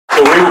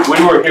So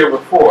we were here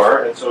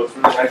before, and so it's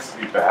really nice to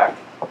be back.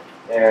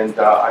 And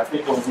I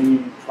think when we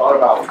thought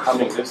about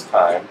coming this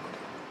time,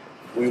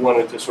 we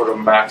wanted to sort of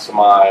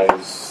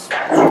maximize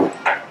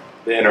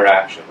the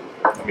interaction.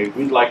 I mean,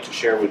 we'd like to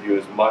share with you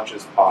as much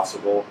as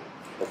possible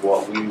of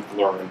what we've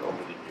learned over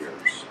the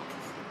years.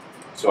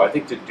 So I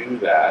think to do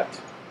that,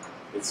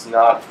 it's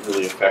not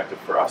really effective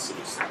for us to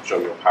just show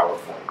you a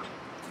PowerPoint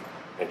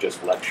and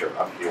just lecture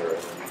up here,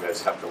 and then you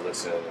guys have to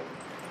listen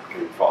and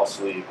maybe fall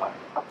asleep.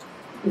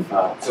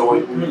 So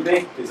what we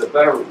think is a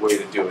better way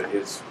to do it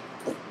is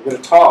we're going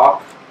to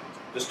talk,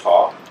 just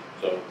talk,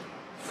 so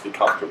be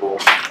comfortable,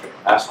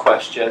 ask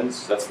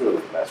questions, that's really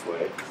the best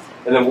way.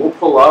 And then we'll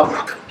pull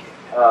up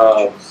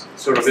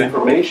sort of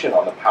information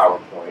on the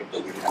PowerPoint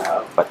that we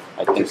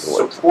have to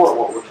support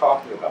what we're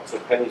talking about. So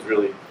Penny's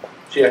really,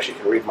 she actually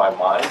can read my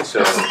mind, so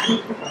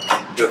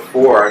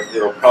before,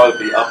 it'll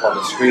probably be up on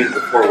the screen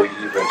before we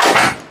even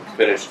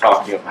finish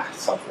talking about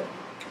something.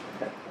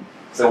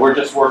 So we're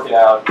just working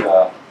out,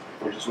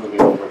 we're just moving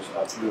over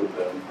a few of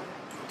the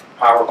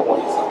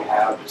PowerPoints that we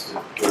have just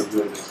to go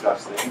through and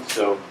discuss things.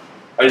 So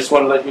I just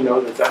want to let you know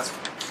that that's,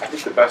 I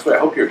think, the best way. I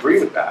hope you agree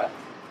with that,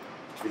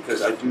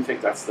 because I do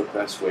think that's the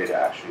best way to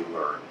actually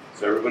learn.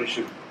 So everybody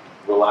should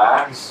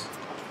relax,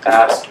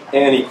 ask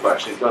any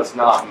question. It does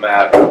not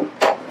matter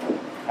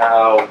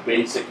how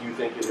basic you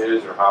think it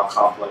is or how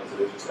complex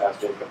it is, just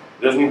ask any question.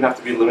 It doesn't even have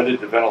to be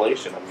limited to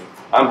ventilation. I mean,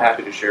 I'm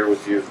happy to share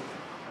with you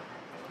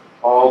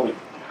all the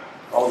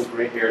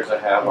gray hairs I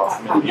have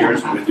on many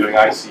years. We've been doing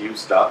ICU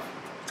stuff,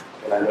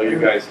 and I know you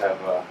guys have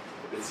a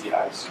busy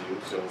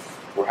ICU, so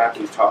we're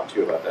happy to talk to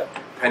you about that.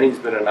 Penny's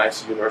been an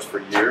ICU nurse for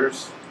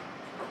years,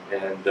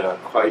 and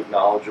quite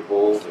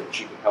knowledgeable, and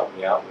she can help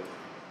me out with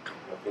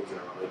things that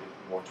are related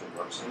more to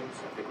nursing.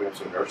 So I think we have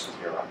some nurses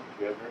here, right?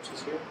 Do we have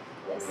nurses here?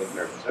 We have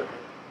nurses,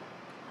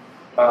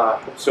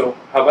 okay. So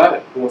how about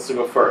it? Who wants to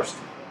go first?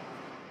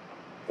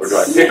 Or do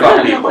I pick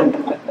on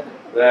people?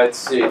 Let's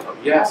see.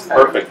 Yes,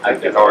 perfect. I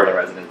pick all the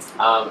residents.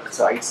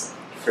 So I guess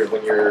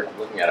when you're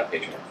looking at a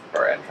patient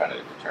and trying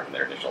to determine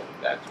their initial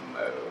vent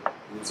mode,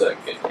 who's a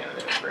good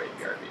candidate for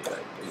APRV?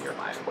 Like, in your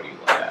mind, what do you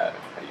look at?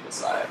 How do you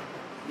decide?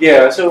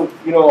 Yeah, so,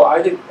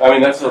 I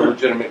mean, that's a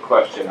legitimate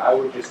question. I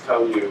would just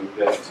tell you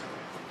that,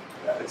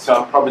 so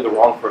I'm probably the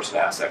wrong person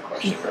to ask that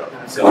question.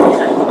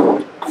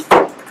 So,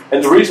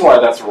 and the reason why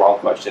that's the wrong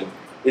question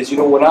is,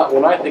 when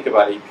I think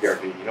about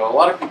APRV, a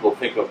lot of people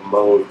think of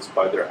modes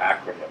by their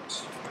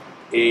acronyms.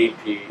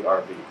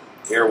 APRV,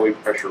 airway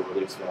pressure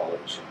release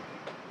ventilation.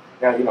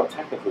 Now,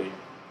 technically,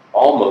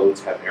 all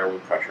modes have airway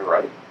pressure,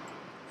 right?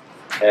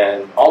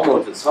 And all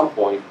modes at some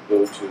point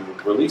go to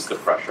release the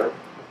pressure.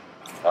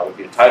 That would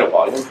be a tidal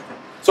volume.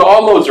 So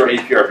all modes are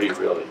APRV,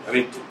 really. I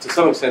mean, to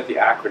some extent, the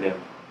acronym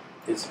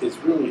is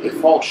really, it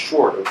falls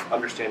short of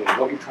understanding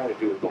what you're trying to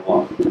do with the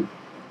lung.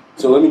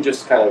 So let me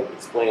just kind of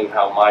explain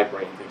how my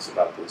brain thinks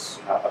about this,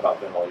 about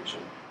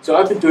ventilation. So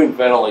I've been doing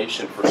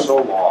ventilation for so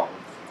long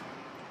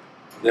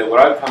that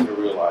what I've come to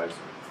realize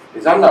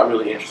is I'm not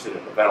really interested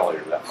in the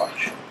ventilator that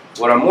much.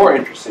 What I'm more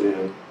interested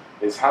in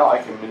is how I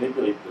can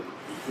manipulate the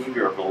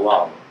behavior of the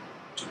lung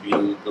to be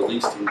the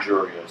least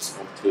injurious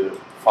and to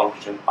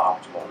function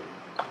optimally.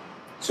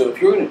 So if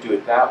you're going to do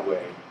it that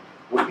way,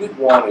 what you'd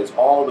want is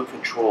all the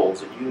controls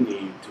that you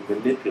need to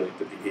manipulate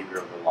the behavior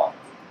of the lung.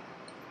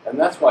 And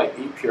that's why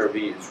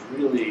APRV is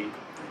really,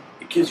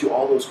 it gives you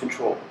all those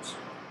controls.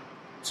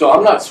 So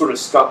I'm not sort of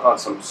stuck on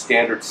some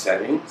standard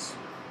settings.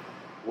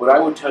 What I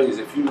would tell you is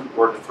if you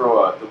were to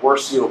throw the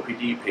worst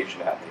COPD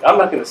patient at me, I'm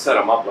not going to set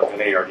them up like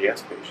an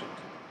ARDS patient.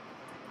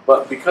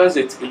 But because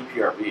it's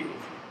APRV,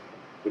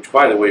 which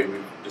by the way,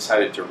 we've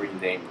decided to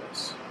rename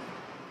this,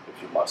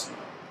 if you must know.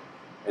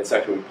 It's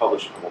actually, we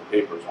published a couple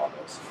papers on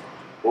this.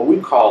 What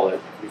we call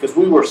it, because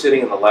we were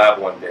sitting in the lab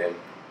one day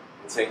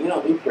and saying,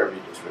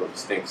 APRV just really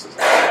stinks as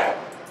a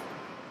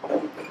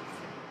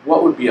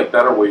what would be a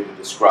better way to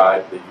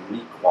describe the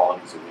unique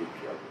qualities of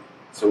APRV?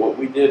 So what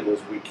we did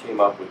was we came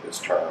up with this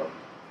term.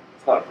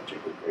 It's not a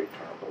particularly great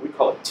term, but we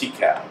call it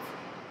TCAV.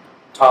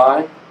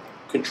 Time,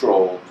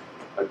 controlled,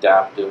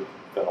 adaptive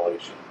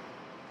ventilation.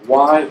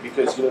 Why?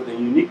 Because the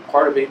unique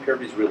part of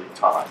APRV is really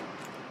time.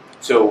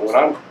 So when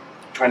I'm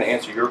trying to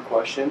answer your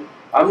question,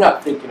 I'm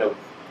not thinking of,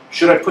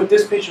 should I put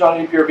this patient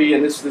on APRV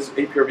and this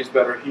APRV is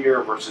better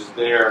here versus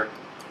there?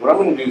 What I'm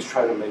going to do is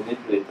try to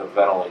manipulate the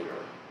ventilator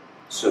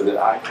so that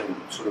I can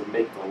sort of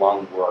make the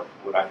lung work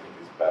what I think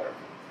is better.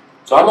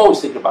 So I'm always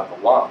thinking about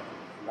the lung,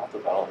 not the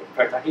ventilator. In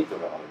fact, I hate the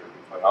ventilator, to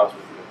be quite honest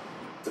with you.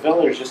 The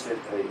ventilator is just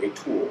a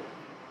tool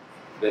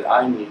that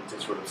I need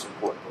to sort of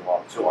support the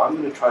lung. So I'm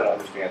going to try to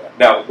understand that.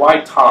 Now, why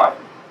time?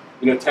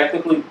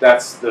 Technically,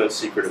 that's the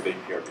secret of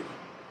APRV.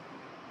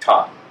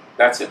 Time.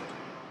 That's it.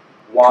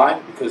 Why?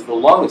 Because the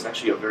lung is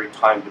actually a very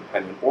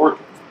time-dependent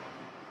organ.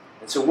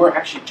 And so we're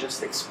actually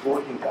just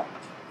exploiting that.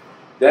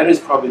 That is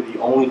probably the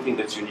only thing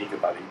that's unique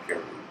about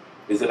APRV,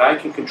 is that I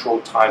can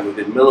control time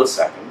within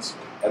milliseconds,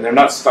 and they're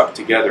not stuck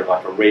together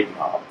like a rate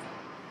knob.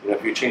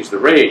 If you change the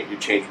rate, you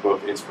change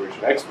both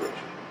inspiration and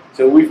expiration.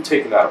 So we've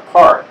taken that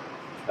apart.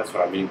 That's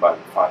what I mean by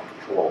defined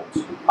controls.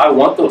 I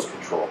want those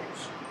controls.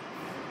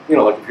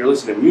 like if you're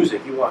listening to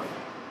music, you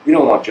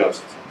don't want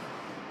just,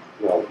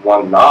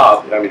 one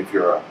knob. I mean, if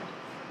you're a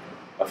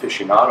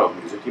aficionado of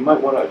music, you might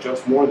want to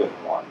adjust more than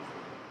one.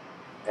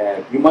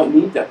 And you might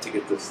need that to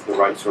get the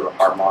right sort of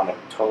harmonic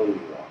tone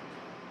you want.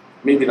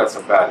 Maybe that's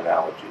a bad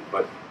analogy,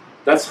 but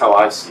that's how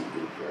I see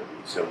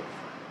APRV. So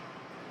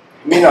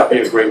it may not be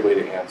a great way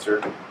to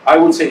answer. I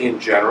would say in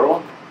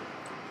general,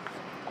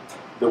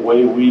 the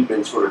way we've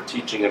been sort of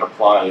teaching and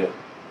applying it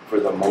for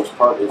the most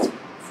part is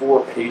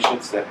for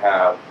patients that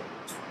have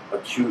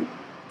acute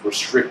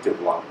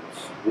restrictive lungs,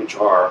 which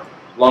are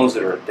lungs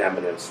that are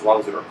edematous,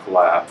 lungs that are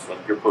collapsed,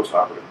 like your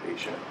postoperative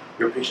patient.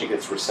 Your patient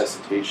gets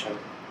resuscitation,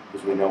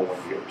 because we know when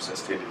you get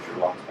resuscitated, your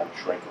lungs kind of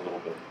shrink a little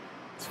bit.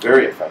 It's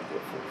very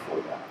effective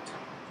for that.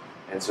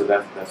 And so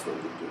that's what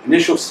we do.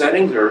 Initial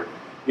settings are,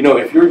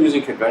 if you're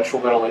using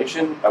conventional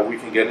ventilation, we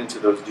can get into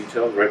those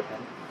details, right?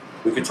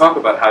 We could talk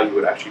about how you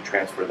would actually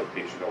transfer the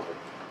patient over.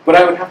 But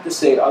I would have to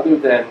say, other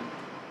than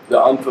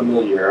the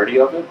unfamiliarity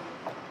of it,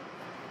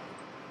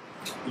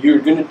 you're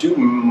going to do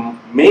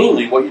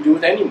mainly what you do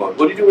with any mode.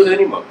 What do you do with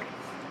any mode?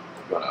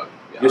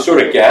 You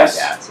sort of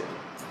guess.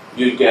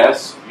 You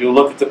guess. You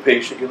look at the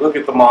patient. You look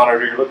at the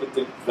monitor. You look at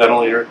the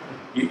ventilator.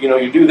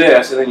 You do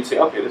this, and then you say,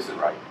 okay, this is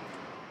right.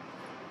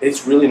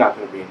 It's really not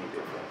going to be any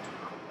different.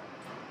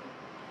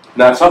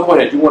 Now, at some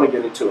point, I do want to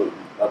get into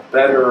a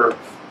better,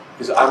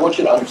 because I want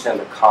you to understand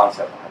the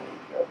concept behind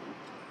APRV,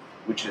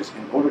 which is,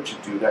 in order to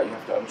do that, you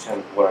have to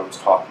understand what I was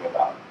talking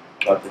about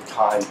the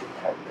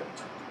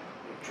time-dependent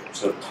nature.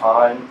 So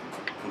time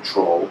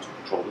controlled, to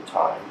control the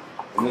time,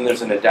 and then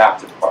there's an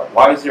adaptive part.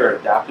 Why is there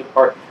an adaptive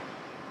part?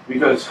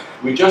 Because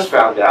we just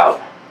found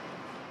out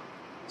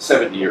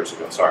 70 years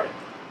ago,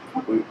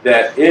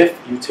 that if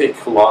you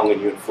take a lung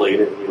and you inflate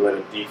it and you let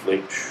it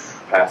deflate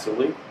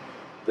passively,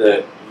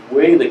 the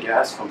way the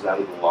gas comes out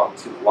of the lung,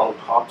 the lung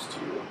talks to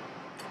you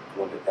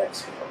when it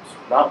exhales,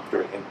 not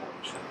during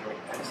inhalation, during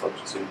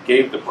exhalation. So you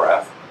gave the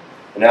breath,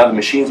 and now the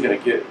machine's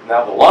going to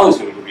now the lung is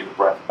going to give you the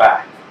breath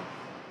back.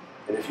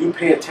 And if you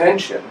pay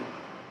attention,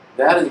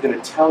 that is going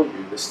to tell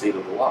you the state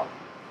of the lung.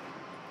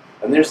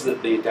 And there's the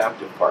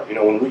adaptive part.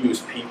 When we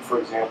use PEEP, for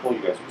example, you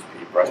guys use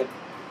PEEP, right?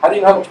 How do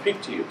you know how much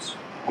PEEP to use?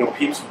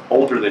 PEEP's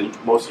older than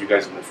most of you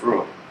guys in this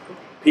room.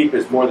 PEEP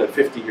is more than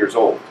 50 years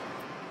old.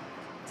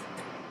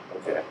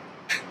 Okay.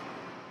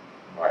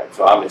 All right,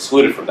 so I'm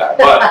excluded from that.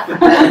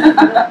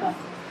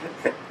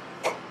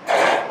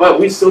 But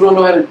we still don't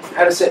know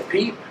how to set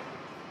PEEP.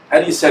 How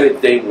do you set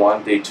it day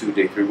 1, day 2,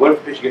 day 3? What if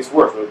the patient gets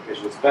worse? What if the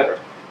patient gets better?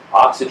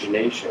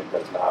 Oxygenation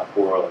does not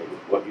correlate with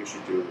what you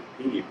should do with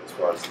PEEP as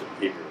far as the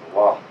behavior of the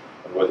lung,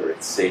 and whether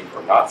it's safe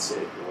or not safe,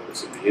 or whether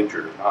it's be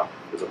injured or not.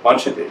 There's a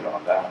bunch of data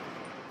on that.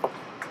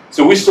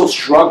 So we still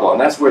struggle,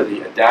 and that's where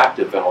the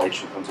adaptive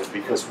ventilation comes in,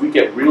 because we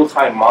get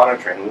real-time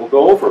monitoring, and we'll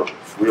go over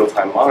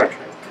real-time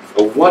monitoring.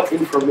 But what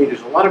information?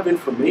 There's a lot of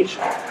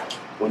information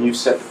when you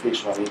set the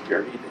patient on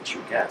APRV that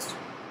you guessed,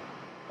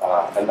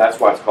 and that's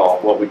why it's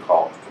called what we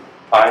call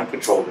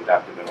time-controlled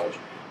adaptive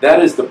ventilation.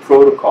 That is the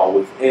protocol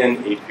within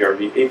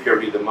APRV.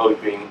 APRV, the mode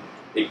being,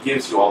 it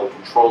gives you all the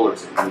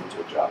controllers that you need to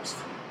adjust.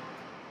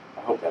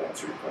 I hope that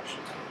answered your question.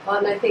 Well,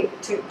 and I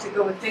think to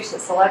go with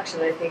patient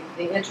selection, I think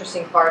the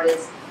interesting part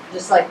is,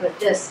 just like with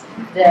this,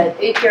 that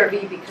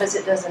APRV, because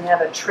it doesn't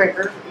have a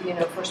trigger,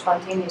 for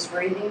spontaneous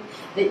breathing,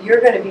 that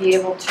you're going to be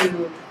able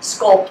to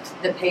sculpt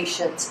the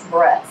patient's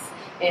breath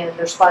and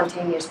their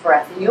spontaneous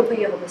breath, and you'll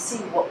be able to see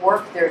what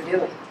work they're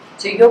doing.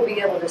 So you'll be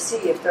able to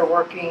see if they're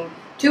working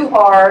too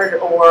hard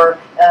or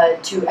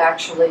to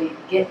actually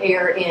get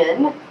air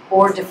in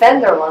or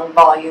defend their lung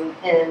volume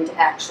and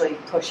actually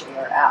push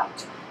air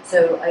out.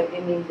 So I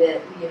mean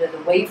the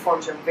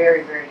waveforms are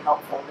very, very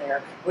helpful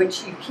there,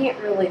 which you can't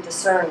really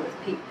discern with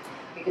PEEP,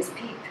 because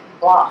PEEP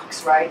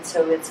blocks, right?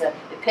 So it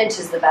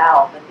pinches the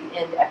valve at the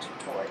end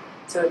expiratory.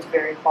 So it's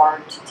very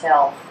hard to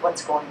tell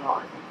what's going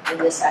on. And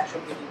this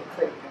actually gives you a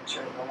clear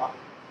picture of the lung.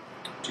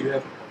 Do you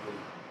have a couple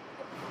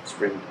of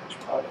spring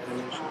dashpot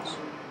animations?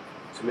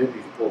 So maybe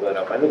you can pull that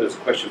up. I know there's a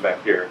question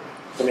back here.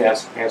 Let me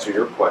answer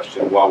your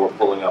question while we're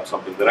pulling up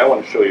something that I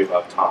want to show you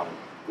about time.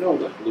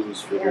 Like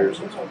Louis figures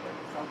and something.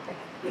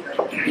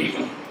 Oh,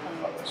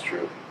 that's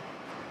true.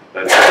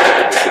 That's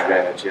a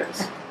disadvantage,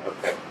 yes.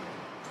 Okay.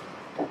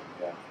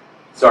 Yeah.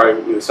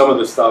 Sorry, some of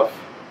the stuff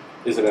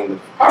isn't in the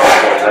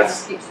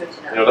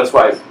PowerPoint. That's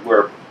why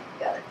where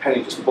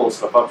Penny just pulls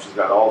stuff up. She's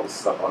got all this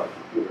stuff on her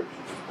computer.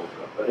 She just pulls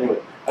it up. But anyway,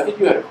 I think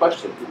you had a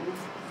question, didn't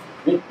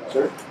you? Me,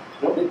 sir?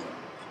 No.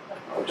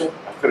 Okay.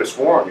 I could have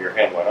sworn your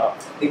hand went up. I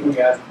think we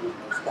got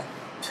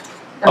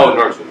Oh,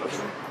 nursing.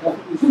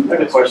 I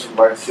had a question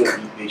about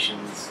COPD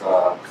patients,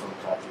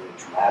 sometimes with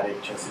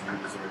traumatic chest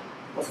injuries.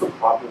 What's the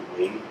proper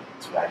way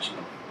to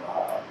actually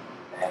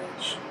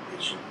manage a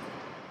patient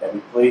that we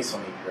place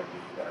on APRV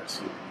that are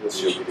COPD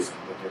patients?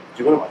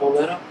 Do you want to pull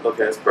that up?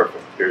 Okay, that's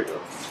perfect. Here you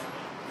go.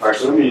 All right,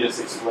 so let me just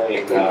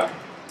explain a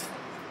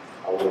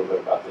little bit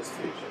about this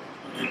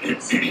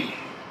patient.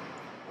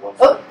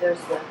 Oh,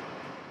 there's the...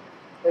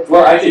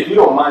 Well, actually, if you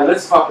don't mind,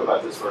 let's talk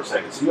about this for a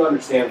second so you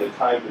understand the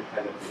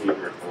time-dependent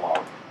behavior of the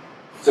lung.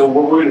 So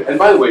and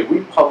by the way, we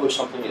published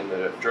something in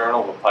the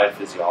Journal of Applied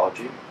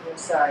Physiology. I'm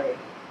sorry,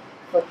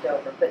 flipped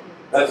over, but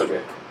That's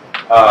okay.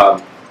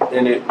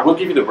 And we'll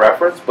give you the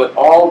reference, but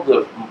all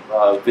the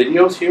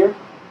videos here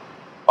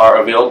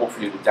are available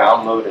for you to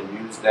download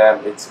and use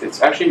them.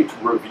 It's actually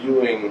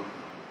reviewing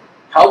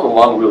how the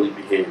lung really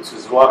behaves, because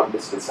there's a lot of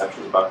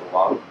misconceptions about the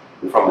lung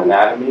from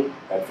anatomy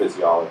and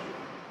physiology.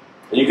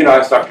 And you can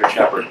ask Dr.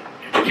 Shepard,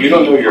 if you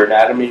don't know your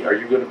anatomy, are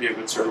you going to be a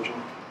good surgeon?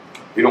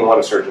 You don't want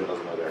a surgeon who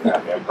doesn't know their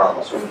anatomy, I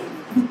promise you.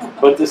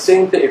 But the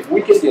same thing, if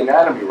we get the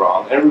anatomy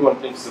wrong, everyone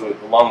thinks that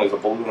the lung is a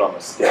balloon on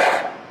a stick.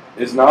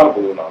 It's not a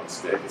balloon on a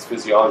stick. Its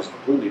physiology is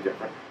completely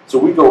different. So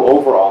we go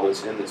over all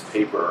this in this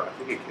paper. I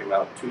think it came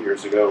out 2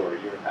 years ago or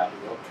a year and a half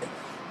ago.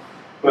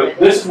 But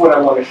this is what I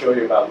want to show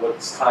you about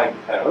what's time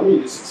dependent. Let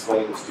me just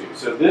explain this to you.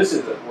 So this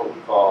is what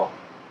we call,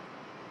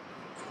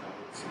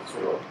 let's see,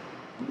 sort of,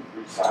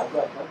 resize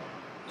that now?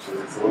 So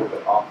it's a little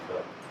bit off the,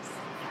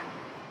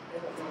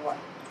 I don't know what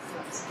it's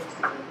not supposed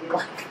to be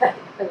like that.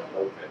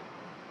 okay.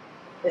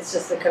 It's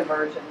just a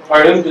conversion. All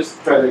right, let me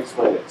just try to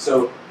explain it.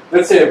 So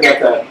let's say I've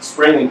got that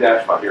spraying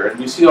dashpot here, and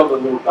you see all the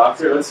little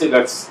dots here? Let's say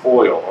that's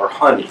oil or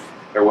honey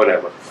or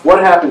whatever.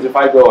 What happens if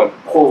I go and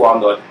pull on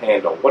the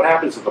handle? What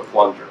happens to the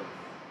plunger?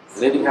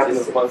 Does anything happen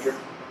to the plunger?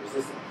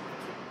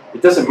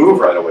 It doesn't move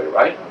right away,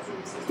 right?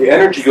 The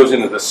energy goes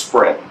into the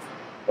spring,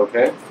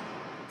 okay?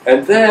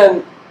 And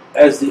then,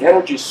 as the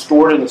energy is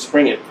stored in the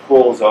spring, it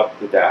pulls up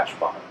the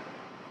dashpot.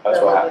 That's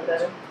what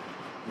happens.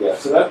 Yeah,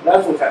 so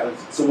that's what happens.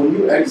 So when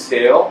you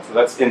exhale, so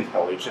that's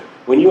inhalation.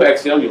 When you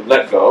exhale, you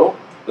let go.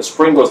 The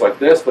spring goes like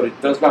this, but it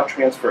does not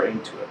transfer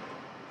into it.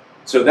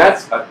 So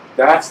that's the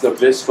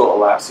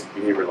viscoelastic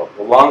behavior.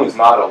 The lung is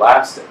not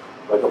elastic,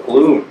 like a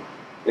balloon.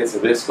 It's a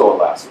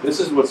viscoelastic. This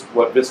is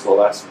what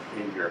viscoelastic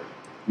behavior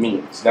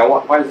means. Now,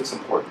 why is this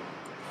important?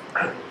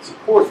 It's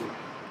important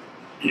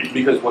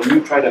because when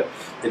you try to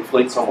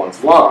inflate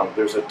someone's lung,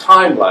 there's a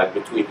time lag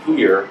between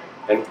here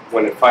and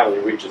when it finally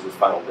reaches its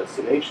final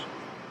destination.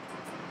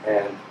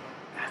 And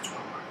that's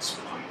what we're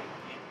exploiting.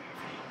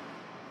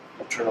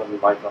 I'll turn on your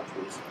mic on,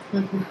 please.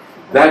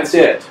 That's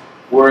it.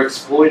 We're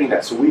exploiting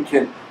that. So we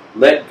can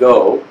let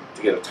go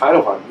to get a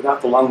tidal volume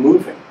without the lung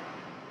moving.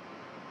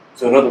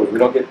 So in other words, we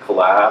don't get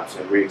collapse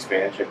and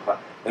re-expansion.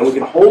 And we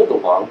can hold the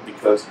lung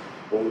because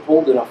when we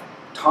hold enough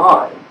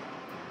time,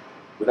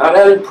 without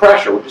adding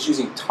pressure, we're just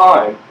using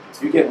time,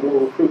 you get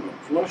more recruitment.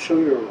 If you want to show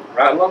your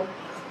rat lung,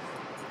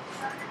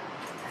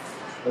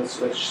 let's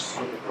look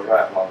at the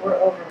rat lung. We're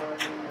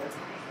overloading this.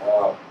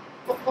 Wow.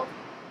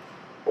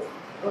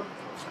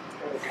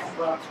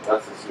 Well,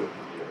 That's the super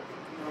computer.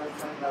 you want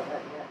to talk about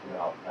that yet?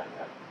 No, not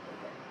yet.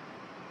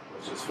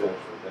 Let's just finish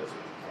with this.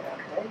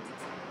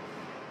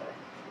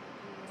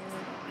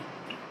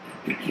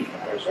 Okay.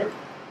 There's the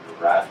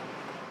rat.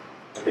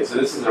 Okay, so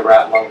this is a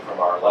rat lung from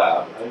our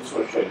lab. I just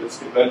want to show you this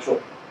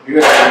conventional. You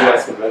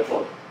guys can do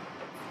that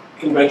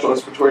conventional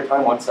inspiratory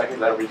time, 1 second. Is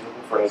that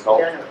reasonable for an adult?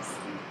 Generous.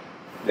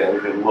 Yeah, a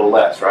little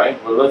less,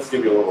 right? Well, let's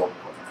give you a little.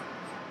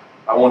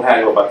 I won't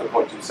haggle about the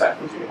 0.2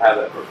 seconds. You can have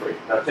that for free.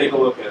 Now take a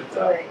look at.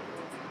 Wait.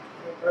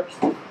 Reverse.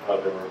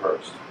 Oh, they're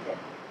reversed.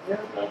 Yeah.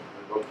 No,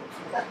 they're both.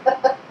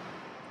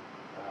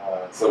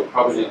 So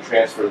probably didn't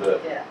transfer the.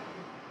 Yeah.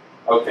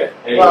 Okay.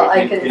 Anyway,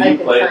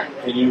 Well,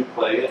 can you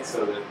play it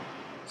so that?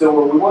 So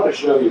what we want to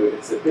show you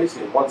is that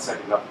basically in 1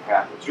 second nothing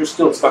happens. You're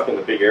still stuck in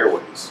the big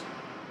airways.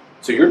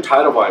 So your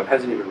tidal volume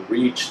hasn't even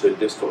reached the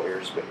distal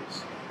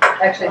airspace.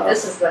 Actually,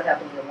 this is what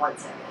happens in 1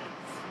 second,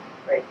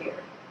 right here.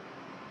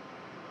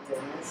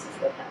 And this is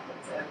what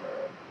happens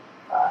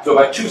over. So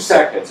about 2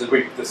 seconds is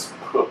where you get this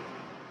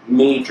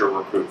major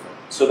recruitment.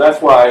 So that's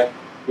why,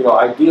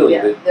 ideally,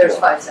 Yeah, there's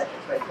 5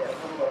 seconds right there, a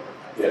little over 5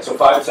 seconds. Yeah, so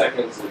 5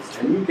 seconds is,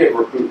 and you get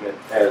recruitment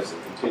as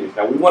it continues.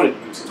 Now we want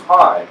to use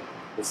time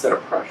instead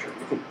of pressure.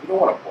 You don't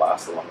want to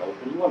blast the lung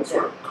open. You want to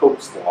sort of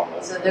coax the lung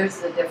open. So there's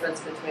the difference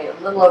between a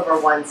little over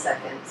 1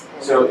 second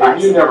and So 5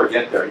 if you seconds. never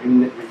get there,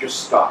 you're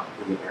just stuck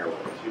in the airways.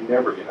 You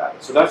never get out of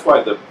it. So that's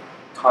why the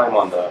time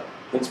on the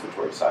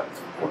inspiratory side is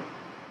important.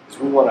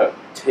 Because we want to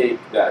take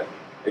that,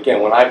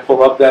 again, when I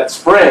pull up that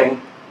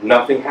spring,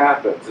 nothing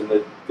happens in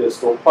the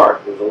distal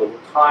part. There's a little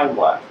time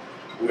lag.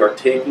 We are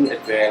taking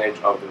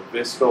advantage of the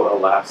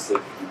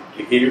viscoelastic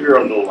behavior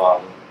of the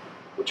lung,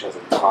 which has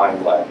a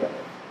time lag in it.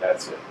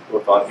 That's it.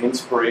 Both on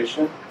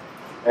inspiration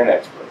and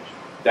expiration.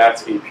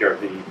 That's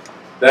APRV.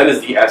 That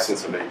is the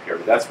essence of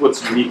APRV. That's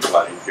what's unique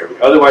about APRV.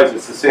 Otherwise,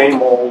 it's the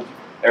same old,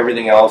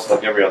 everything else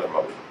like every other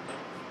mode.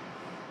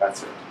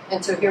 That's it.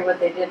 And so here what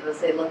they did was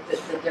they looked at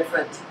the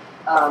different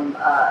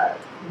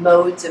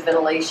modes of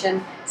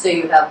ventilation. So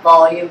you have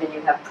volume and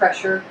you have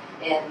pressure,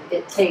 and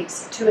it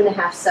takes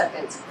 2.5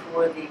 seconds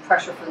for the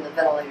pressure from the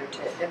ventilator to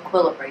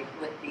equilibrate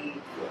with the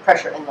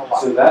pressure in the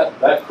lung. So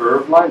that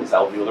curved line is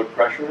alveolar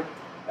pressure,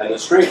 and the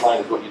straight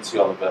line is what you'd see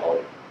on the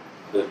ventilator.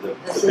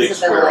 This the big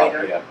is a square ventilator.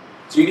 line, yeah.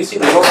 So you can see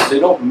they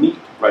don't meet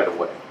right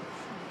away,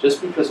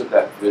 just because of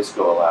that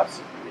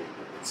viscoelastic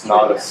behavior. It's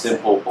not a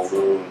simple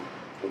balloon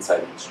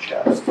inside each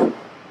chest,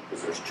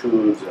 because there's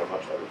tubes and a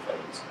bunch of other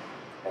things.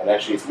 And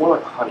actually, it's more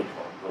like a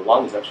honeycomb. The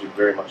lung is actually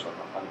very much like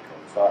a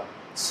honeycomb.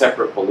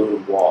 separate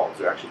balloon walls.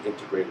 They're actually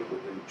integrated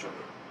within each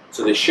other.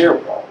 So they share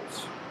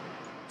walls.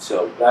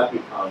 So that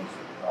becomes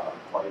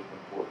quite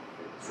important.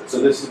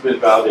 So this has been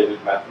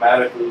validated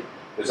mathematically.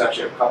 There's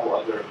actually a couple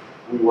other,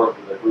 we work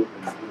with a group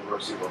in the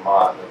University of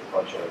Vermont, there's a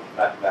bunch of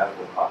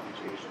mathematical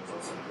computations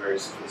on some very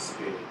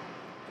sophisticated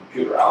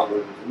computer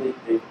algorithms,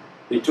 and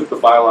they took the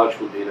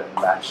biological data and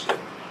matched it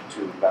to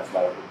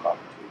mathematical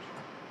computation.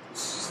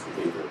 This is the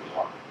behavior of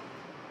block.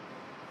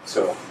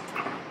 So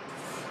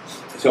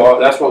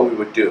that's what we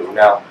would do.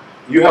 Now,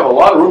 you have a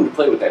lot of room to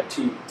play with that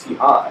T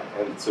high,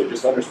 and so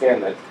just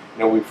understand that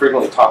we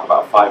frequently talk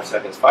about 5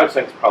 seconds. 5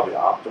 seconds is probably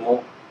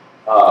optimal.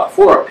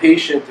 For a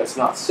patient that's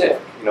not sick,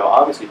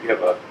 obviously if you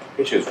have a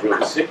patient who's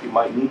really sick, you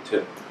might need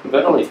to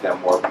ventilate them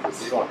more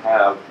because they don't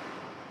have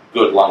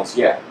good lungs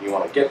yet. You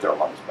want to get their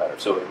lungs better.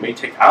 So it may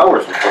take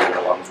hours before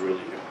their lungs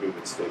really improve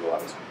and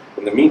stabilize.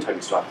 In the meantime,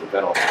 you still have to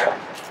ventilate them.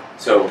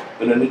 So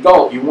in an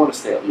adult, you want to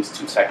stay at least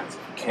 2 seconds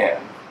if you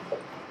can.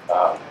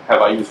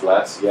 Have I used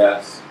less?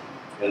 Yes.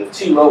 And the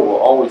T-low will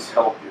always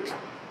help you,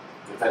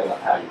 depending on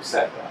how you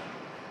set that.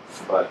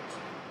 But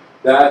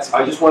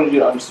I just wanted you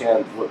to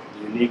understand what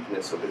the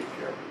uniqueness of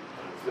APRV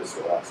and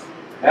viscoelastic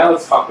behavior. Now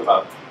let's talk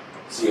about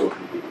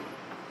COPD.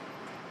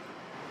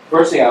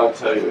 First thing I would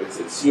tell you is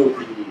that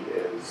COPD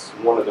is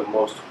one of the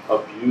most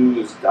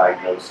abused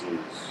diagnoses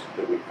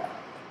that we have.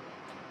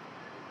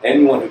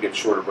 Anyone who gets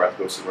short of breath,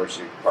 goes to the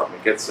emergency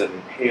department, gets an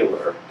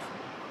inhaler,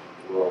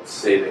 will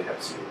say they have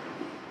COPD.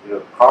 The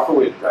proper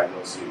way to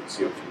diagnose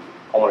COPD is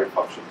pulmonary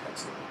function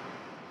testing.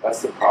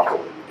 That's the proper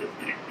way to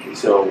do it.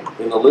 So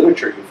in the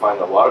literature, you find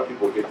a lot of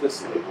people get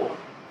this label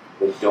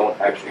that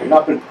have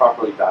not been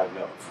properly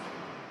diagnosed.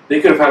 They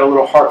could have had a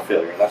little heart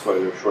failure, and that's why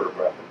they were short of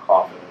breath and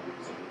coughing and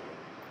wheezing.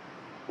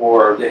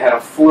 Or they had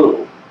a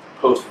flu,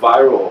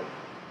 post-viral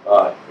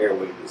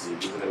airway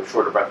disease, and they were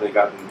short of breath and they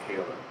got an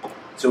inhaler.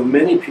 So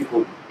many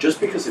people, just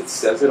because it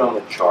says it on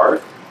the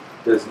chart,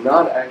 does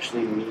not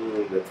actually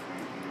mean that you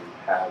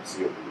have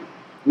COPD.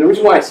 And the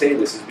reason why I say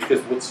this is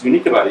because what's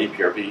unique about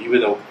APRV,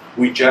 even though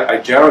I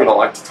generally don't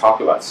like to talk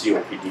about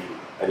COPD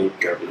and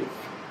APRV,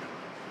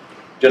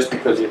 just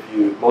because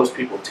most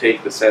people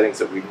take the settings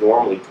that we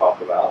normally talk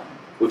about,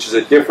 which is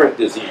a different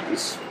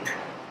disease.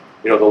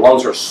 The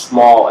lungs are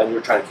small and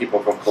you're trying to keep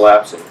them from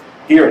collapsing.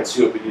 Here in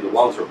COPD, the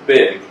lungs are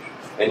big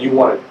and you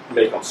want to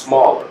make them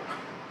smaller.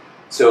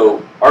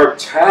 So our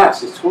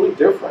task is totally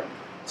different.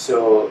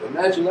 So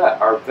imagine that.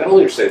 Our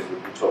ventilator settings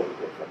would be totally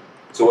different.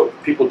 So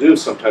what people do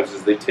sometimes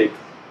is they take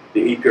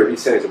the APRV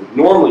settings that we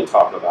normally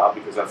talk about,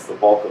 because that's the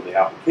bulk of the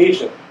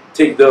application,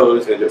 take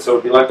those, and so it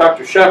would be like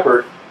Dr.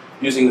 Shepard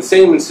using the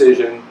same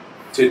incision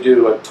to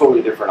do a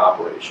totally different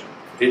operation.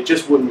 It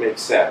just wouldn't make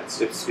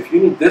sense. If you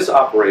need this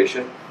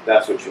operation,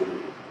 that's what you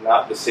need,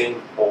 not the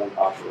same old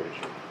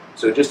operation.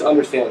 So just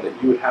understand that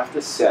you would have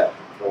to set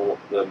it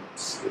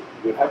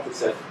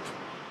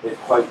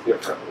quite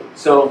differently.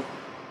 So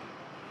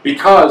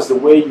because the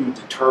way you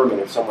determine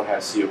if someone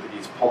has COPD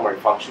is pulmonary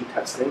function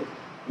testing,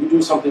 you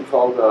do something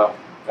called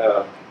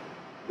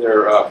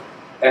their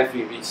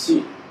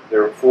FEVC,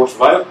 their forced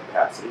vital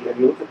capacity, and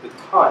you look at the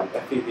time,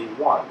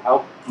 FEV1,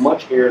 how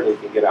much air they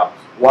can get out.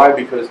 Why?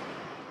 Because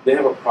they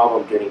have a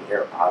problem getting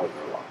air out of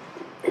their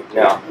lungs.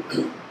 Now,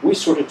 we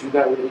sort of do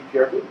that with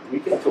APRV. We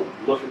get to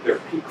look at their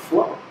peak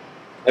flow.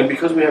 And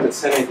because we haven't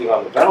set anything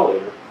on the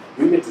ventilator,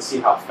 we get to see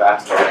how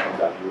fast air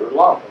comes out of your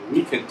lung. And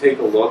we can take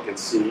a look and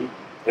see,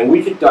 and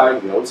we can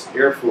diagnose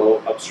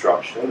airflow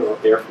obstruction or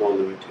airflow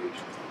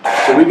limitation.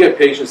 So we get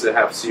patients that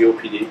have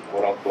COPD,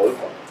 quote unquote,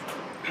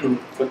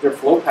 but their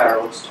flow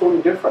pattern looks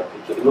totally different.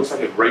 It looks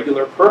like a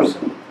regular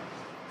person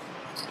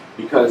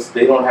because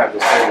they don't have the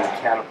same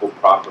mechanical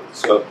properties.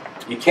 So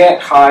you can't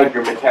hide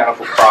your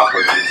mechanical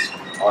properties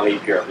on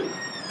APRV.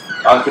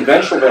 On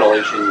conventional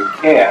ventilation, you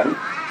can,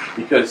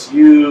 because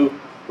the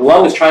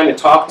lung is trying to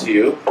talk to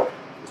you,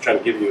 it's trying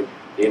to give you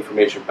the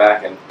information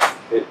back, and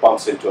it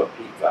bumps into a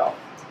peak valve,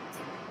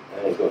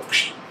 and it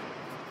goes.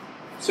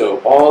 So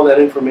all that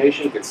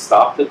information gets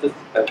stopped at the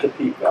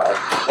peak valve,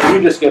 and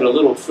you just get a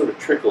little sort of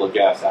trickle of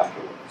gas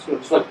afterwards.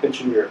 It's like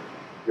pinching your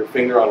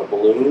finger on a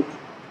balloon.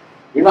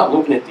 You're not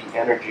looking at the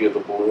energy of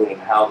the balloon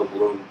and how the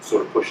balloon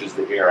sort of pushes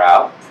the air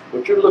out.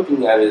 What you're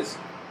looking at is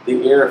the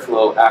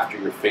airflow after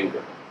your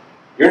finger.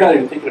 You're not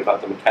even thinking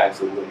about the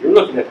mechanics of the balloon. You're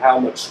looking at how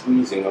much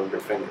squeezing of your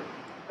finger.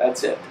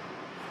 That's it.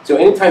 So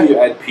anytime you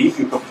add peak,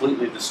 you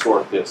completely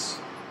distort this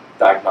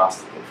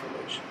diagnostic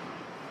information.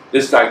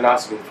 This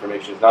diagnostic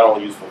information is not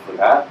only useful for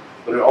that,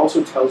 but it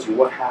also tells you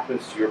what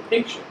happens to your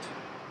patient.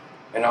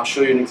 And I'll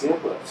show you an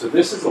example of that. So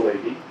this is a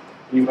lady.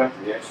 Can you go back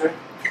to the x-ray?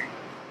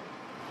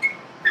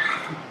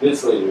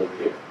 This lady over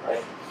here,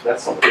 right?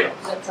 That's somebody else.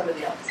 That's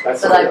somebody else. That's but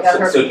somebody I've got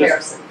else. her So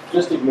comparison.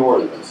 just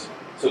ignore this.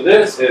 So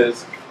this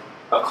is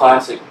a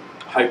classic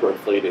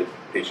hyperinflated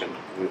patient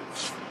with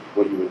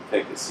what you would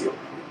think is COPD.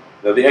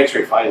 Now the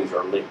x-ray findings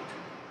are linked.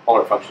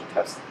 Pulmonary function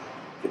testing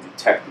can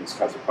detect these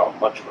kinds of problems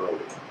much earlier.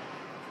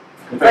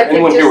 In fact,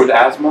 anyone here with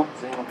asthma?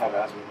 Does anyone have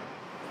asthma?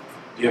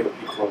 Do you have a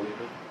peak flow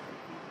meter?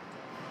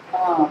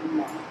 No.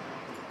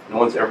 No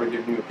one's ever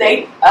given you a They,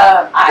 pain?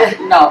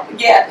 no,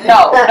 yeah,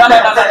 no. Get We'll have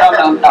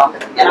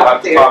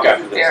out to there. talk This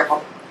after is this.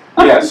 terrible.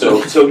 Yeah,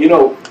 so you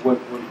know, with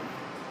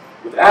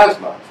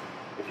asthma,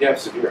 if you have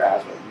severe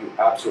asthma, you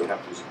absolutely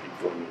have to use a peak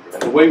flow meter.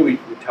 And the way we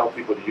tell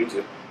people to use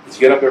it is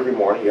you get up every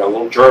morning, you have a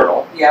little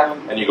journal, Yeah.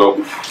 and you go,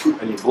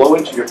 and you blow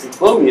into your peak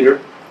flow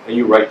meter, and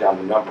you write down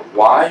the number.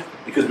 Why?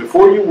 Because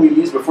before you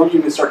wheeze, before you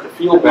even start to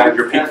feel bad,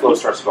 your peak flow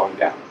starts going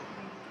down.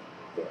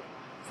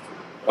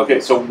 Okay,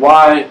 so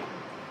why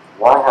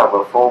have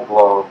a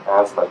full-blown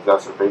asthma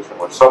exacerbation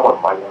where someone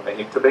might want to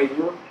intubate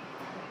you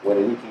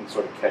when we can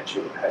sort of catch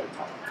you ahead of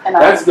time? And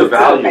That's the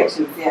value of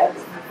it. Yes.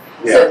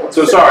 Yeah.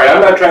 So sorry,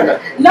 I'm not trying to.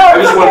 No,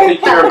 I just want to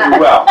take care of you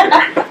well.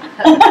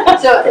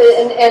 So,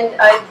 and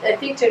I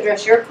think to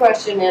address your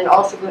question and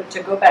also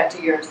to go back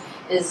to yours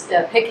is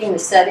picking the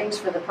settings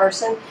for the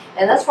person,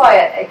 and that's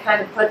why I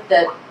kind of put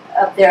that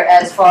up there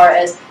as far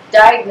as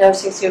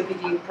diagnosing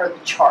COPD per the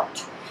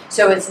chart.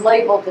 So it's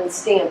labeled and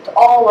stamped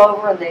all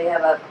over, and they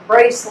have a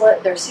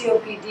bracelet, their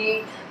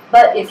COPD.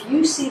 But if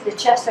you see the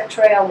chest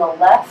X-ray on the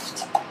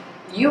left,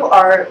 you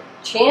are,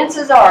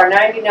 chances are,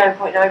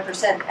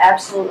 99.9%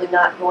 absolutely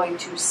not going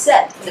to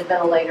set the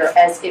ventilator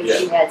as if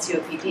she had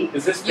COPD.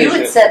 Is this You would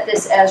patient set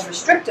this as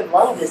restrictive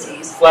lung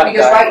disease Flat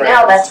because right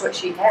now diaphragms. that's what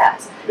she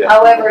has. Yeah.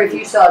 However, if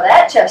you saw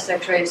that chest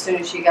X-ray as soon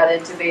as she got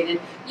intubated,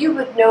 you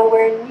would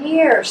nowhere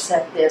near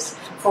set this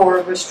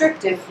for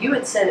restrictive. You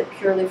would set it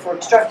purely for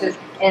obstructive,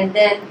 and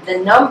then the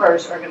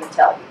numbers are going to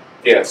tell you.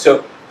 Yeah,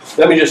 so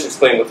let me just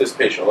explain what this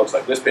patient looks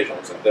like. This patient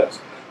looks like this.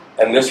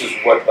 And this is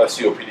what a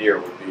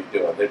COPDer would be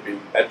doing. They'd be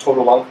at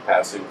total lung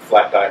capacity with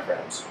flat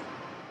diaphragms.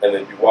 And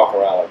they'd be walking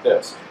around like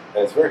this.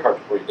 And it's very hard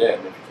to breathe in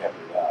if you can't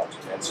breathe out.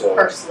 And so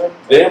Personally.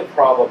 their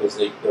problem is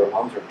their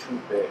lungs are too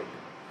big.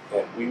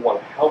 And we want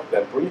to help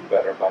them breathe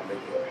better by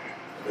making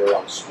their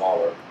lungs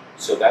smaller.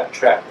 So that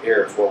trapped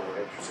air is what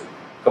we're interested in.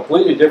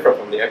 Completely different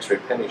from the X-ray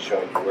Penny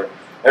showing you, where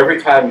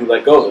every time you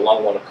let go, the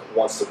lung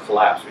wants to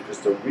collapse because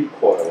the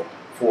recoil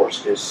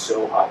force is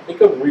so high.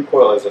 Think of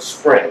recoil as a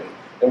spring.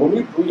 And when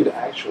you breathe,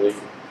 actually,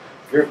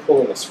 you're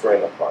pulling the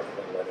spring apart and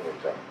then letting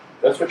it go.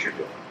 That's what you're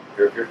doing.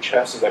 Your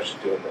chest is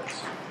actually doing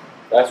this.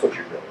 That's what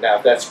you're doing. Now,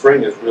 if that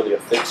spring is really a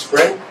thick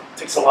spring, it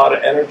takes a lot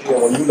of energy,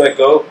 and when you let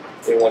go,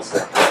 it wants to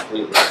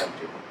completely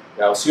empty.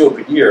 Now, a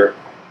COPDer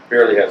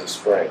barely has a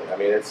spring. I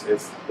mean,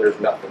 there's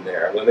nothing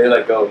there. When they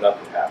let go,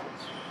 nothing happens.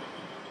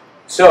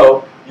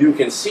 So you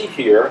can see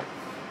here,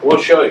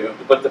 we'll show you,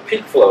 but the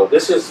peak flow,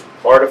 this is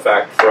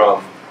artifact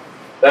from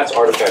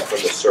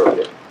the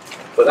circuit.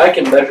 But I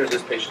can measure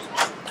this patient's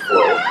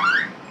flow,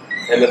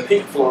 and the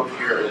peak flow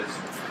here is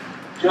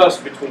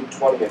just between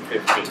 20 and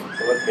 15. So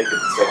let's make it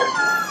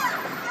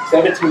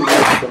 17. 17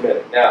 meters per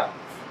minute. Now,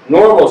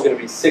 normal is going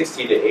to be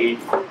 60 to 80.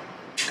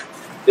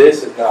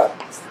 This is not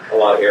a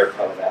lot of air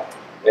coming out.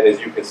 And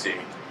as you can see,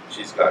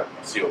 she's got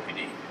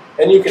COPD.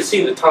 And you can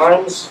see the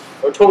times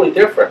are totally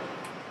different.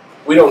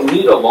 We don't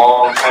need a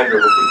long time to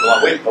repeat the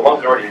lung. Wait, the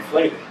lung's already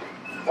inflated.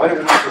 Why do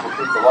we need to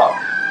repeat the lung?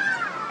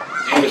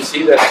 Do you even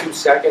see that 2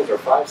 seconds or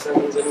 5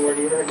 seconds anywhere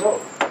near? No.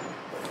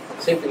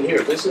 Same thing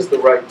here. This is the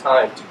right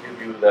time to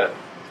give you that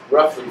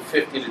roughly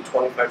 50 to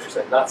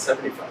 25%, not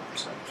 75%.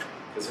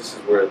 Because this is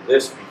where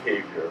this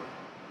behavior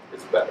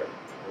is better.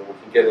 And we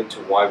can get into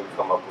why we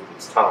come up with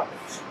these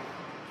times.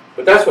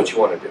 But that's what you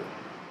want to do.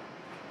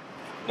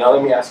 Now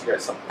let me ask you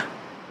guys something.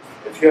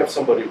 If you have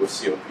somebody with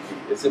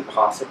COPD, is it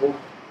possible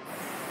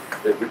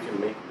that we can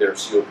make their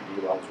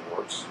COPD lungs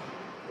worse?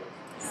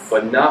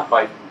 But not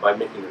by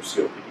making their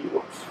COPD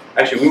worse.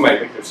 Actually, we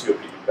might make their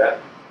COPD better.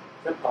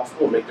 Is that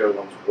possible to make their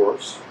lungs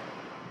worse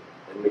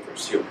and make their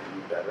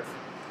COPD better?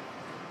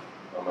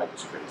 Or am I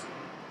just crazy?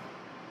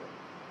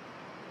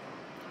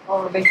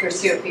 Or make her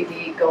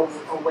COPD go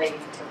away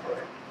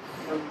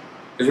temporarily.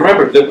 Because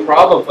remember, the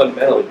problem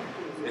fundamentally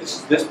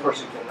is this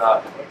person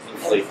cannot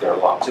inflate their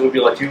lungs. It would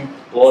be like you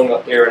blowing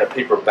up air in a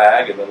paper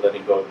bag and then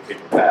letting go of the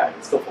paper bag.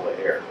 It's still full of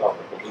air. It's not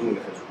like a balloon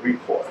that has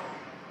recoil.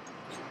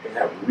 You can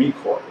have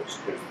recoil. There's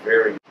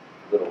very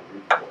little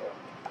recoil.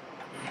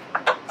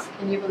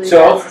 Can you believe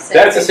So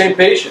that's the same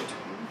patient.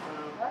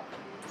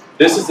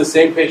 This is the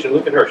same patient.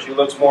 Look at her. She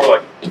looks more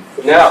like,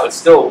 now it's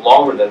still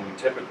longer than we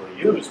typically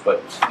use,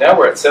 but now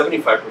we're at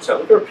 75%.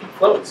 Look at her peak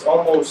flow. It's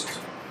almost,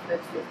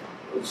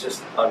 it's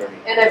just underneath.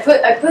 And I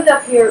put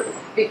up here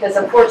because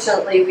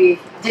unfortunately we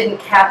didn't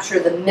capture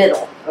the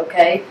middle,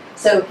 okay?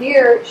 So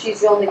here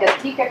she's only got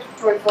a peak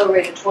expiratory flow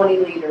rate of 20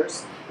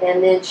 liters,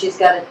 and then she's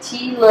got a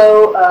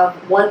T-low of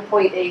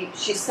 1.8.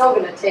 She's still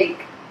going to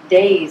take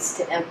days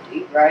to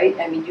empty, right?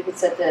 I mean, you could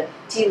set the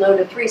T-low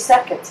to 3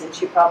 seconds and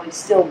she probably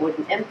still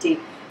wouldn't empty.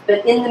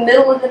 But in the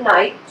middle of the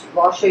night,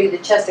 I'll show you the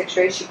chest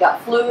x-ray, she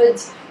got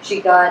fluids, she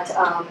got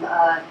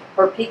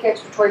her peak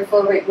expiratory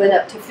flow rate went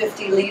up to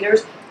 50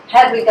 liters.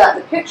 Had we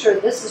gotten the picture,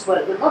 this is what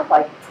it would look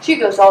like. She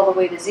goes all the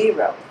way to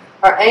 0.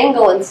 Her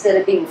angle, instead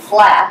of being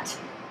flat,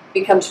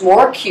 becomes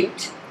more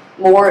acute.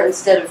 More,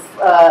 instead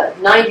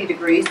of 90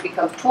 degrees,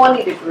 becomes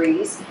 20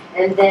 degrees.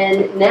 And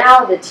then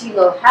now the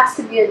T-low has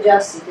to be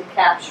adjusted to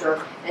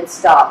capture and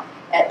stop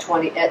at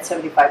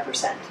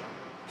 75%.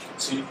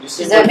 So you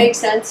see Does that make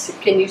sense?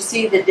 Can you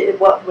see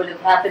what would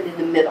have happened in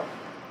the middle?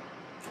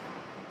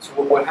 So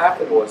what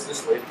happened was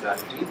this lady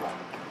got edema.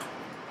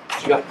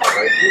 She got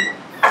primary edema.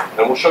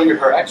 And we'll show you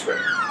her x-ray.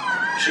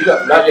 She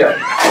got, not yet.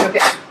 Okay.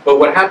 But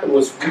what happened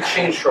was we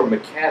changed her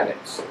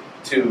mechanics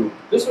to,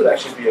 this would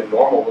actually be a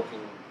normal looking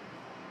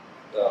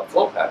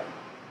flow pattern.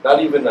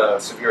 Not even a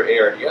severe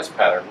ARDS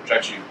pattern, which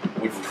actually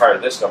would require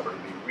this number to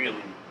be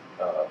really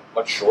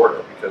much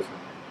shorter, because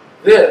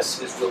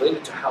this is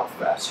related to how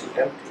fast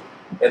you empty.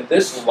 And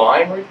this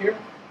line right here,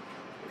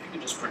 if you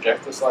could just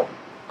project this line,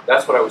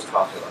 that's what I was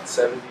talking about.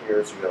 70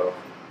 years ago,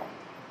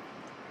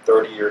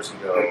 30 years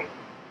ago,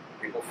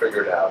 people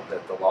figured out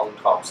that the lung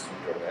talks to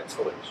you during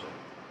exhalation.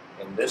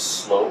 And this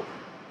slope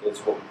is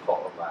what we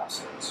call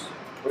elastance.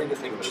 What do you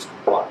think of it as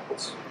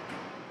compliance?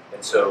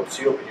 And so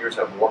COPDers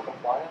have more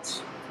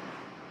compliance.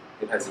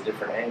 It has a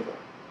different angle.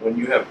 When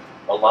you have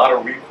a lot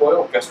of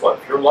recoil, guess what?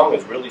 If your lung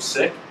is really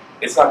sick,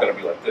 it's not going to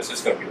be like this.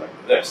 It's going to be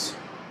like this.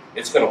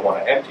 It's going to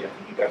want to empty. I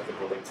think you guys can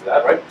relate to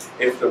that, right?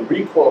 If the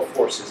recoil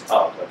force is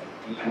up, like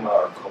edema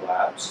or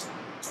collapse,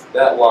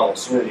 that lung,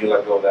 as soon as you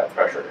let go of that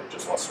pressure, it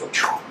just wants to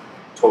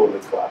totally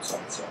collapse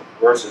on itself.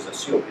 Versus a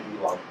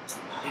COPD lung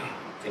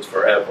takes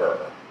forever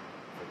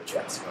for the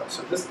chest.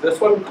 So that's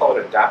why we call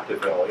it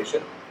adaptive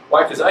ventilation.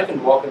 Why? Because I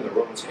can walk in the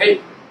room and say,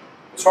 hey,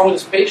 what's wrong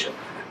with this patient?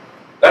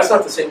 That's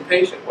not the same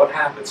patient. What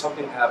happened?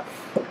 Something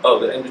happened. Oh,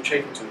 the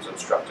endotracheal tube is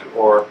obstructed.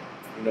 Or,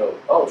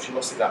 oh, she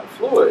must have gotten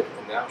fluid,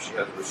 and now she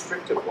has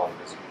restrictive lung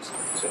disease.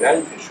 So now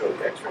you can show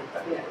the x-ray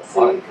pattern. Yeah,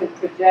 so you could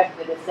project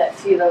that if that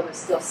T-low was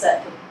still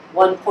set to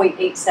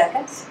 1.8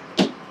 seconds,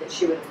 that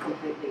she would have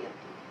completely emptied.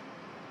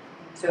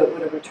 So it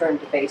would have returned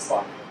to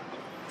baseline.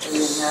 And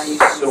then now you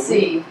can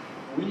see.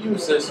 We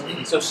use this,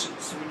 so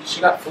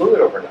she got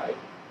fluid overnight,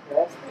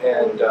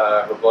 and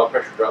her blood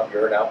pressure dropped,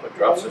 urine output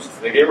dropped, so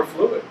they gave her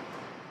fluid.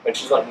 And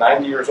she's like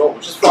 90 years old,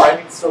 which is fine,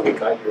 you can still give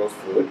 90-year-olds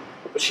fluid,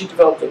 but she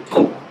developed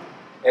edema.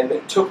 And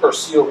it took her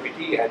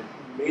COPD and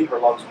made her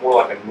lungs more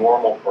like a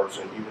normal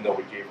person, even though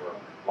we gave her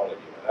lung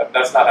edema.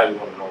 That's not how you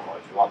want to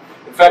normalize your lung.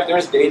 In fact,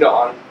 there's data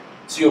on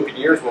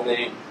COPDers when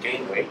they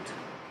gain weight,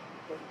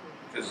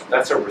 because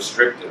that's a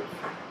restrictive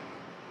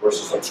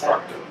versus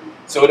obstructive.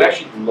 So it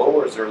actually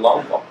lowers their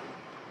lung volume.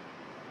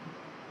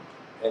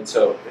 And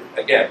so,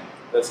 again,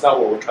 that's not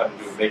what we're trying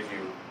to do, make you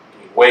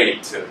gain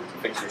weight to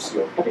fix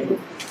your COPD.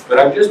 But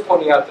I'm just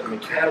pointing out the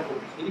mechanical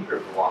behavior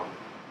of the lung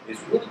is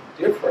really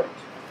different.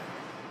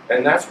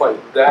 And that's why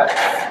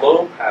that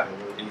flow pattern,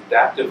 or the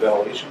adaptive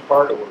ventilation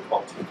part of what we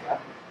call TCAP,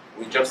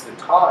 we adjust the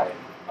time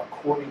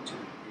according to the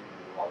behavior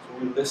of the lung.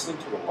 So we're listening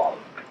to the lung,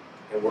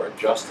 and we're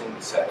adjusting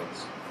the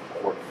settings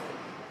accordingly.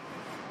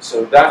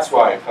 So that's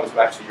why it comes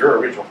back to your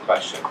original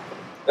question.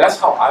 That's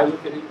how I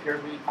look at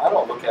APRV. I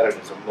don't look at it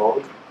as a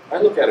mode. I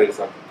look at it as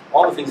like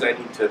all the things I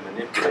need to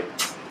manipulate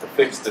to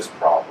fix this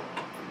problem.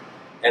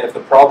 And if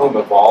the problem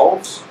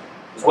evolves,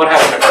 is what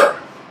happened to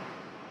her?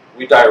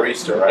 We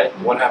diuresed her, right?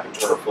 What happened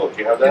to her flow? Do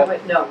you have that?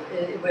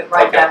 It went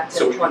right back to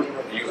so 20.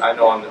 I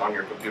know on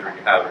your computer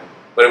you have it,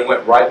 but it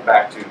went right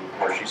back to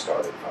where she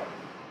started from.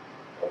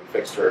 And we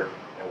fixed her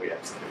and we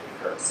executed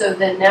her. So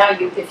then now,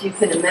 if you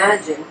could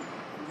imagine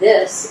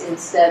this,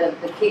 instead of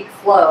the peak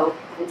flow,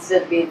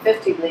 instead of being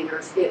 50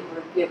 liters, it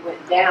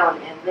went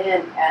down, and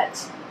then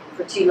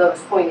for T-low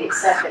 0.8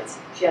 seconds,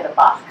 she had a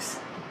box.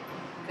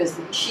 Because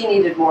she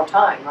needed more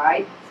time,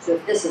 right? So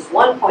if this is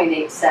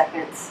 1.8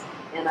 seconds,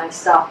 and I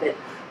stop it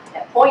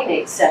at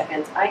 0.8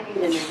 seconds, I need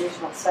an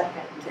additional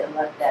second to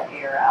let that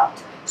air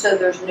out. So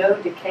there's no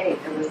decay,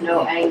 there was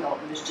no angle,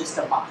 it was just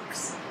a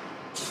box.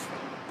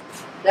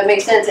 That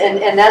makes sense,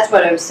 and that's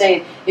what I was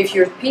saying. If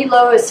your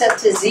P-low is set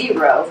to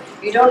 0,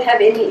 you don't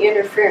have any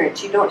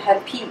interference, you don't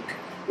have PEEP,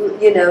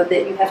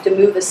 that you have to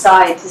move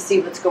aside to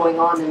see what's going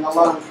on in the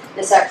lung.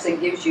 This actually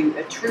gives you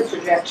a true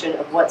projection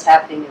of what's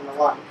happening in the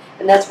lung.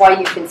 And that's why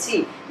you can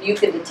see, you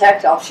can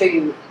detect, I'll show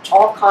you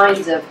all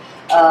kinds of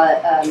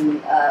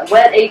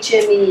wet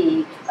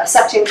HME, a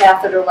suction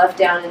catheter left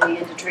down in the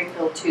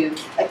endotracheal tube,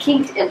 a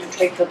kinked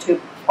endotracheal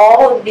tube.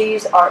 All of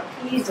these are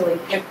easily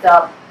picked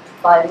up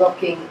by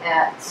looking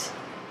at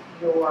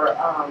your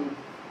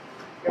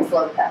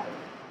flow pattern.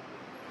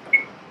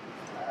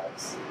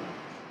 Let's see.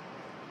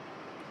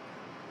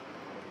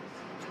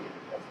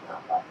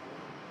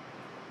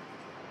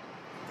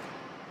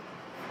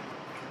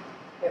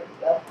 There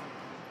we go.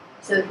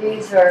 So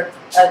these are,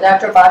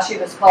 Dr.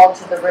 Habashi was called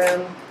to the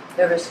room.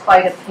 There was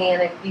quite a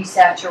panic,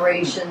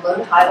 desaturation,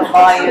 low tidal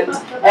volumes.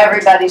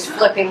 Everybody's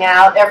flipping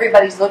out.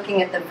 Everybody's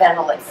looking at the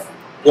ventilator.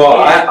 Well,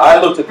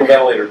 I looked at the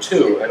ventilator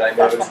too, and I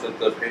noticed that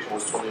the patient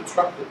was totally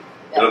obstructed.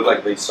 It looked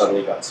like they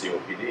suddenly got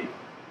COPD.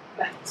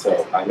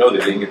 So I know they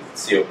didn't get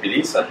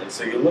COPD suddenly,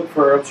 so you look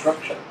for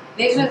obstruction.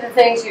 These are the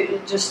things you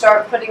just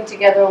start putting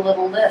together a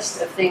little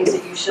list of things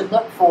that you should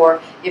look for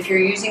if you're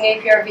using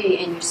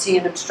APRV and you see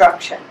an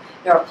obstruction.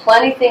 There are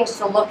plenty of things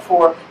to look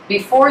for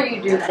before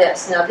you do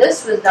this. Now,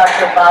 this was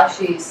Dr.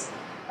 Habashi's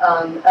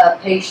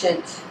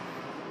patient,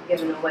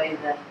 giving away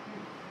the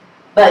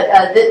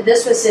But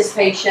this was his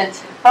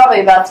patient, probably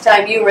about the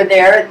time you were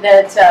there,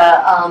 that,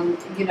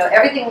 you know,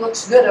 everything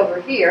looks good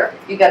over here.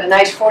 You got a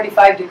nice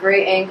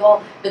 45-degree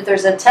angle, but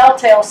there's a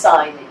telltale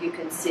sign that you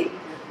can see.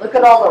 Look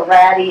at all the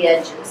ratty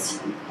edges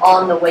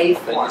on the But you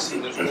waveform. see,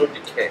 there's no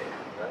decay,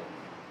 right?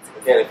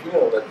 Again, if you're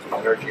going to let the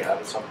energy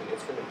out of something,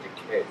 it's going to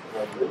decay in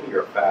a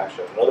linear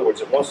fashion. In other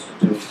words, it wants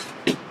to do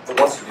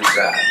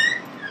that.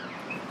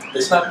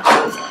 It's not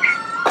doing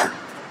that.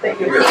 But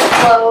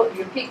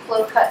your peak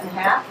flow cut in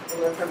half. It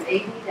went from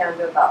 80 down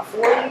to about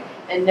 40,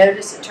 and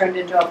notice it turned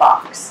into a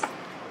box.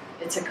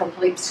 It's a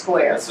complete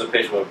square. This is a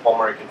patient with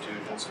pulmonary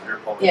contusion, severe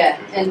pulmonary Yeah,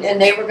 contusion.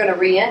 and they were going to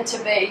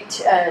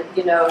re-intubate.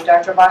 You know,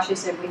 Dr. Habashi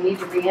said, we need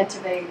to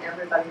re-intubate.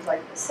 Everybody's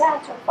like, the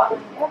sats are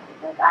fine.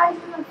 The guy's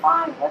doing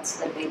fine. What's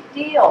the big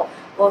deal?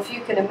 Well, if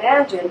you can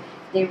imagine,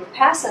 they were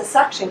passing a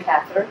suction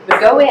catheter, would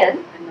go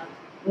in,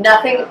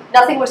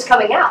 nothing was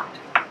coming out.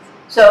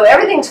 So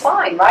everything's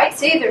fine, right?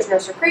 See, there's no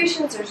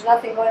secretions, there's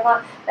nothing going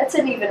on. That's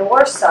an even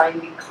worse sign,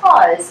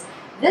 because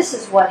this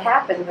is what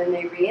happened when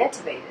they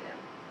re-intubated him.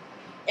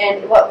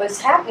 And what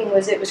was happening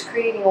was it was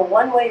creating a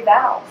one-way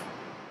valve.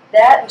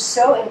 That was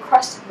so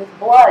encrusted with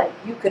blood,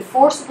 you could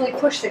forcibly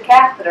push the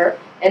catheter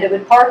and it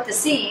would part the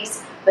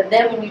C's, but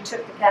then when you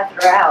took the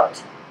catheter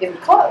out, it would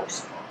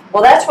close.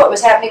 Well, that's what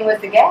was happening with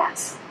the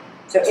gas.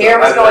 So air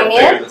was going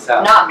in,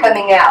 not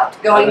coming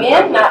out. Going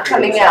in, not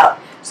coming out.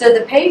 So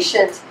the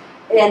patient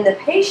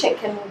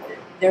can,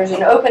 there's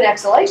an open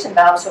exhalation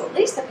valve, so at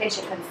least the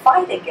patient can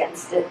fight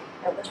against it.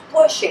 It was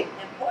pushing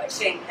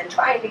and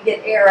trying to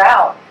get air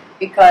out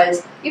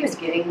because he was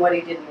getting what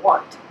he didn't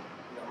want.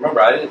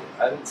 Remember, I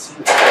didn't see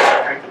the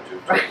protective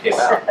tube until it came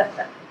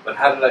out. But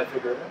how did I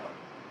figure it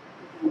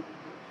out?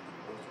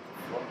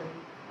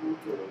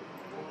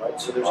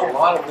 Right, so there's a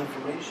lot of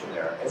information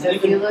there. And So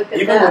if you look at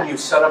even that, when you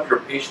set up your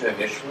patient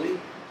initially,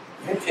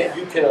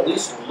 you can at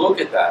least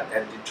look at that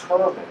and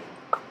determine,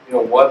 you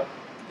know,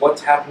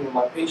 what's happening to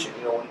my patient.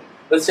 You know,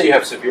 let's say you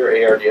have severe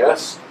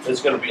ARDS,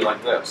 it's going to be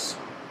like this.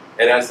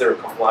 And as their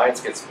compliance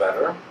gets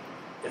better,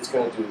 it's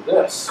going to do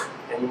this.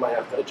 And you might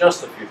have to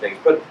adjust a few things.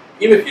 But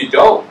even if you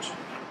don't,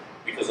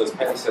 because as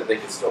Penny said, they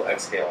can still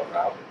exhale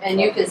around it.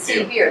 and you can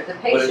see here, the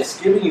But patient, it's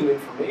giving you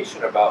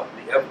information about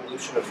the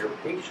evolution of your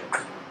patient.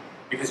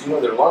 Because you know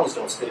their lungs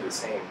don't stay the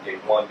same day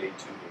 1, day 2, day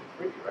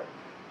 3, right?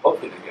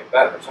 Hopefully they get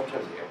better.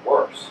 Sometimes they get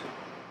worse.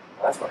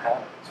 And that's what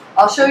happens.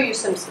 I'll show you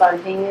some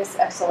spontaneous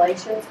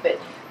exhalations, but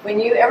when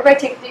you, everybody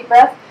take a deep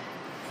breath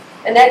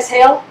and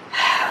exhale,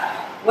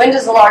 when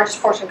does the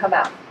largest portion come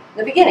out?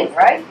 The beginning,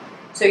 right?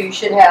 So you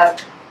should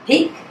have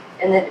peak,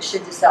 and then it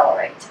should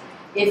decelerate.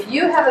 If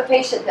you have a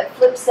patient that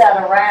flips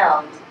that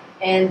around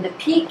and the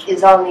peak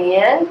is on the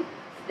end,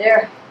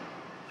 they're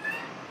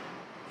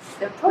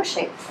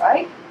pushing,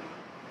 right?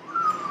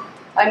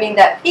 I mean,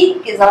 that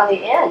peak is on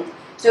the end.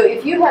 So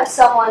if you have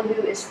someone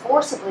who is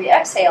forcibly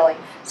exhaling,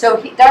 so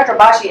Dr.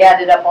 Habashi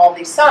added up all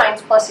these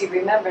signs, plus he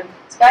remembered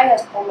this guy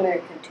has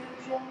pulmonary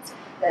contusions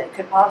that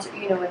could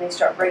possibly, you know, when they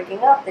start breaking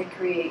up, they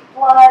create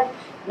blood.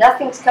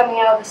 Nothing's coming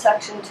out of the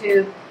suction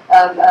tube,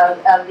 of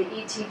the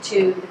ET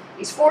tube.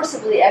 He's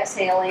forcibly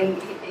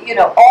exhaling. You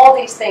know, all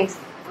these things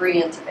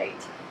re-intubate.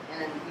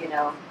 And, you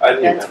know, I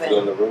didn't that's have to go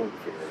in the room to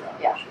figure it out.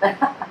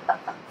 Yeah.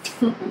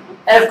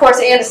 And of course,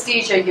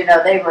 anesthesia, you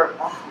know, they were,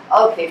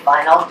 oh, okay,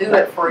 fine, I'll do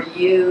it for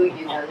you.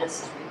 You know,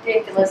 this is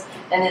ridiculous.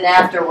 And then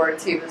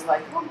afterwards, he was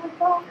like, oh my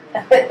God.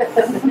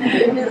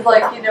 He was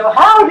like, you know,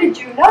 how did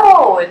you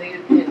know?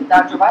 And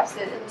Dr. Weiss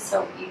said it was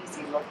so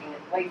easy looking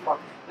at waveform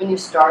when you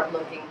start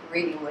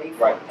reading waveform.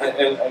 Right.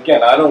 And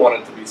again, I don't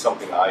want it to be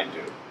something I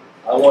do.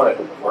 I want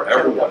it for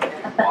everyone to do.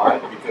 Why?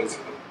 Because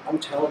I'm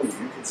telling you,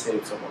 you can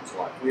save someone's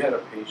life. We had a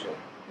patient,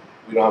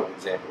 we don't have an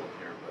example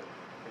here, but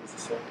what does it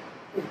say?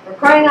 For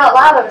crying out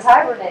loud, I was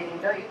hibernating.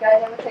 Don't you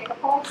guys ever take a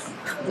pulse?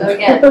 So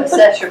again,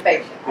 assess your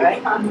patient,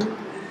 right?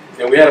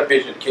 And we had a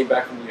patient that came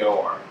back from the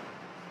OR,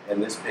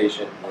 and this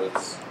patient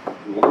was,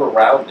 we were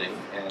rounding,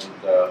 and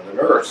the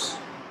nurse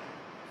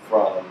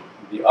from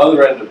the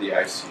other end of the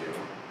ICU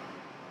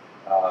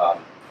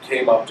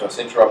came up to us,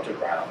 interrupted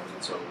rounds,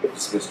 and so we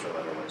dismissed her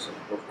right away. So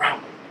we're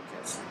rounding, you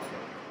can't sleep.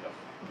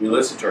 We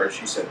listened to her, and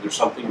she said, there's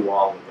something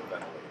wrong with the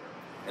ventilator.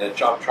 And at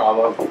shock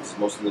trauma,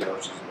 most of the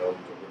nurses know to look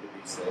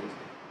at these things.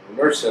 The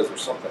nurse says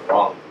there's something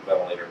wrong with the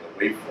ventilator in the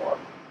waveform.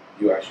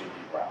 You actually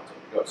need rounds. And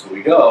we go. So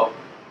we go,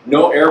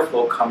 no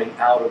airflow coming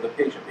out of the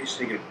patient. The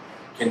patient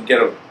can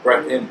get a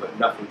breath in, but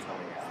nothing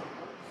coming out.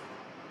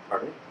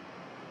 Pardon me?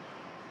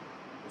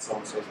 Did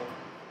someone say something?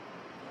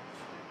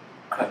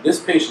 This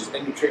patient's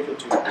endotracheal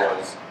tube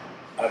was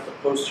at the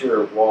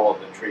posterior wall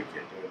of the trachea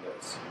doing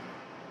this.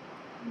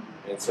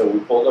 And so we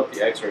pulled up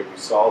the x-ray, we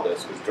saw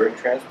this, because during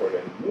transport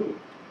it moved.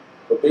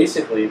 But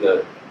basically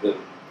the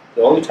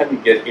only time you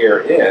get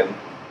air in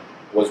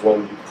was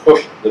when you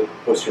pushed the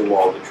posterior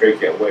wall of the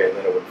trachea away, and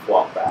then it would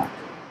flop back.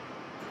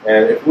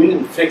 And if we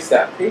didn't fix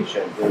that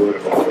patient, there would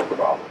have been no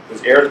problem.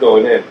 Because air's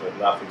going in, but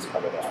nothing's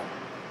coming out.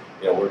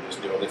 You know, we're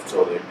just doing this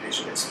until the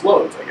patient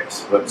explodes, I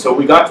guess. But so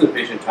we got to the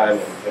patient time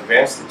and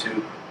advanced the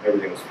tube,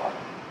 everything was fine.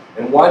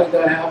 And why did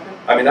that happen?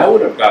 I mean, I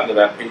would have gotten to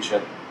that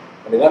patient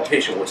I mean, that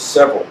patient was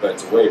several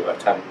beds away by the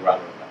time we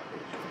rounded on that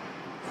patient.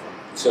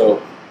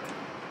 So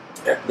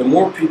the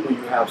more people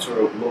you have sort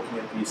of looking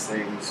at these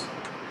things,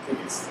 I think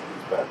it's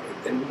better.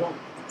 And you don't,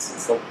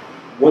 it's like,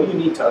 what do you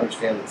need to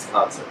understand this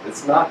concept?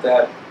 It's not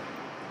that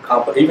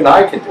complicated. Even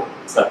I can do it.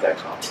 It's not that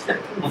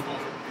complicated.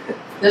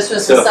 This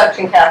was the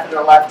suction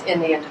catheter left in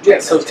the endotracheal. Yeah,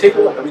 so take a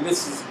look. I mean,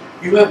 this is,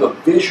 you have a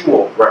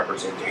visual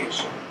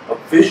representation. A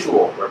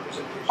visual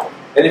representation.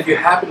 And if you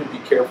happen to be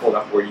careful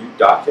enough where you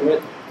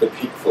document the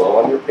peak flow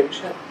on your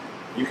patient,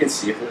 you can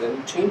see if there's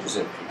any changes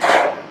in peak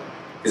flow.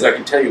 Because I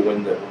can tell you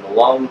when the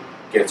lung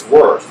gets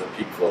worse, the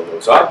peak flow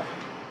goes up,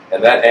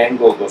 and that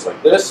angle goes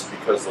like this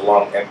because the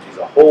lung empties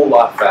a whole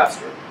lot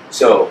faster.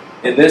 So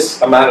in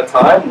this amount of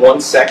time,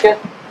 1 second,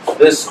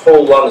 this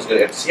whole lung is going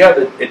to empty. See how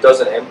it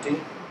doesn't empty?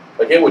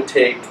 Like it would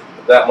take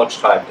that much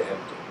time to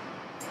empty.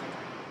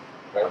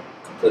 Right?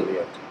 Completely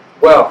empty.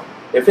 Well,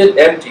 if it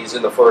empties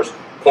in the first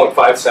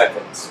 0.5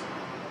 seconds,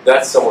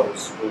 that's someone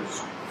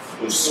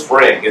whose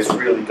spring has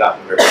really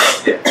gotten very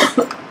stiff.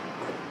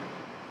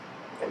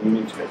 And you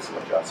need to make some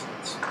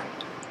adjustments.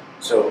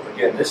 So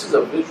again, this is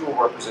a visual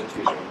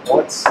representation of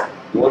what is the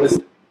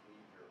behavior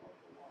of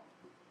the lung.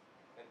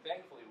 And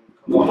thankfully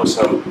we've come up with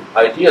some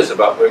ideas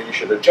about where you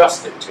should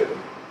adjust it to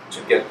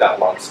get that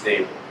lung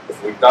stable.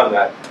 If we've done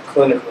that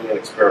clinically and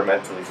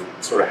experimentally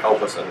to sort of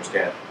help us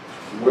understand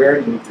where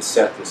you need to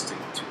set this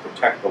to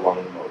protect the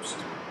lung the most.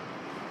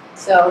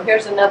 So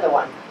here's another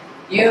one.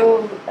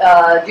 You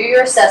do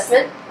your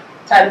assessment.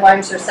 Tidal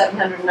volumes are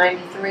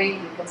 793.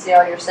 You can see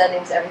all your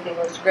settings. Everything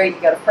looks great.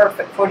 You got a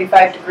perfect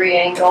 45-degree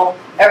angle.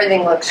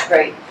 Everything looks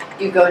great.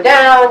 You go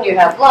down, you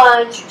have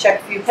lunch, you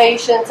check a few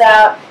patients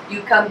out,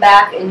 you come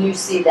back and you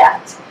see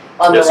that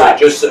on the right.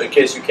 So just in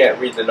case you can't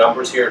read the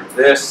numbers here,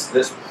 this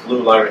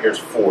blue line right here is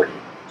 40.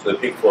 So the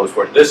peak flow is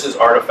 40. This is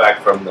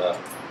artifact from the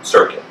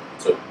circuit.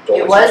 So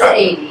don't it was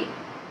 80.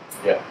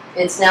 Yeah.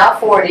 It's now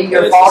 40.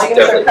 Your volumes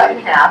are cut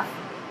in half.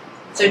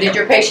 So did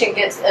your patient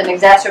get an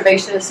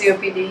exacerbation of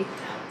COPD?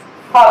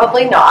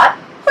 Probably not.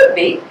 Could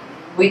be.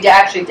 We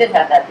actually did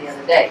have that the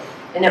other day.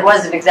 And it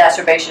was an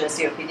exacerbation of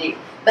COPD.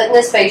 But in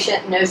this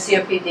patient, no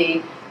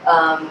COPD.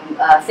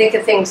 Think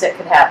of things that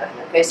could happen.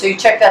 Okay, so you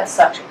checked out the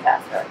suction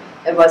catheter.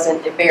 It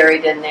wasn't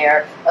buried in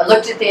there. I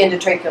looked at the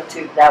endotracheal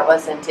tube. That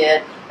wasn't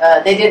it.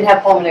 They didn't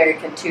have pulmonary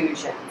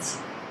contusions.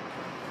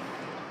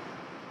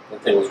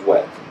 That thing was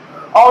wet.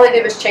 All they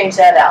did was change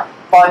that out.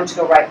 Volumes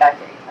go right back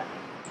to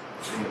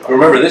 800.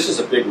 Remember, this is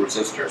a big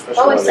resistor,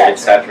 especially when they get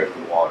saturated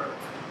with water.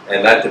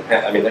 And that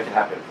depends. I mean, that can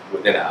happen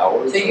within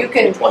hours. So you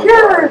can create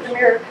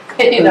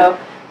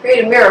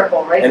a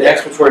miracle right and there. And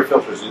expiratory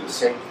filters do the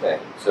same thing.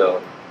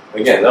 So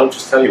again, they'll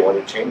just tell you when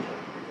to change them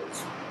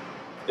because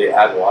they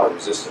add water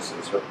resistance to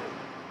the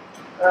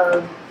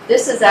circuit.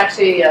 This is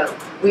actually a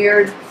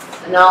weird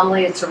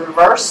anomaly. It's a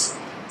reverse.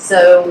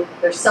 So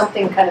there's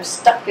something kind of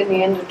stuck in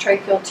the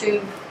endotracheal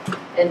tube,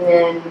 and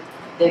then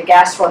the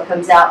gas flow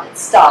comes out and it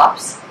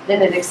stops.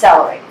 Then it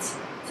accelerates.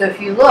 So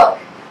if you look,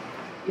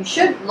 you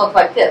should look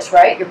like this,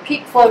 right? Your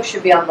peak flow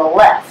should be on the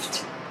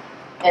left,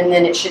 and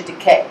then it should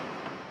decay.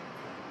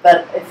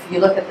 But if you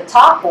look at the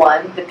top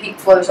one, the peak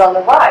flow is on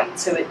the right.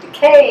 So it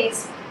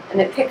decays,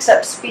 and it picks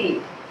up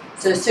speed.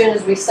 So as soon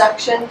as we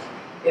suctioned,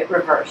 it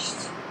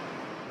reversed.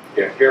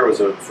 Yeah, here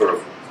was a sort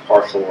of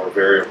partial or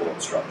variable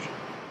instruction.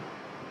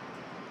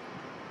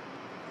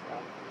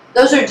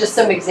 Those are just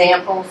some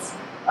examples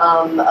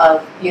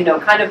of,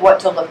 kind of what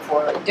to look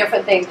for, like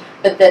different things.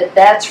 But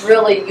that's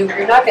really,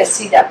 you're not going to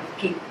see that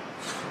peak.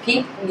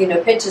 Peak,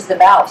 pinches the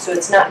valve, so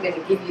it's not going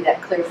to give you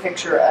that clear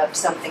picture of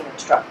something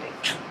obstructing.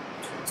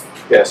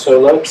 Yeah, so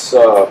let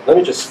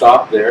me just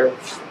stop there,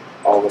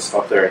 all this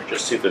stuff there, and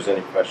just see if there's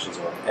any questions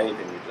on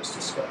anything we just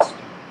discussed.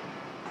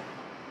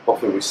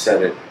 Hopefully we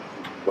said it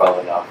well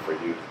enough for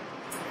you.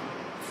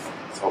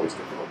 It's always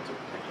difficult to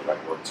pick the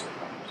right words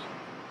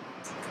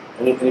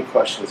sometimes. Any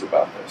questions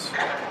about this?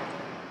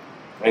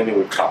 Anything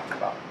we've talked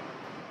about?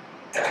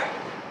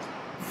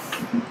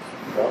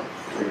 No?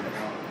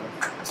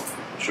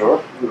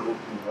 Sure?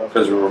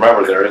 Because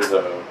remember, there is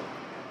a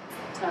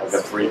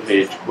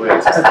 3-page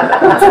quiz.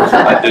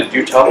 Did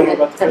you tell them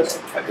about the quiz?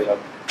 I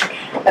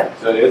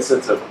did. So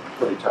it's a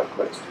pretty tough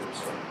quiz too.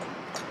 So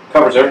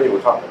covers everything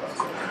we're talking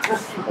about.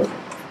 So.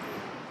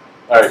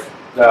 All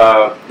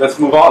right, let's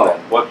move on then.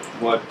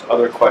 What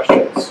other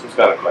questions? Who's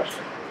got a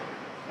question?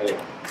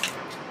 Anyone?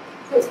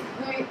 So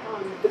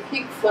the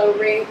peak flow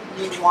rate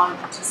you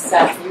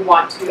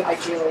want to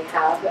ideally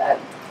have at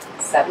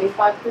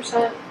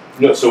 75%.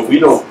 No, so we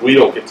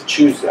don't get to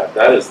choose that.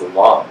 That is the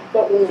law.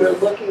 But when we're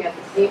looking at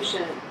the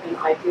patient, an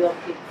ideal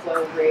peak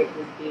flow rate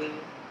would be.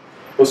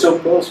 Well, so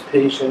most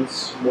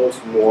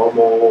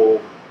normal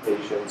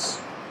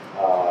patients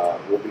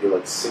will be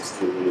like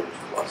 60 liters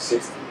plus,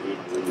 60,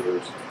 80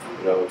 liters.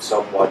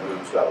 Someone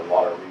who's got a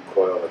lot of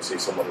recoil, like say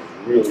someone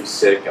who's really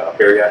sick, a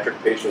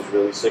bariatric patient is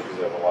really sick because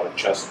they have a lot of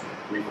chest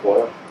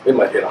recoil, they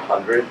might hit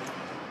 100.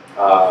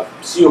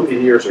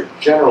 COPDers are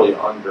generally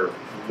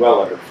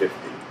well under 50.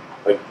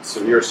 Like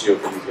severe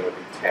COPD is going to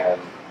be 10,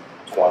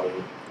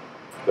 20,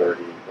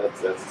 30.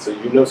 So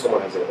you know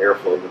someone has an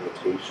airflow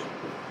limitation,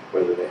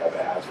 whether they have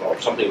asthma or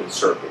something in the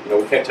circuit. You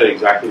know, we can't tell you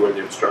exactly where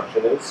the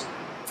obstruction is,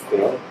 you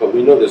know, but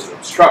we know there's an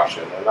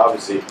obstruction, and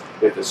obviously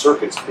if the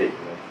circuit's big,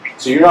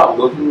 so you're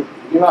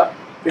not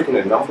picking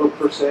a number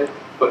per se,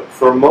 but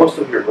for most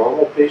of your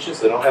normal patients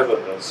that don't have a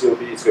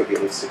COPD, it's going to be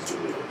at least 60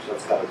 liters.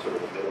 That's kind of sort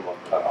of a minimum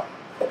cutoff.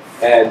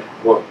 And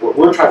what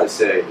we're trying to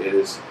say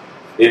is,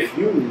 if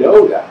you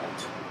know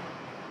that,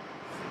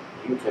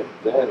 you can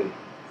then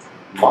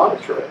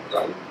monitor it,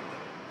 right?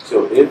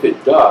 So if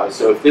it does,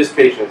 so if this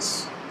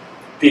patient's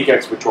peak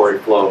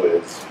expiratory flow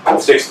is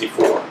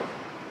 64,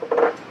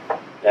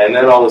 and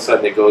then all of a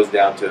sudden it goes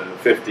down to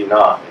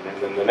 59,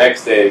 and then the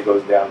next day it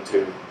goes down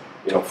to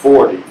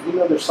 40, you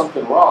know there's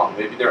something wrong.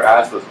 Maybe their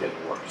asthma's getting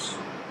worse,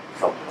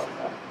 something like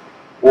that.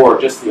 Or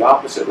just the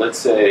opposite. Let's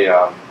say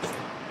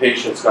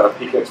patient's got a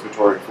peak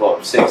expiratory flow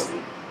of 60,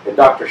 and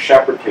Dr.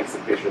 Shepard takes the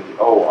patient to the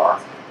OR.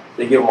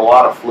 They give them a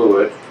lot of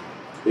fluid.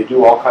 They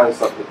do all kinds of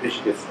stuff. The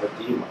patient gets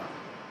edema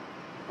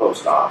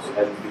post-op,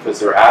 and because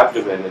their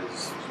abdomen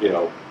is,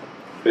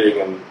 big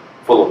and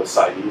full of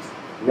ascites,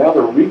 now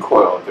the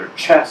recoil of their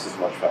chest is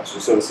much faster.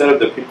 So instead of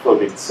the peak flow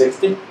being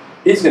 60,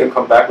 he's going to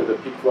come back with a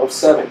peak flow of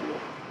 70.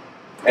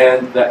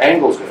 And the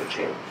angle is going to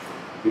change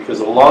because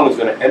the lung is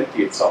going to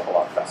empty itself a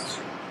lot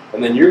faster.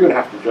 And then you're going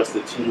to have to adjust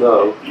the T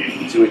low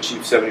to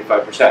achieve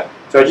 75%.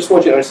 So I just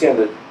want you to understand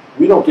that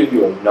we don't give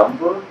you a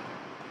number.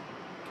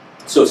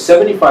 So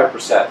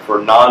 75%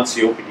 for a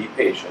non-COPD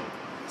patient,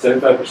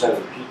 75%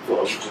 of the peak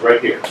flow, which is right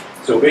here.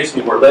 So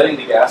basically we're letting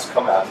the gas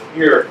come out. And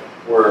here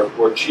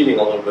we're cheating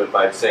a little bit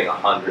by saying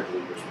 100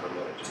 liters per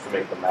minute just to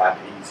make the math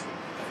easy.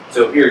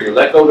 So here you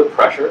let go of the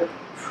pressure,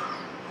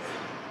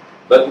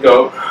 let it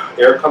go,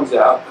 air comes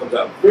out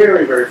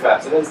very, very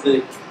fast.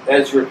 And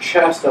as your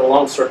chest and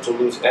lungs start to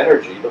lose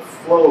energy, the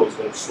flow is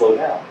going to slow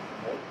down.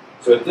 Right?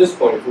 So at this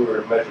point, if we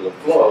were to measure the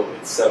flow,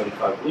 it's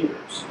 75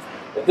 liters.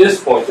 At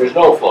this point, there's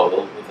no flow.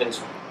 The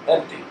thing's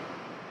empty.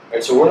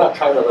 Right? So we're not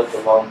trying to let the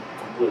lung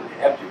completely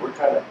empty. We're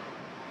trying to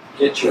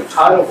get you a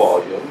tidal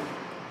volume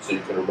so you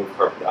can remove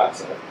carbon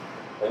dioxide,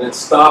 and then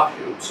stop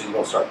you so you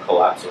don't start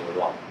collapsing the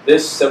lung.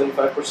 This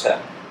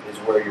 75% is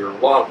where your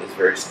lung is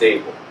very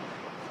stable.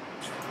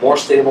 More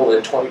stable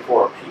than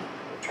 24 peak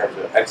in terms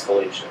of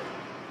exhalation.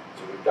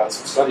 So we've done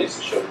some studies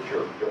to show that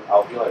your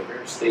alveoli are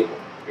very stable.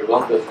 Your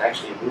lung doesn't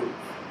actually move,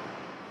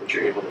 but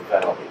you're able to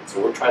ventilate.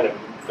 So we're trying to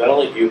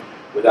ventilate you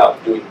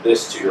without doing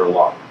this to your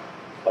lung,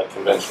 like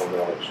conventional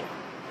ventilation.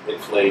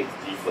 Inflate,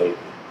 deflate.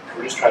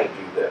 We're just trying to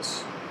do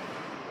this.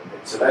 Okay,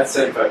 so that's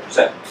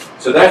 75%.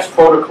 So that's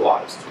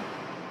protocolized,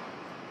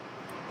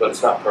 but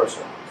it's not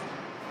personalized.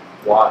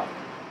 Why?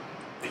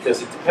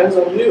 Because it depends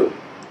on you,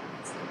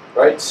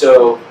 right?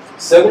 So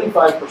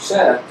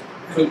 75%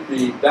 could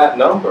be that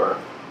number,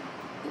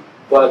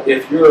 but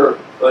if you're,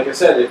 like I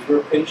said, if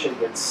your patient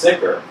gets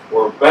sicker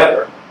or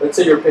better, let's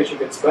say your patient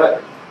gets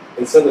better,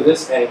 instead of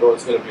this angle,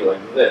 it's going to be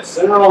like this.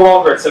 So they're no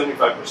longer at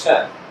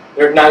 75%,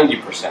 they're at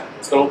 90%.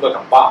 It's going to look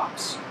like a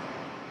box.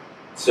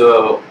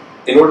 So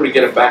in order to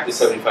get it back to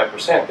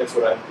 75%, that's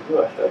what I have to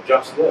do. I have to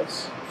adjust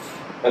this.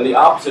 And the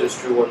opposite is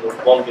true when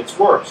the lung gets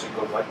worse. It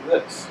goes like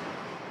this.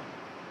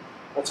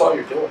 That's all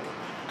you're doing.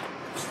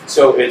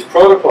 So it's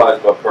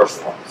protocolized but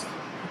personalized,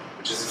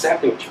 which is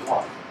exactly what you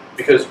want.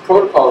 Because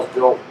protocols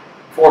don't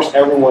force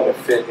everyone to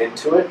fit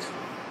into it,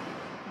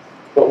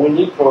 but we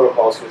need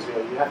protocols because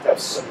you have to have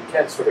some, you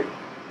can't sort of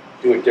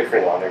do it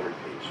differently on every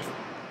patient.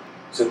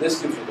 So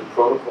this gives you the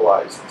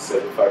protocolized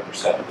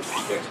 75% of the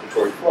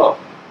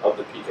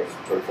peak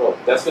expiratory flow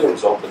That's going to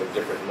result in a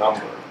different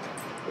number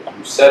that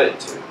you set it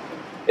to,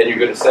 and you're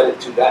going to set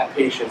it to that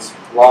patient's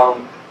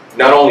lung,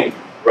 not only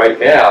right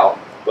now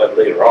but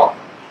later on.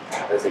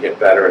 As they get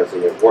better, as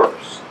they get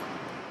worse.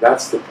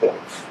 That's the point.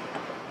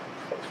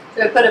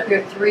 So I put up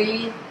here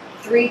three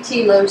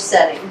T low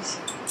settings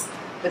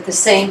with the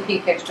same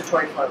peak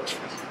expiratory flow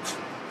rate.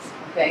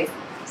 Okay,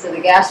 so the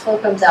gas flow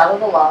comes out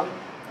of the lung,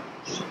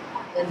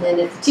 and then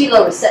if the T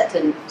low is set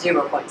to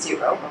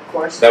 0.0, of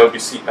course, that would be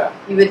CPAP.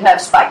 You would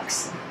have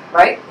spikes,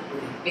 right?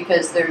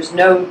 Because there's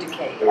no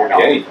decay at all.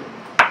 Anything.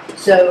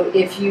 So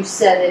if you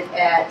set it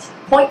at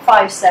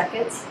 0.5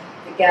 seconds,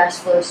 the gas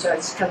flow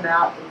starts to come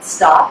out and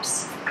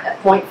stops at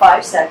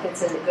 0.5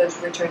 seconds, and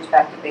it returns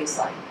back to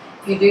baseline.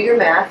 If you do your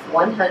math,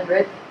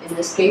 100, in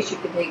this case you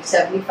could take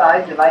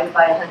 75 divided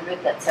by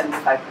 100, that's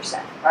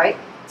 75%, right?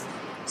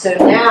 So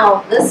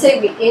now, let's say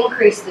we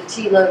increase the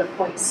T low to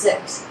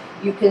 0.6.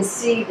 You can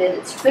see that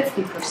it's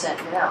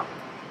 50% now.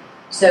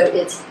 So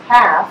it's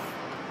half.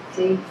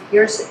 See,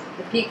 here's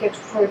the peak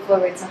expiratory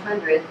flow rate's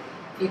 100.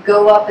 You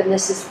go up and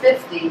this is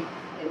 50,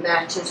 it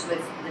matches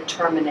with the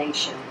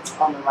termination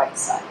on the right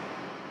side,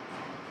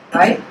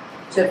 right?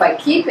 So if I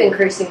keep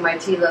increasing my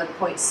T low to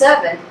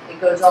 0.7, it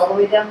goes all the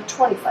way down to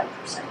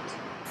 25%.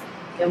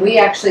 And we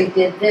actually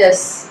did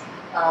this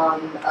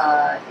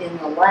in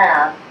the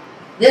lab.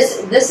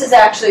 This is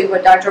actually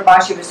what Dr.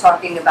 Habashi was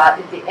talking about.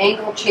 If the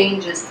angle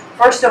changes,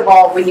 first of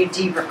all, when you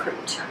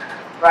de-recruit,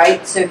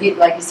 right? So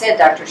like you said,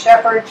 Dr.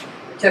 Shepard,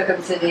 we took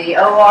him to the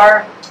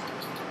OR,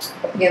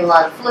 gave him a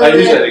lot of fluid. I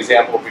use that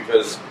example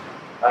because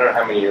I don't know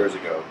how many years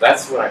ago.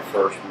 That's when I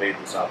first made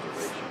this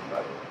observation,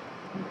 by the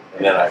way.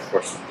 And then I, of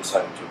course,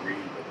 decided to read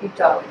it. Keep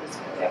talking.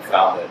 And I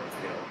found that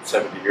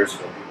 70 years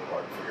ago, people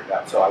already figured it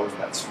out. So I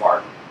wasn't that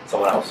smart.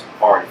 Someone else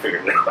already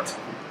figured it out.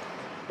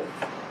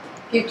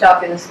 Keep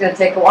talking. This is going to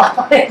take a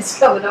while. It's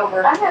coming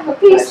over. I have a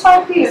piece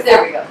by piece.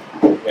 There we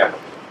go. Yeah.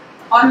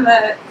 On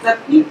the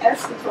peak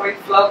expiratory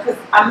flow, because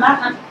I'm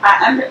not,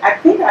 I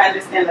think I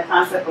understand the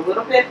concept a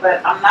little bit,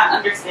 but I'm not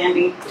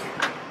understanding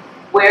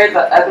where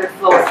the other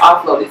flow is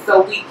offloaded.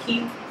 So we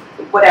keep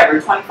whatever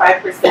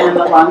 25% in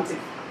the lung to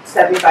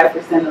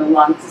 75% in the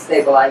lung to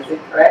stabilize it,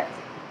 correct?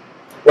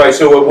 Right.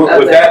 So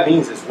what that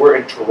means is we're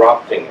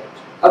interrupting it.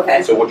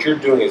 Okay. So what you're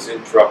doing is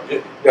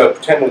interrupting.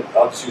 Pretend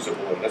I'll just use a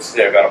balloon. Let's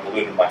say I've got a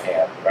balloon in my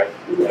hand, right?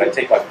 And I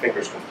take my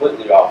fingers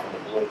completely off, and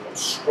the balloon comes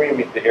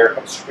screaming. The air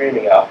comes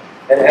screaming out.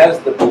 And as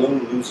the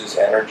balloon loses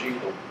energy,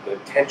 the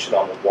tension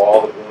on the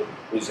wall, the balloon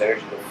loses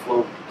energy, the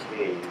flow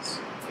decays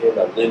in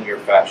a linear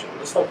fashion,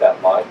 just like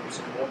that line you're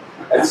seeing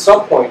there. At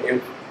some point,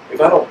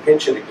 if I don't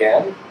pinch it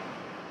again,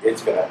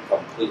 it's going to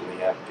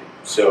completely empty.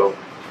 So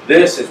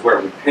this is where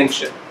we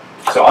pinch it.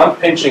 So I'm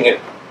pinching it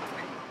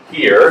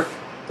here.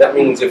 That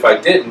means if I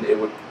didn't, it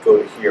would go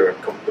to here and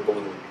the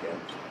balloon would be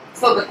empty.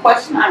 So the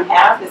question I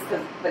have is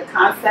because the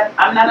concept,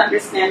 I'm not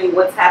understanding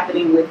what's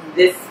happening with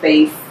this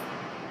space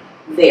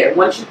there.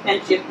 Once you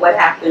pinch it, what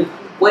happens?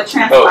 What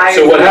transpires?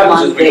 So what in the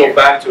happens lung is we there? go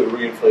back to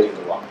reinflating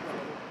the lung.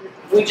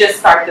 We just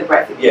start the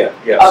breath again.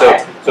 Yeah.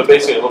 Okay. So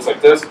basically it looks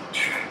like this.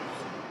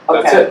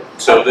 That's Okay. it.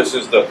 So this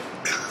is the,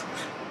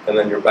 and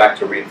then you're back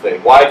to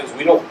reinflating. Why? Because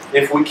we don't,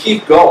 if we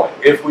keep going,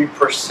 if we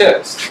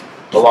persist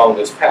along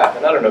this path,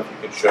 and I don't know if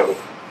you can show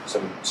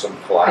some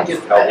collapsed I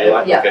do.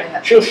 alveoli. Yeah, Okay.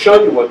 yeah. She'll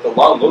show you what the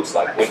lung looks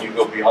like when you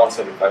go beyond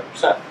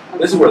 75%.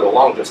 This is where the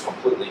lung just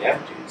completely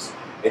empties.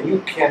 And you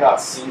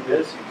cannot see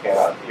this, you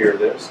cannot hear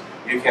this,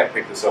 you can't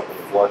pick this up with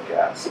the blood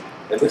gas.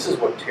 And this is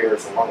what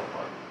tears the lung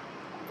apart.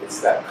 It's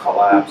that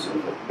collapse.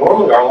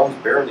 Normally our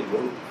lungs barely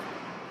move.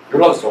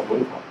 Your lungs don't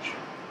move much.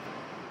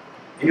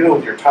 Even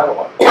with your tidal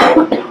water, they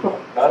don't move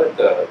much. Not at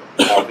the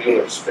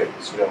alveolar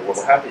space. What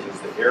happens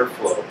is the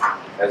airflow,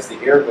 as the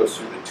air goes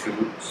through the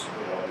tubes,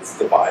 it's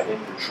dividing,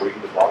 the tree,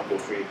 the bronchial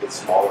tree, it gets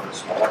smaller and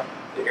smaller.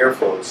 The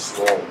airflow is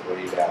slowing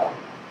way down.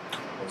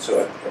 And so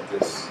at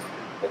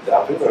the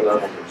alveolar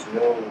level, there's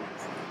no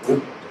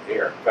movement of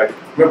air. In fact,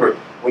 remember,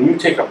 when you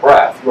take a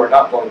breath, you are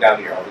not going down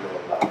to your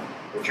alveolar level.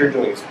 What you're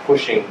doing is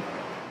pushing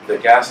the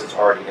gas that's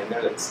already in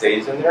there, that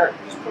stays in there,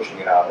 you're just pushing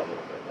it out a little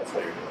bit. That's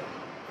what you're doing.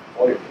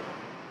 All you're doing.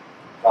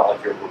 Not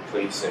like you're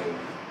replacing,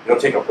 you don't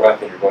take a breath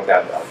and you're going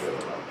down to alveolar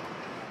level.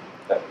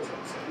 That doesn't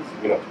make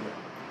sense. You don't do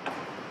that.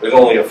 There's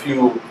only a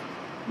few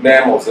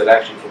mammals that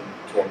actually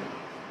can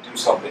do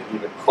something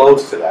even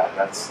close to that, and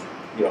that's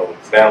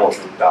mammals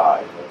that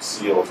die, like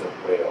seals and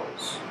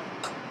whales.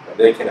 And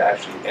they can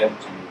actually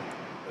empty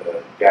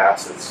the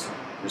gas that's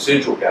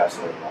residual gas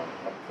in their lung,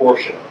 a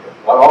portion of it,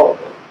 not all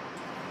of it.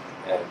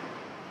 And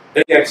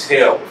they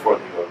exhale before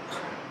they go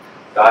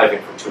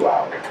diving for 2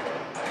 hours.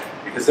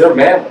 Because they're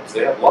mammals,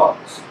 they have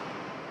lungs,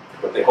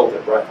 but they hold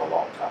their breath a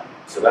long time.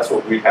 So that's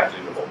what we have to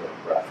do to hold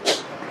our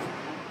breath.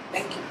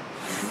 Thank you.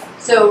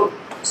 So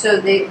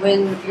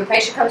when your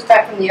patient comes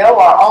back from the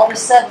OR, all of a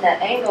sudden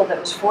that angle that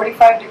was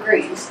 45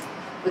 degrees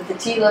with the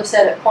T-low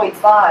set at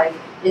 0.5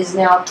 is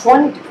now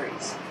 20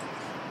 degrees,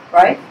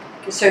 right?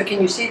 So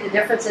can you see the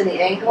difference in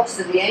the angle?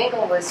 So the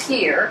angle was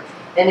here,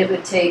 and it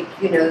would take,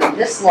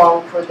 this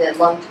long for the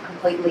lung to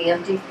completely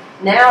empty.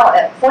 Now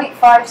at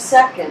 0.5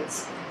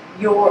 seconds,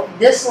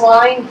 this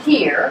line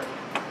here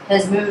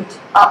has moved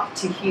up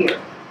to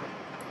here.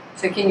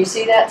 So can you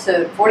see that?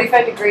 So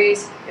 45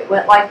 degrees, it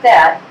went like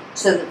that.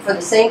 So that for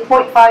the same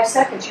 0.5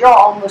 seconds, you're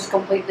almost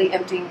completely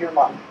emptying your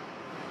lung.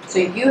 So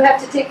you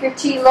have to take your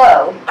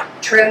T-low,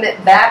 trim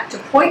it back to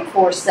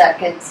 0.4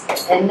 seconds,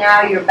 and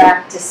now you're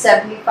back to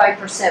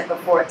 75%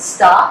 before it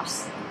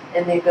stops,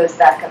 and then goes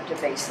back up to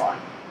baseline.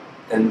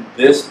 And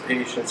this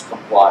patient's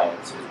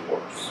compliance is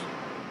worse.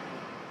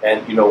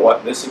 And you know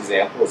what? This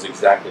example is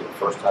exactly the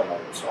first time I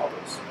ever saw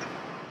this.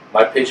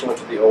 My patient went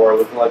to the OR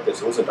looking like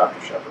this. It wasn't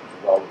Dr. Shepard.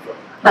 Well,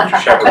 Dr.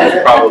 Shepard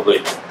was probably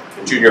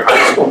in junior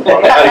high school.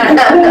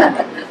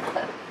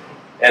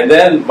 And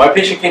then my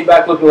patient came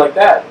back looking like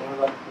that. And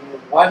we're like,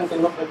 why did they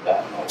look like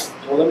that?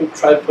 Well, let me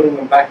try putting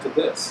them back to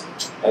this.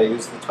 And I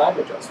used the time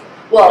adjustment.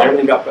 Well, and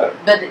everything got better.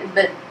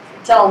 But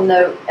tell them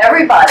no.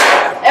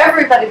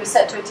 Everybody was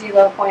set to a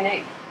T-low of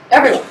 0.8.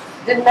 Everyone.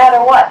 Didn't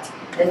matter what.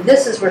 And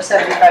this is where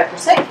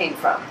 75% came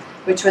from,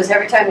 which was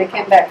every time they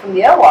came back from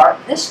the OR,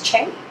 this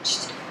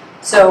changed.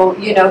 So,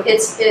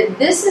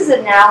 this is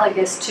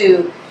analogous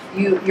to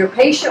your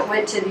patient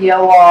went to the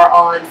OR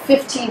on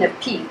 15 of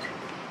PEEP,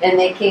 and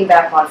they came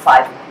back on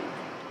 5 of PEEP.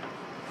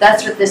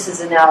 That's what this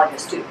is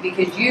analogous to.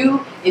 Because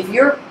if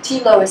your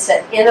T-low is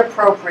set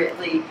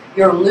inappropriately,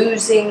 you're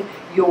losing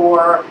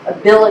your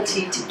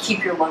ability to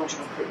keep your lungs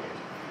recruited.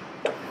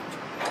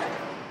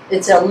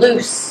 It's a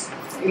loose,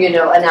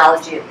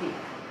 analogy of PEEP.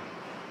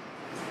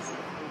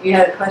 You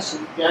had a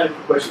question? Yeah, I had a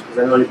quick question, because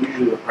I know that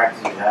usually the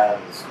practice you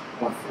have is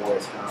 0.4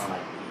 is kind of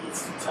like the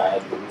institute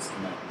side, the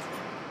disconnect.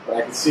 But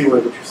I can see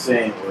what you're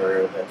saying,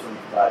 where that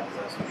 25 is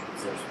actually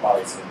because there's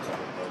probably some type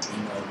of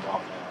email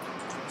involved now.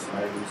 So now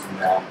you're losing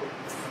that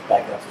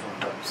back up to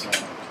 25%.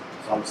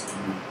 So obviously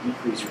you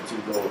decrease your T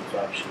goals to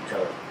actually try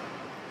to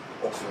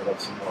open it up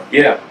some more.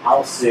 Yeah.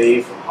 How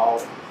safe or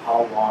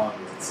how long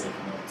is it safe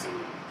enough to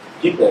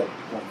keep that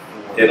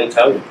 0.4? It'll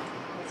tell you.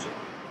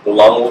 The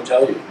lung will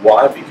tell you.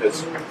 Why?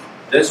 Because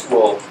this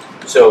will,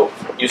 so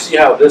you see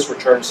how this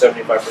returns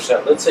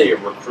 75%? Let's say it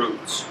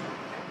recruits.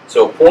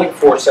 So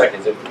 0.4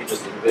 seconds, if we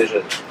just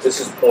envision, this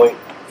is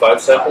 0.5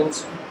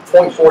 seconds.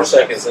 0.4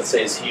 seconds, let's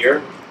say, is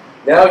here.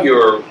 Now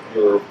your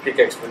peak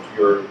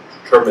your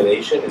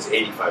termination is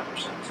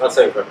 85%. It's not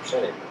 75%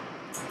 anymore.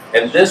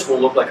 And this will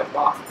look like a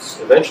box.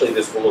 Eventually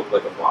this will look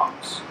like a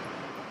box.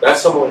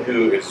 That's someone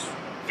who is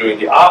doing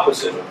the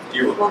opposite of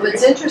de-recruiting. Well,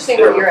 it's interesting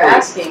what you're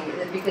asking,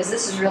 because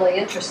this is really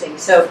interesting.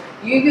 So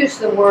you use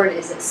the word,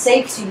 is it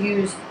safe to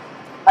use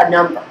a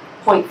number,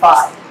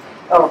 0.5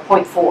 or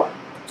 0.4?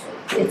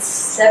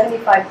 It's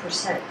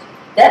 75%.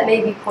 That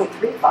may be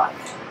 0.35.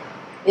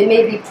 It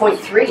may be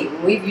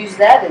 0.3. We've used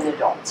that in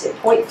adults at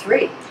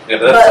 0.3. Yeah,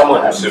 but that's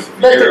someone who's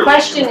super. But the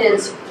question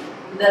is,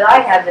 that I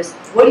have is,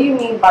 what do you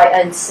mean by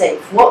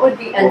unsafe? What would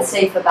be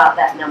unsafe about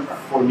that number?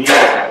 For me,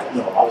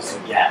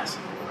 obviously gas.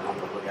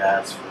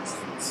 Gas, for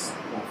instance,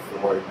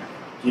 for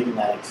giving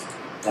that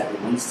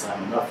release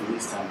time, enough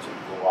release time to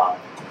go out.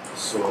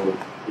 So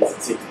is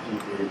it safe to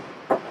keep it?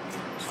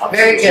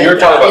 Very good. So you're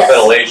talking about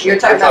ventilation. You're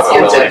talking about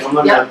ventilation. I'm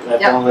looking at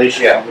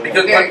ventilation. Yeah,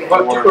 because Very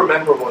but do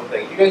remember one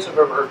thing. You guys have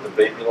ever heard of the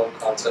baby lung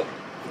concept?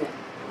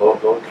 Low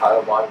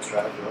tidal volume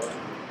strategy.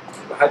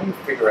 How do you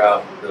figure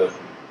out the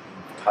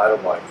tidal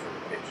volume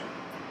for the patient?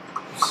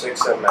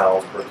 6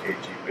 mL per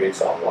kg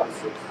based on what?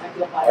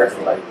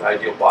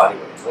 Ideal body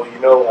weight. Well, you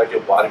know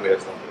ideal body weight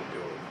has nothing to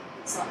do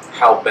with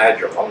how bad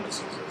your lung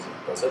disease is,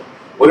 does it?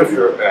 What if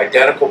you're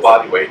identical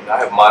body weight and I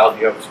have mild,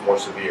 you have more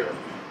severe?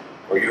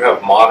 Or you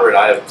have moderate,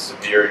 I have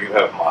severe, you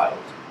have mild.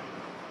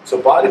 So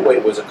body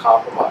weight was a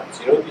compromise.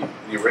 You know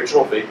the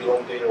original baby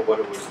lung data, what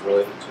it was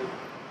related to?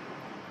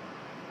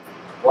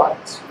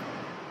 Compliance.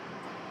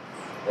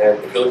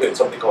 And if you look at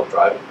something called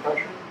driving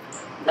pressure,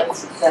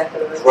 That's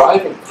exactly right.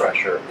 driving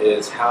pressure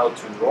is how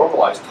to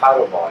normalize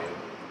tidal volume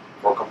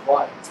for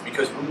compliance.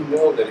 Because we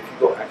know that if you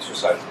go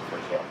exercising, for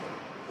example,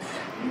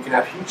 you can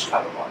have huge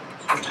tidal volumes.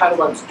 Your tidal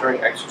volumes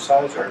during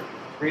exercise are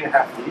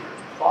 3.5 liters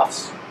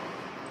plus.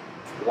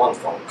 Your lungs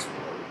don't explode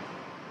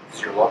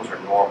because your lungs are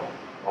normal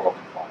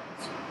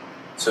compliance.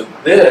 So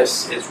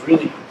this is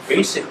really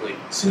basically,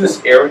 see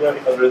this area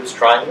under this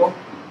triangle?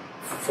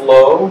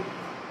 Flow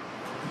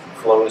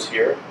is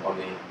here on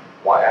the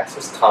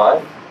y-axis,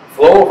 time.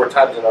 Flow over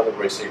time is another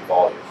way to say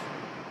volume.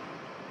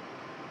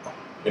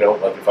 You know,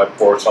 like if I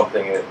pour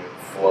something in,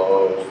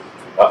 flow,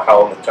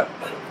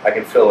 I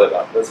can fill it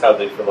up. That's how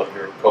they fill up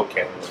your Coke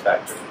can in the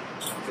factory.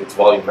 It's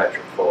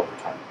volumetric flow over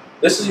time.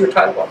 This is your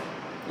tidal volume.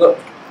 Look,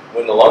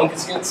 when the lung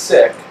gets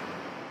sick,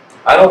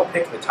 I don't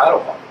pick the tidal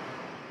volume.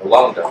 The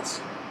lung does.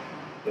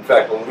 In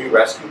fact, when we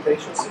rescue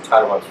patients, the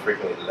tidal volume is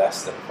frequently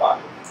less than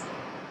 5.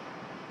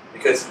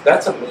 Because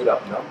that's a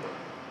made-up number.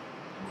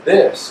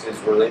 This is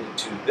related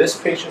to this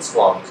patient's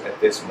lungs at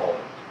this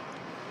moment.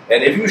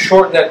 And if you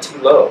shorten that T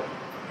low,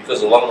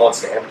 because the lung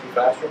wants to empty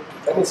faster,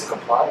 that means the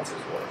compliance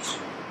is worse.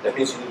 That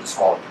means you need a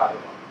smaller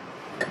tidal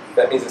volume.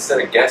 That means instead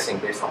of guessing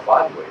based on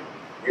body weight,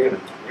 you're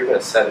going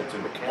to set it to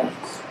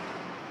mechanics.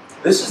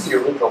 This is the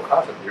original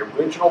concept. The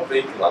original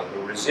baby lung, the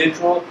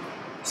residual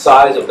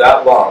size of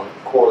that lung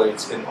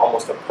correlates in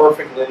almost a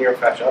perfect linear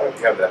fashion. I don't know if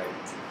you have that.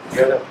 Do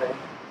you have that thing?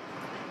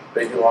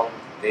 Baby lung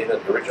data,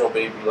 the original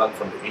baby lung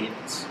from the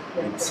 80s,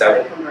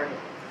 87.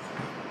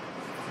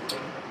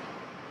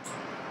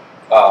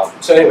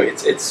 So anyway,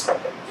 it's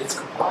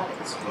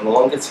compliance. When the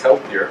lung gets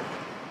healthier,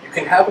 you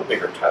can have a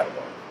bigger tidal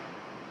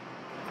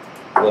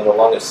volume. When the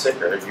lung is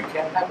sicker, you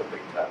can't have a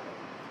big tidal volume.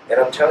 And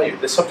I'm telling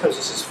you, sometimes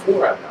this is 4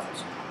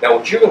 mLs. Now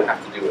what you're going to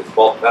have to do is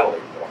bulk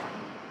ventilate more,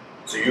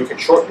 so you can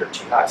shorten your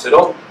T high.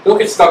 So don't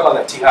get stuck on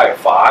that T high of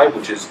 5,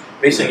 which is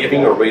basically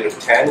giving you a rate of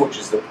 10, which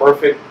is the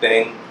perfect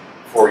thing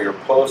for your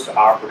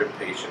post-operative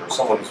patient or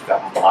someone who's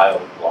got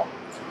mild lung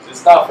disease.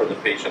 It's not for the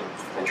patient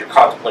that you're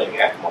contemplating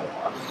ECMO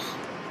on.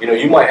 You know,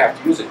 you might have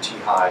to use a T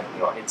high,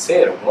 I'd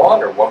say at a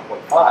 1 or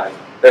 1.5.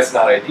 That's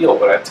not ideal,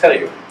 but I tell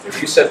you,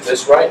 if you set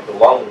this right, the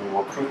lung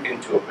will recruit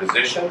into a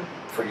position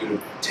for you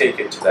to take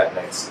it to that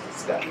next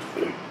step.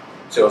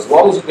 So as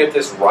long as you get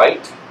this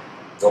right,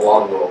 the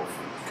lung will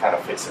kind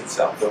of fix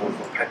itself. It will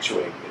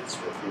perpetuate its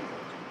recruitment.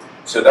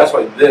 So that's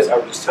why I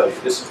would just tell you,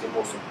 this is the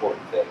most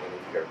important thing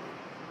in here.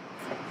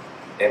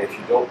 And if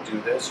you don't do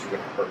this, you're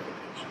going to hurt the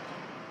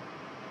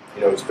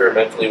patient.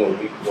 Experimentally, when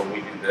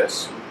we do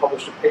this, we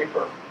published a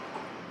paper.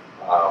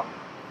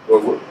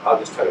 I'll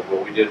just tell you,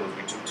 what we did was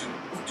we took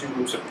two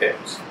groups of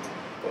pigs,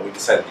 and we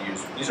decided to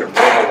use, these are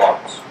normal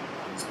lungs,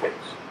 these pigs.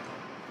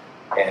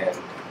 And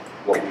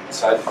what we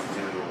decided to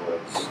do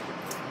was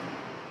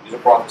use a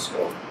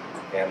bronchoscope,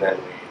 and then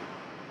we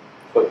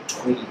put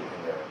tweed in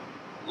their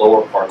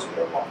lower parts of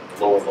their lung,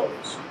 the lower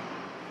lobes,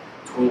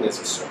 clean as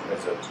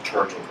a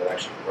detergent that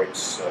actually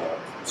breaks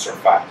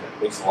surfactant,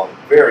 makes the lung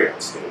very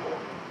unstable,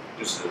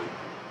 just a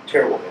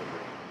terrible injury.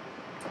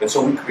 And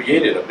so we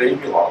created a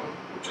baby lung,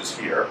 which is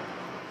here,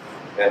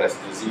 and a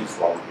diseased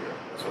lung here.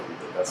 That's what we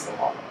did. That's the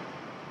model.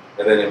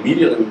 And then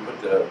immediately we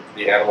put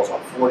the animals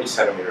on 40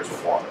 centimeters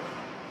of water,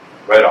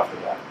 right off the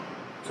bat.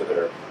 So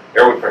their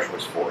airway pressure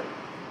was 40.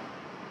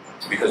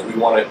 Because we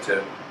wanted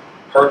to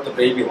hurt the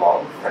baby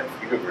lung, right?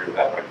 You agree with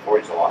that, right?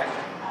 40 is a lot.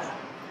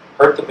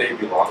 Hurt the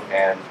baby lung,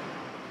 and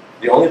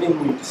the only thing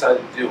we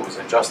decided to do was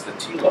adjust the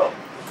T-low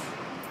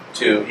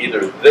to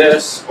either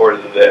this or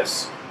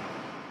this.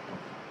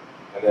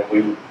 And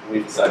then we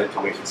decided to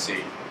wait and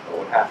see what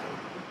would happen.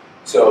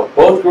 So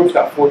both groups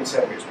got 40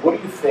 centimeters. What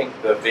do you think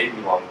the baby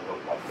lung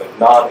looked like, the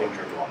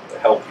non-injured lung, the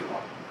healthy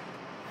lung?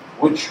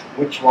 Which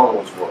lung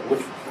was worse?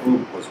 Which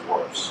group was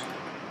worse?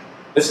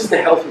 This is the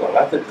healthy lung,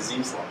 not the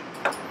diseased lung.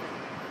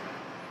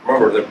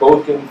 Remember, they're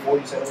both getting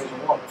 40 centimeters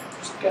of water.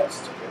 Just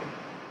guess, okay?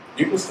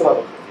 You can still have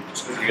a cookie,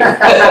 just because you get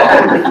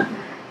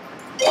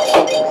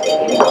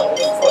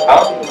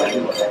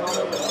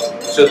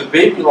So the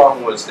baby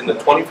lung was, in the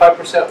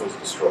 25% was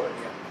destroyed.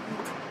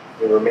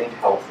 It remained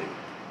healthy in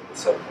the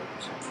 75%.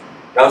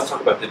 Now let's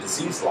talk about the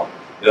diseased lung.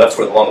 That's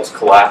where the lung is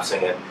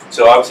collapsing in.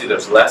 So obviously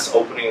there's less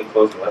opening and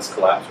closing, less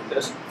collapse with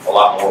this, a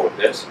lot more with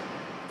this.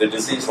 The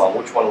diseased lung,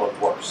 which one looked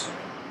worse?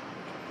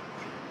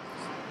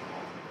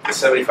 The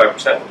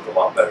 75% looked a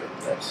lot better than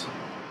this.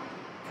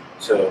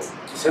 So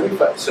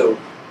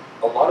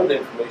a lot of the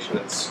information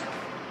that's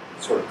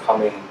sort of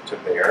coming to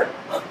bear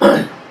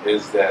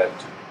is that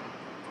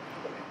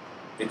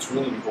it's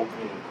really the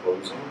opening and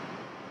closing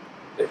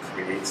that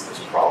creates this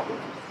problem.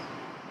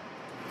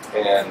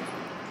 And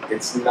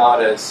it's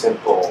not as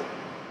simple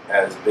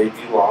as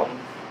baby lung,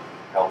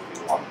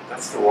 healthy lung.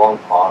 That's the wrong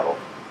model.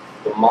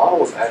 The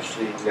model is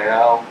actually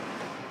now,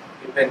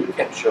 and you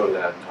can't show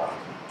that.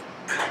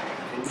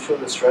 Can you show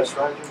the stress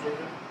riser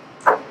data?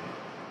 I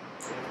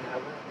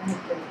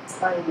have to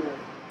find the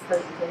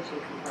presentation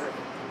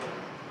compartment.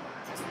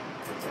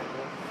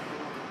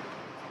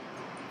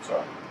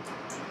 Sorry.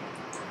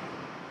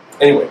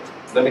 Anyway,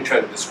 let me try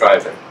to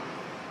describe it.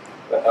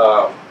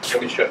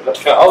 Let me show.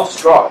 I'll just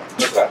draw it.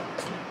 Look at that.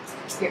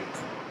 Here.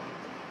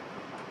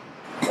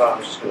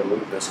 I'm just going to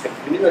move this.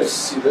 Can you guys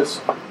see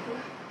this?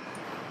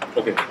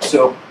 Okay,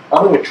 so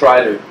I'm going to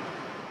try to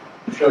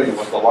show you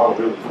what the lung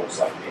really looks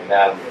like, the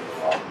anatomy of the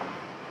lung.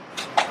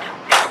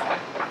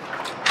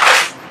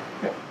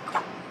 Okay.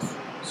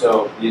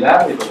 So the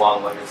anatomy of the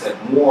lung, like I said,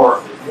 is more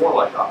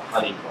like a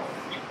honeycomb.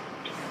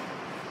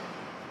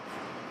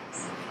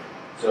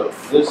 So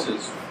this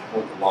is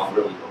what the lung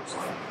really looks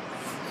like.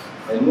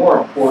 And more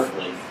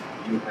importantly,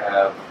 you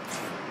have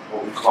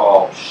what we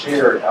call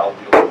shared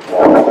alveolar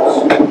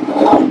walls.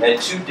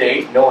 And to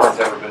date, no one has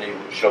ever been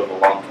able to show the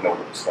lung can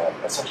overdistend.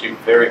 That's actually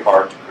very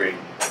hard to create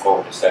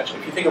overdistension.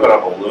 If you think about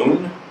a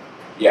balloon,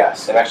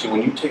 yes. And actually,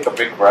 when you take a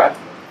big breath,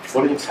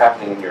 what do you think is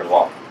happening in your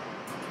lung?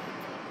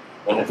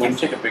 When you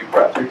take a big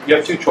breath, you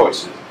have two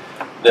choices.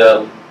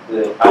 The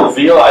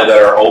alveoli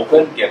that are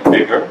open get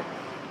bigger,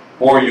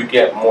 or you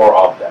get more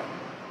of them.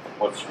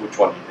 Which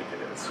one do you think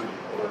it is?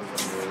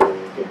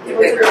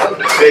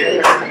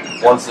 Bigger.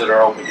 Ones that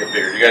are open get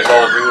bigger. Do you guys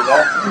all agree with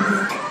that?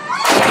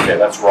 Okay,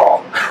 that's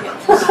wrong.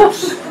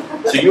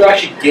 So you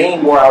actually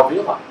gain more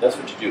alveoli. That's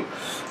what you do.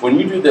 When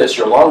you do this,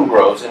 your lung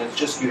grows, and it's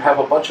just you have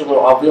a bunch of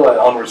little alveoli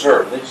on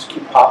reserve. And they just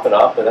keep popping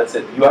up, and that's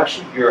it. Your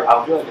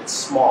alveoli gets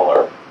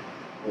smaller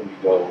when you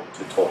go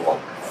to total lung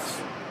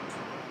capacity.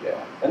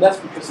 Yeah, and that's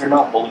because they're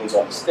not balloons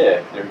on a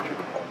stick. They're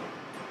interdependent.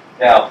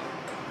 Now,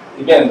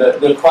 again,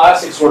 the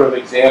classic sort of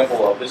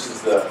example of this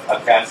is a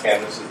CAT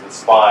scan. This is the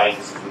spine.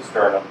 This is the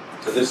sternum.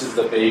 So this is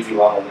the baby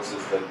lung, and this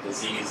is the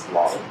diseased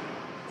lung,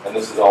 and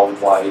this is all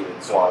white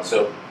and so on.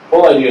 So the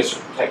whole idea is to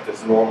protect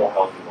this normal,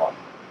 healthy lung,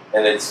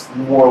 and it's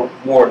more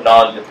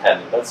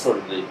non-dependent. That's sort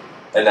of the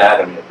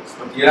anatomy of this.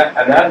 But the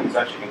anatomy is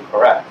actually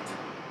incorrect.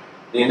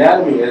 The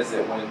anatomy is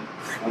that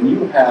when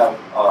you have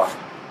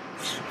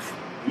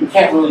you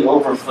can't really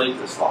overinflate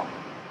this lung.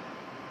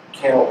 You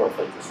can't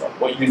overinflate this lung.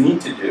 What you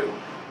need to do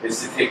is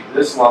to take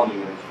this lung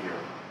unit here,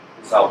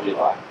 this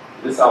alveoli.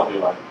 This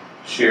alveoli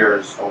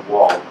shares a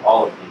wall with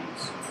all of these.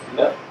 See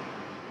that?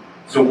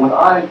 So when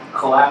I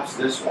collapse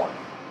this one,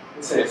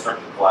 let's say I start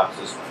to collapse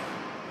this one,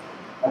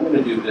 I'm going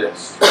to do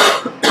this.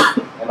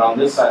 And on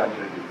this side, I'm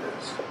going to do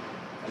this.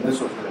 And this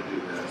one's going to do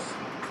this.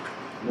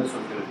 And this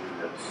one's going to do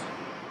this.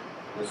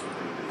 And this one's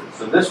going to do this.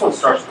 So this one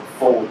starts to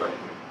fold right here.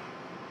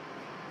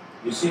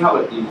 You see how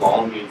it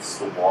elongates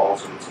the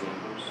walls of its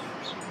chambers?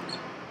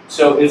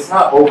 So it's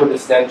not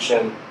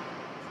overdistension,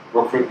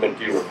 recruitment,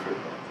 de-recruitment.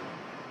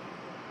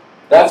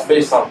 That's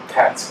based on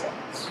CAT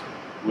scans,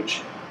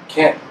 which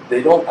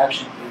they don't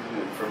actually give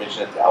you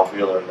information at the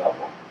alveolar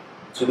level.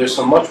 So there's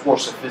some much more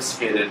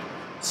sophisticated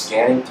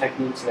scanning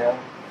techniques now,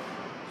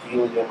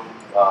 helium,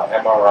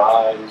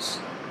 MRIs,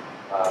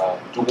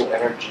 dual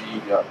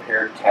energy,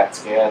 paired CAT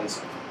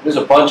scans. There's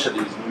a bunch of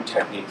these new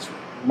techniques,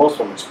 most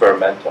of them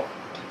experimental.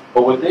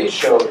 But what they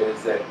show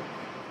is that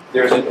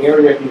there's an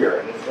area here,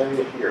 and an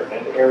area here,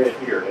 and an area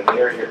here, and an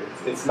area here.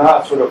 It's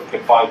not sort of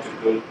confined to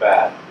good,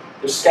 bad.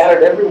 They're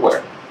scattered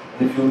everywhere.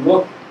 And if you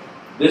look,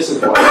 this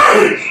is what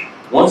it is.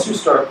 Once you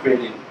start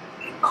creating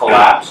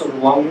collapse of the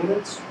lung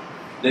units,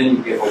 then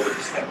you get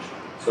overdistension.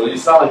 So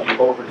it's not like you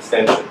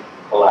overdistension,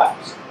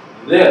 collapse.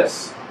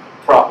 This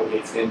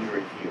propagates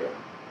injury here.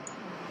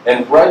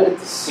 And right at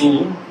the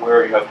seam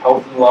where you have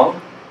healthy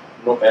lung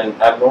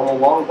and abnormal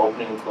lung,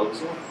 opening and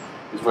closing,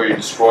 is where you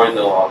destroy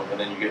the lung, and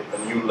then you get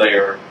a new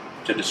layer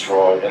to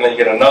destroy, and then you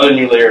get another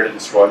new layer to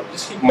destroy. You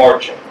just keep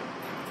marching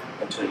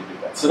until you do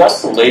that. So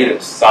that's the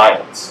latest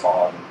science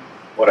on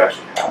what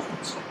actually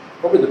happens.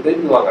 Remember, the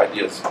baby lung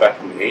idea is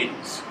back in the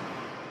 80s.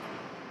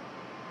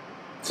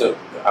 So,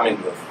 I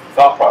mean, the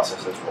thought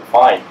process has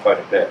refined quite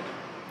a bit.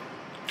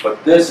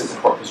 But this is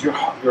important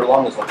because your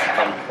lung is like a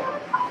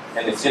honeycomb,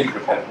 and it's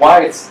interdependent.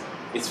 Why it's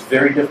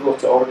very difficult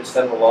to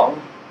overdistend the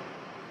lung,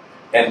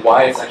 and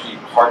why it's actually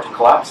hard to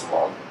collapse the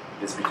lung,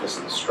 is because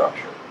of the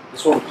structure.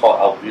 This is what we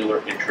call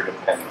alveolar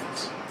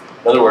interdependence.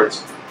 In other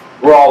words,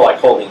 we're all like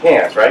holding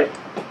hands, right?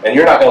 And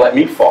you're not going to let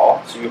me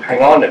fall, so you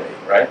hang on to me,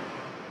 right?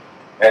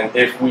 And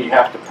if we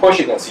have to push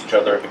against each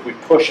other, if we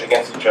push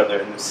against each other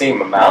in the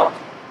same amount,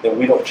 then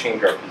we don't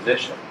change our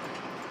position.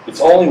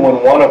 It's only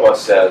when one of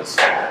us says,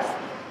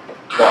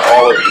 now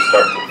all of you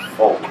start to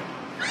fold.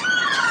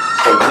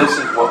 So this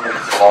is what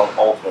makes the lung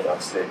ultimately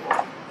unstable.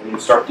 And you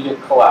start to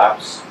get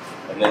collapse,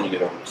 and then you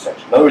get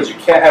overdistension. In other words, you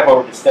can't have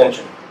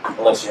overdistension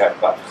unless you have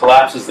collapse.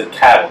 Collapse is the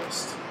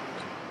catalyst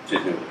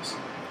to do this.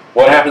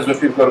 What happens when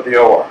people go to the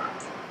OR?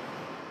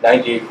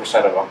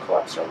 98% of them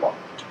collapse their lung.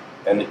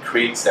 And it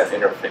creates that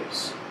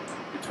interface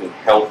between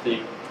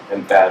healthy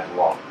and bad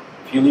lung.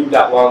 If you leave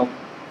that lung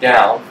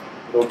down,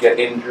 it'll get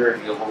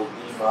injured, you'll get a little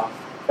edema.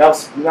 Now,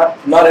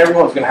 not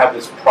everyone's going to have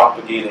this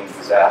propagating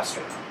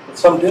disaster, but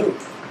some do.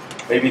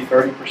 Maybe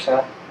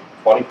 30%,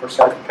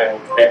 20%,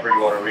 depending on the paper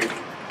you want to read,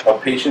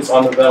 of patients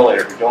on the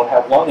ventilator who don't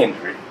have lung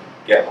injury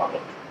get lung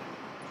injury.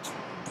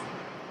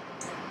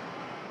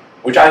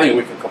 Which I think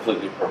we can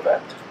completely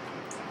prevent.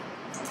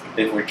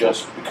 If we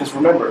just, because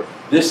remember,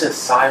 this is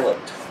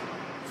silent.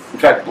 In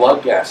fact,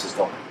 blood gases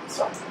don't pick this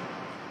up.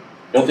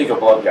 Don't think of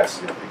blood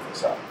gases going to pick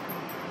this up.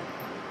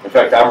 In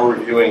fact, I'm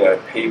reviewing a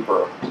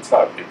paper, it's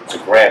not a paper, it's a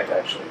grant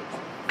actually,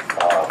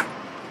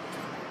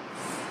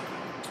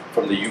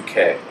 from the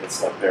UK.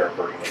 It's up there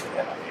working at the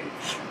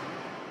NIH.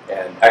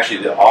 And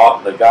actually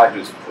the guy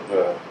who's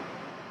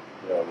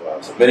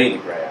submitting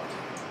the grant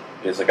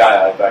is a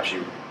guy I've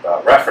actually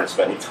referenced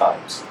many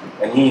times.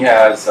 And he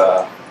has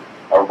a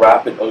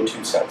rapid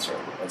O2 sensor.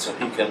 And so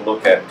he can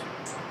look at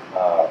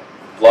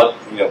blood,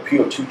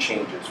 PO2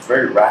 changes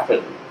very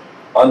rapidly,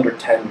 under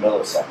 10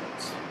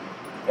 milliseconds.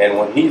 And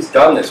when he's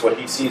done this, what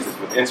he sees is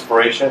with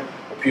inspiration,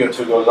 the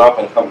PO2 goes up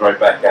and comes right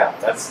back down.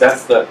 That's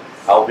the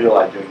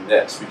alveoli doing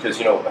this. Because,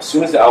 as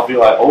soon as the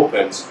alveoli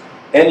opens,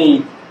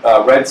 any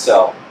red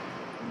cell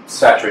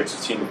saturates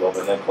its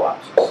hemoglobin and then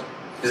collapses.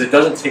 Because it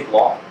doesn't take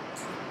long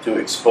to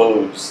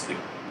expose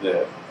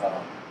the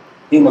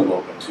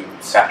hemoglobin to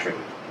saturated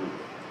fluid.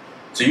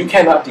 So you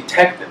cannot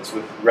detect this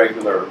with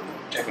regular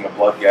taking a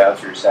blood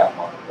gas or your sat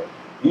monitor.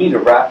 You need a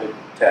rapid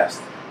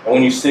test. And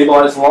when you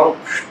stabilize the lung,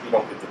 you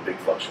don't get the big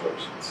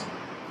fluctuations.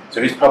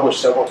 So he's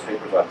published several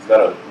papers on it. He's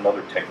got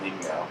another technique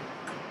now.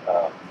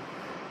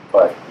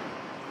 But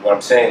what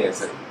I'm saying is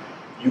that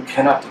you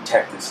cannot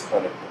detect this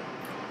clinically.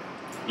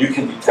 You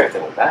can detect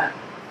it in that.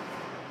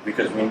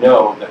 Because we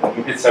know that when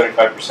you hit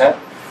 75%,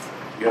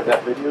 you have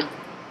that video?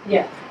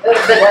 Yeah, but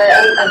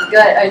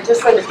I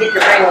just wanted to pick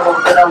your brain a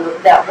little bit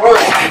on that word,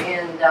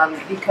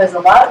 and because a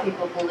lot of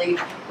people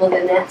believe, well,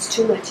 then that's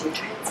too much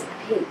intrinsic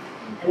peak,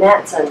 and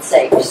that's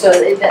unsafe. So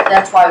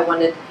that's why I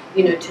wanted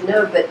to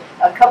know. But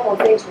a couple of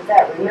things with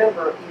that.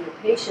 Remember,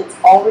 patients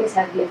always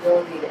have the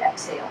ability to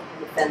exhale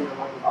and defend the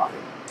lung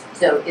volume.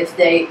 So if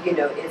they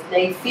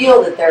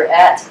feel that they're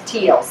at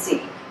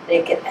TLC,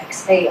 they can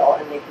exhale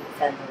and they can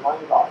defend the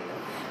lung volume.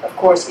 Of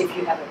course, if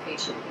you have a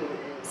patient who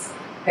is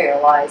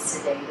paralyzed,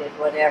 sedated,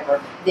 whatever,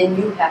 then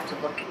you have to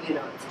look at, the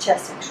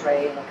chest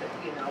x-ray, look at,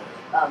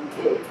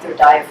 if their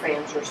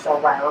diaphragms are still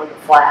round or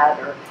flat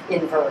or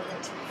inverted.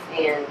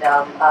 And,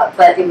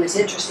 but it was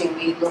interesting,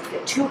 we looked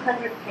at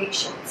 200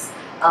 patients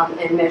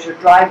and measured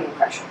driving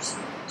pressures.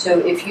 So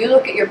if you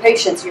look at your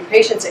patients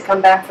that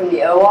come back from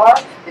the OR,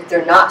 if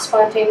they're not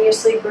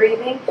spontaneously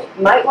breathing,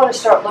 you might want to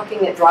start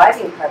looking at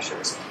driving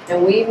pressures.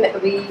 And we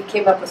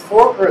came up with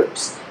 4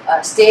 groups.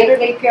 Standard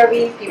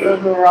APRV, people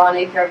who are on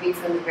APRV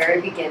from the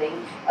very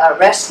beginning,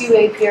 rescue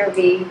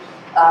APRV,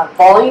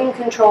 volume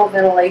control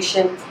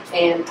ventilation,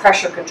 and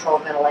pressure control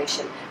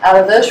ventilation. Out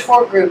of those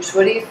 4 groups,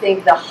 what do you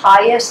think the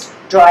highest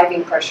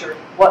driving pressure,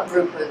 what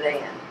group were they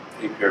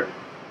in? APRV.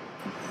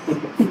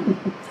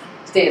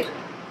 Standard.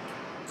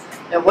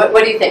 Now, what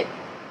do you think?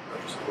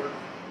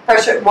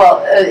 Pressure,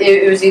 well,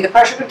 it was either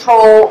pressure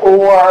control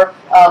or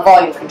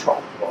volume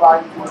control.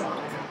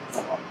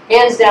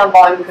 Hands down,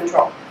 volume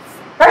control.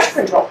 Pressure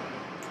control.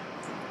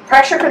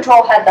 Pressure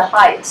control had the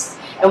highest.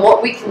 And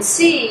what we can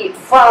see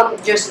from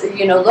just,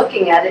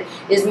 looking at it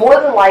is more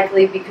than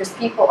likely because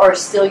people are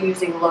still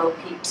using low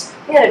PEEPs.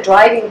 We had a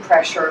driving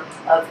pressure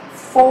of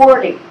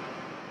 40.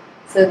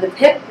 So the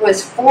PIP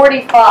was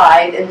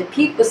 45 and the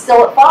PEEP was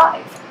still at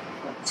 5.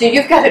 So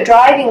you've got a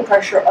driving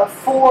pressure of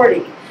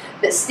 40.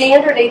 But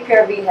standard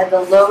APRV had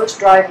the lowest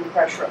driving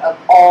pressure of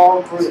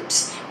all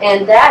groups.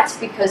 And that's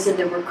because of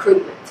the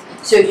recruitment.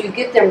 So if you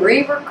get them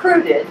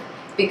re-recruited,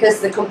 because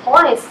the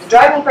compliance, the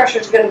driving pressure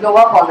is going to go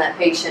up on that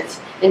patient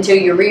until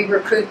you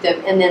re-recruit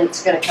them, and then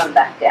it's going to come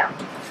back down.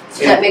 Does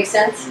that make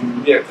sense?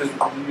 Yeah, because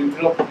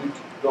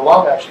the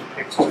lung actually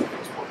picks two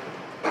things for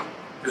you.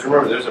 Because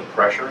remember, there's a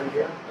pressure in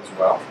here as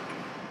well.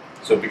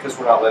 So because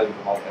we're not letting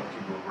the lung empty,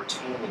 we're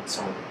retaining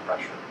some of the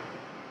pressure.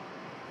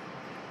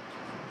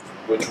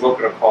 Which we're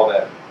going to call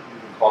that, you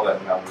can call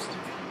that analogous to PEEP.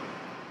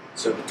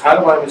 So the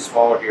tidal volume is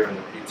smaller here and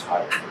the PEEP's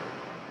higher here.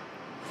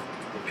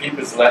 The PEEP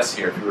is less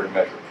here if you were to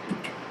measure PEEP.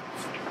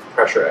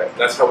 Pressure,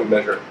 that's how we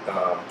measure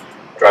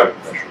driving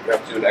pressure. You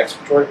have to do an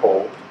expiratory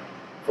hold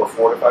for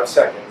 4 to 5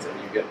 seconds and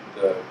you get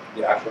the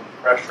actual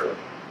pressure,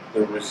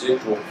 the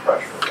residual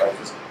pressure, right?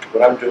 Because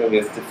what I'm doing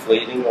is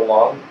deflating the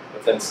lung,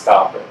 but then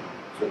stopping.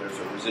 So there's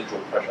a residual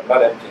pressure. I'm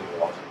not emptying the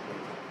lung.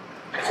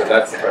 So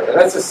that's the pressure. And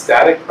that's a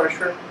static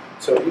pressure.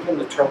 So even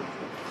the term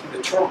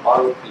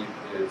auto PEEP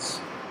is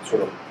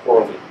sort of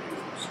poorly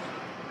used.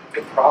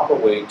 The proper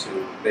way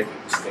to make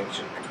a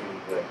distinction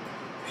between the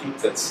PEEP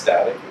that's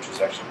static, which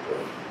is actually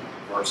good,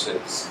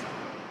 versus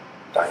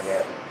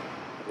dynamic,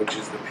 which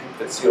is the PEEP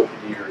that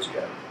COPDers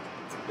get,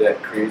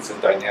 that creates a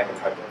dynamic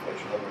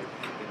hyperventilation. In other words,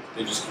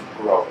 they just keep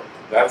growing.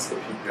 That's the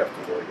PEEP you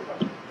have to worry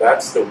about.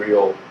 That's the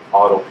real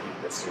auto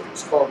PEEP that's used.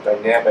 It's called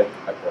dynamic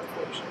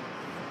hyperventilation.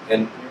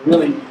 And you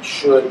really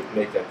should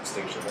make that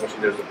distinction.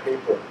 Actually, there's a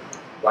paper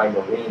by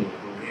Marini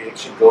who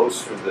actually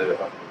goes through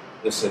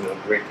this in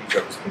great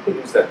detail, because people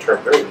use that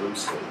term very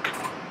loosely.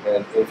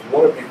 And if you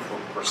want to be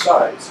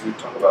precise, you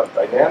talk about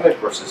dynamic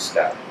versus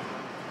static.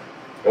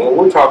 And what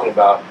we're talking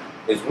about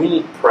is we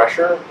need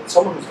pressure. In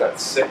someone who's got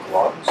sick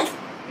lungs,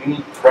 you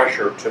need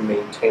pressure to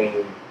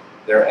maintain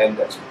their end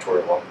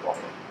expiratory lung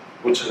volume,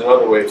 which is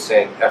another way of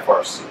saying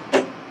FRC.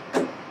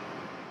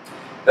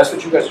 That's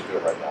what you guys are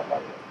doing right now, by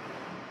the way.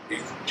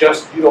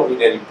 You don't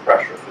need any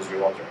pressure because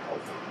your lungs are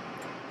healthy.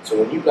 So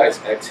when you guys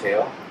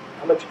exhale,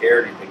 how much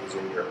air do you think is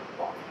in your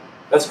lung?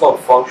 That's called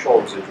functional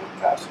residual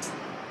capacity.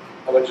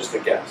 How about just a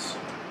guess?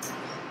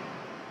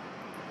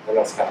 And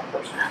that's kind of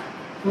personal.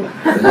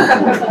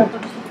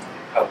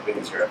 How big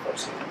is your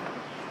FRC?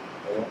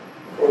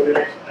 4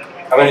 liters.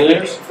 How many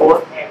liters?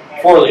 4?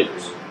 4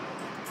 liters.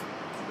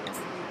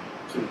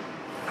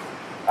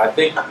 I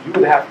think you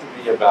would have to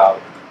be about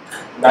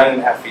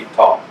 9.5 feet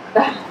tall.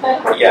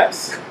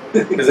 Yes.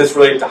 Because it's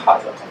related to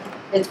height.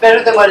 It's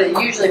better than what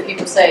usually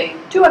people say,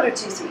 200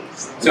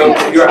 cc's. So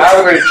your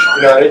average,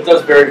 it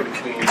does vary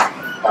between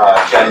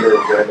gender,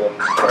 women,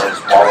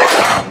 smaller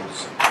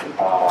ones,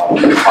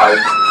 height.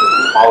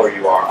 The smaller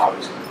you are,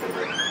 obviously, the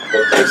bigger.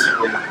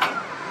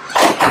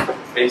 But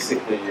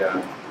basically,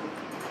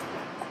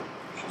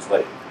 she's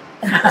late.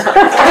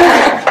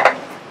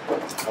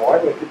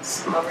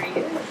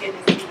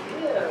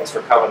 Thanks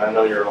for coming. I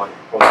know you're like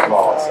quite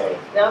small, so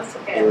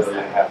you really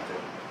didn't have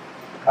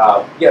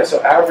to.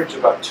 So average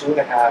about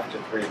 2.5 to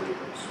 3 liters.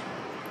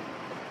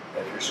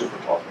 If you're super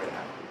tall,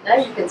 3.5. Now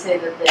you can say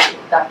that the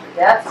Dr.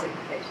 Dad's sick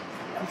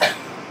patient.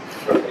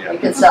 Yeah. You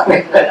can stop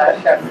making that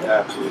out.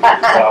 Absolutely.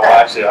 Well,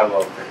 actually, I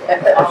love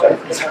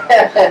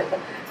it.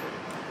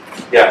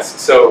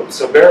 Yes. So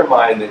bear in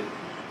mind that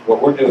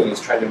what we're doing is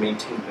trying to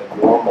maintain the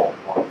normal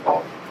lung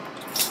volume,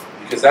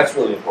 because that's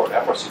really important.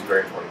 FRC is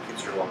very important. It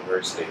keeps your lung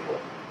very stable.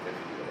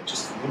 It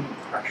just needs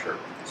pressure.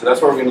 So that's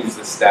why we're going to use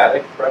the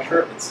static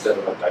pressure instead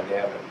of a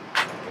dynamic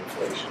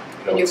inflation.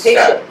 And your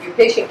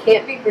patient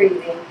can't be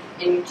breathing,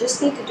 and you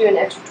just need to do an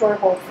expiratory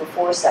hold for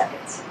 4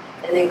 seconds,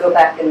 and then go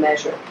back and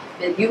measure.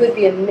 But you would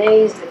be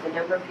amazed at the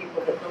number of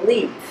people that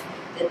believe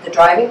that the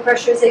driving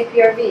pressure is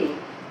APRV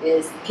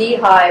is P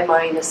high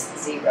minus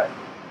 0,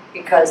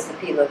 because the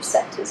P low is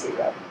set to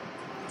 0.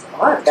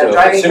 Oh, I've got a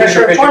driving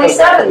pressure of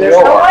 27. There's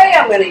no way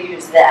I'm going to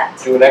use that.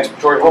 Do an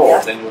expiratory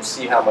hold, then you'll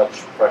see how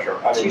much pressure.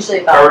 It's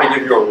usually about I already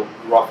give you a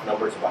rough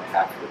number. It's about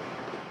half your.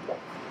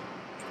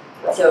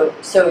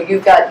 So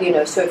you've got,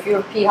 so if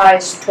your P high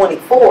is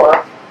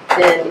 24,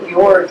 then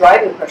your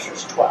driving pressure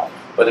is 12.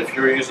 But if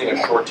you're using a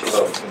short T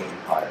low, it's going to be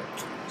higher.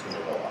 It's going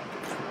to go up.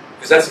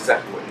 Because that's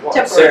exactly what you want.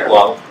 A sick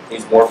lung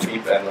needs more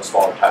PEEP and a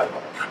smaller tidal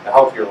volume. A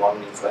healthier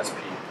lung needs less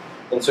PEEP.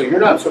 And so you're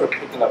not sort of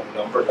picking up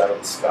numbers out of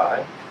the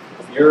sky.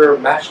 You're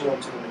matching them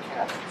to the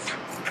mechanics.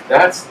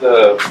 That's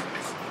the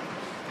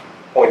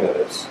point of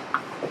this.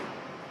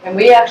 And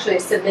we actually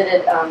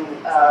submitted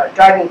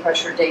driving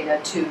pressure data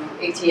to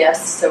ATS,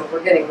 so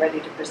we're getting ready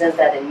to present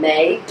that in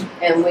May.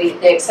 And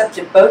they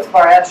accepted both of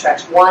our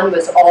abstracts. One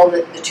was all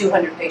the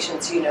 200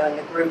 patients, in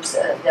the groups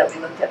that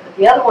we looked at. But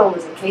the other one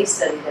was a case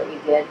study that we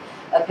did.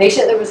 A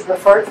patient that was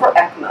referred for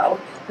ECMO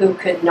who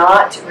could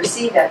not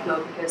receive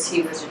ECMO because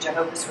he was a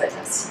Jehovah's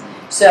Witness.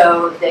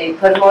 So they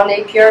put him on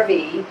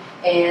APRV,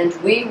 And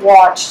we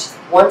watched,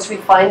 once we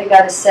finally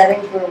got his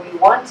settings where we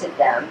wanted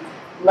them,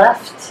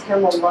 left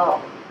him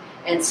alone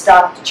and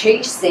stopped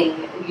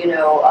chasing,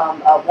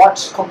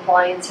 watched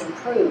compliance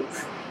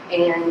improve,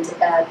 and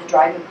the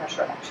driving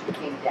pressure actually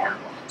came down.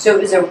 So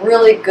it was a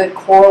really good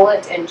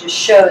correlate and just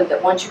showed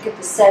that once you get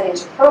the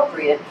settings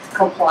appropriate,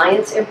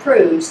 compliance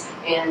improves,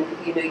 and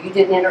you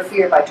didn't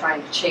interfere by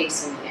trying to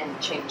chase and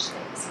change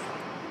things.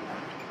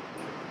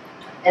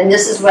 And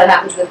this is what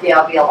happens with the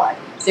alveoli.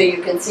 So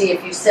you can see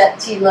if you set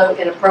T-low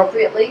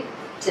inappropriately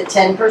to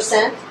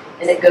 10%,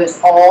 and it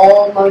goes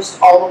almost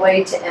all the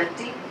way to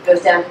empty, it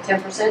goes down to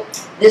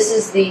 10%. This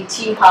is the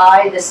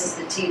T-high, this is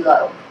the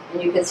T-low.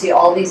 And you can see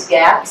all these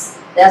gaps.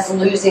 That's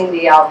losing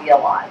the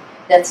alveoli.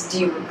 That's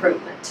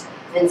de-recruitment.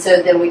 And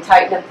so then we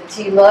tighten up the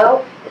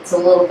T-low, it's a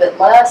little bit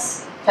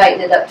less.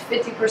 Tighten it up to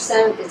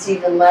 50%, it's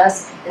even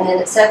less. And then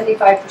at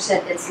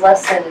 75%, it's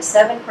less than a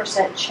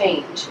 7%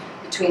 change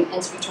between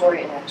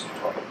inspiratory and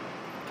expiratory.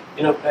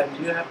 Pen,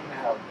 do you happen to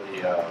have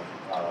the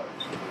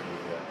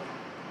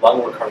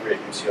lung recovery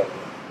at UCLA?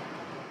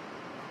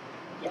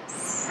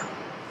 Yes.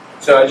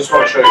 So I just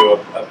want to show you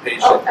a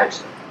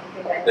patient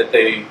Okay. that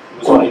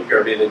was on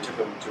APRV and they took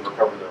them to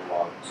recover their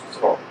lungs.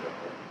 So,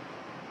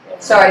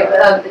 Sorry,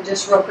 but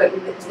just real quick,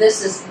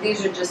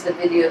 these are just the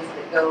videos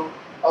that go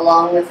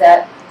along with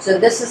that. So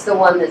this is the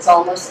one that's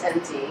almost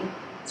empty.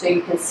 So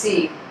you can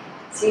see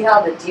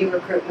how the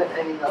de-recruitment,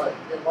 the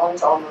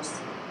lungs are almost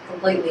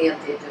completely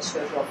empty. It just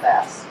goes real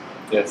fast.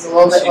 Yeah, it's a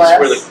little bit less.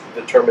 Where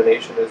the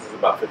termination is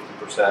about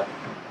 50%.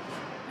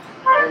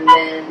 And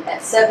then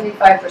at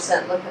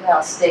 75%, look at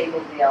how stable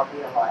the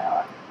alveoli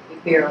are. We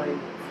barely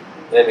move.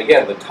 And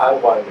again, the tidal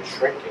volume is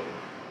shrinking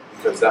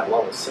because that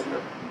lung is sicker.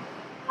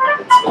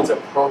 It's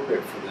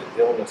appropriate for the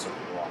illness of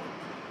the lung.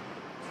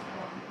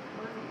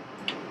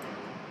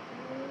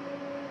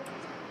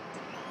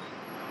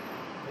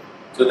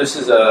 So this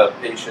is a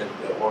patient,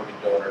 an organ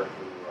donor,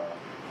 who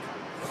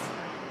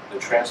the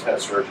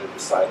transplant surgeon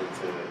decided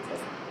to,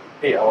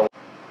 hey, I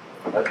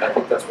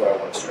think that's what I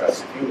want to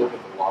stress. If you look at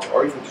the lung,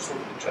 or even just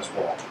look at the chest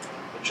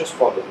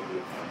wall doesn't do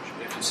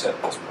much if you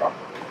set this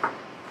properly.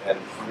 And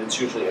it's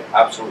usually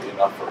absolutely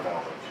enough for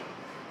ventilation.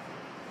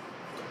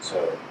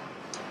 So,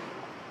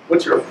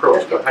 what's your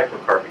approach to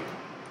hypercarbia?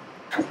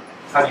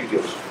 How do you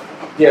deal with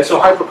it? Yeah, so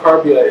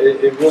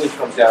hypercarbia, it really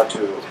comes down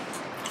to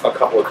a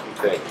couple of key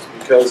things,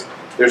 because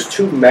there's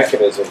two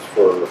mechanisms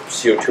for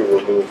CO2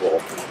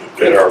 removal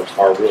that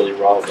are really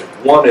relevant.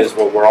 One is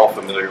what we're all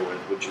familiar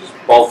with, which is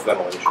bulk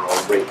ventilation, or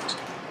rate,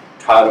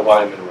 tidal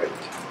volume and rate.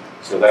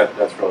 So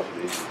that's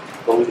relatively easy.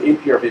 But with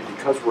APRV,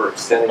 because we're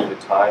extending the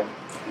time,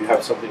 you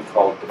have something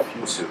called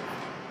diffusive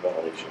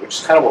ventilation, which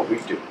is kind of what we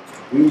do.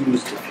 We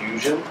use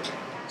diffusion.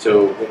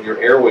 So when your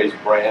airways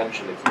branch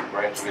and they keep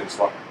branching and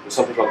there's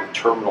something called the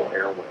terminal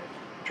airway.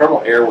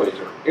 Terminal airways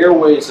are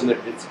airways, and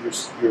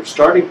you're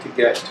starting to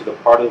get to the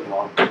part of the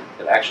lung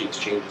that actually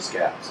exchanges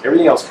gas.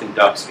 Everything else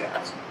conducts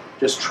gas,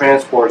 just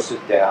transports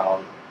it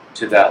down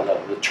to that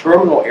level. The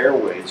terminal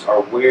airways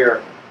are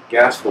where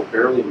gas flow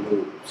barely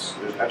moves.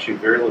 There's actually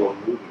very little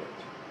movement,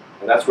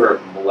 and that's where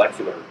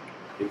molecular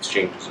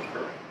exchanges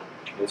occur.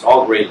 It's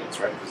all gradients,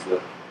 right? Because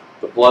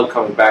the blood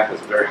coming back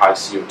has a very high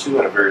CO2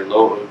 and a very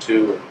low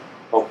O2, and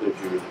hopefully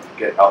if you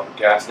get out the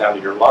gas down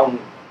to your lung,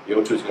 the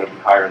O2 is going to be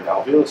higher in the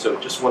alveolus, so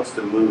it just wants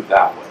to move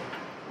that way.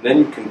 And then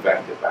you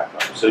convect it back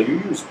up. So you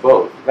use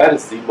both. That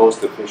is the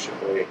most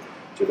efficient way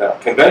to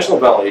that. Conventional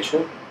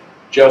ventilation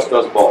just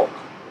does bulk.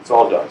 That's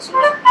all it does.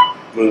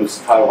 It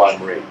moves tidal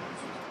volume rate.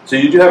 So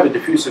you do have a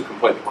diffusive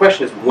component. The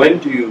question is, when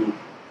do you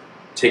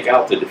take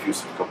out the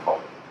diffusive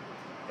component?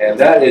 And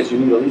that is, you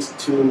need at least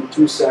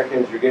 2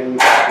 seconds. You're getting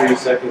 3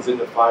 seconds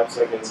into 5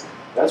 seconds.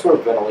 That's where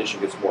ventilation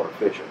gets more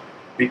efficient.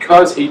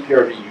 Because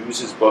APRV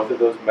uses both of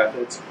those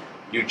methods,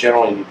 you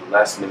generally need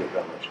less minute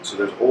ventilation. So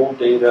there's old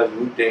data,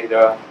 new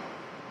data,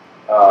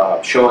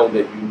 showing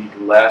that you need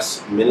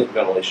less minute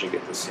ventilation to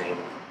get the same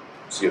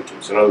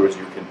CO2. So in other words,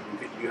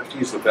 you have to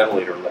use the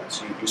ventilator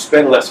less. You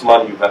spend less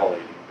money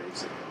ventilating,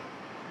 basically.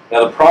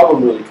 Now the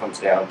problem really comes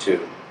down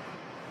to,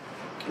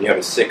 you have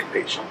a sick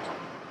patient.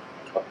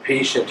 A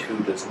patient who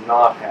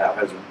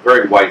has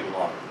very white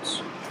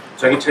lungs.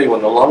 So I can tell you,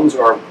 when the lungs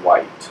are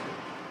white,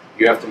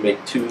 you have to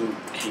make two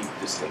key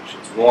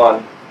distinctions.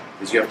 One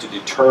is you have to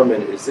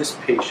determine, is this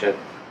patient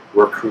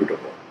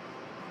recruitable?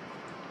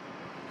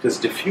 Because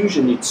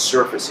diffusion needs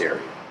surface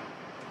area.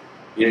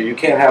 You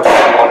can't have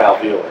one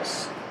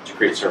alveolus to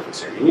create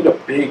surface area. You need a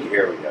big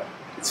area.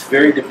 It's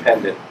very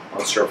dependent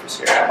on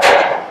surface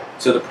area.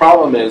 So the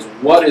problem is,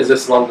 what is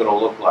this lung going to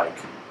look like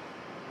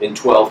in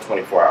 12,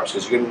 24 hours?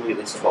 Because you're going to need at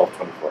least 12,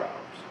 24 hours.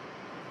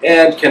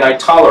 And can I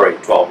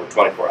tolerate 12 or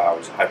 24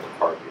 hours of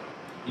hypercarbia?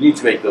 You need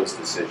to make those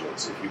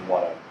decisions if you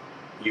want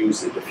to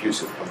use the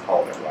diffusive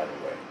component right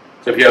away.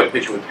 So if you have a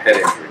patient with head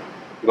injury,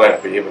 you might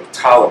not be able to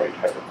tolerate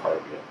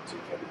hypercarbia. So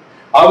you can't.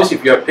 Obviously,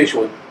 if you have a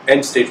patient with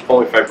end-stage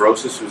pulmonary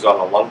fibrosis who's on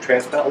a lung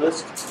transplant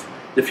list,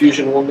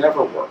 diffusion will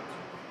never work.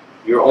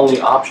 Your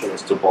only option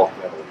is to bulk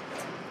ventilate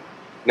them.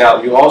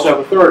 Now, you also have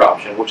a third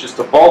option, which is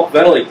to bulk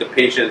ventilate the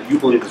patient that you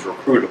believe is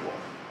recruitable.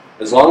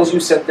 As long as you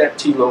set that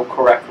T low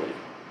correctly,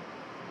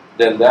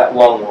 then that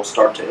lung will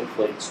start to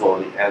inflate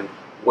slowly, and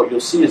what you'll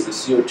see is the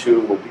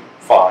CO2 will be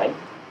fine,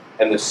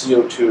 and the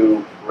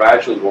CO2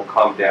 gradually will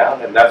come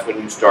down, and that's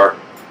when you start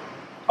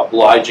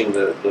obliging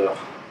the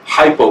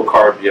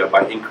hypocarbia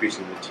by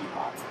increasing the T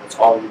high. That's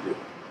all you do.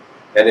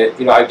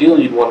 And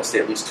ideally you'd want to stay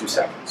at least 2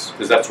 seconds,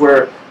 because that's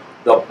where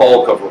the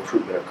bulk of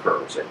recruitment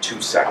occurs, at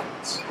 2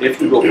 seconds.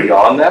 If you go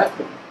beyond that,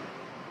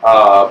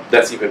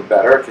 that's even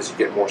better because you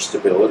get more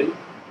stability.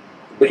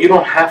 But you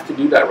don't have to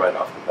do that right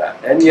off the bat.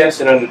 And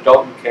yes, in an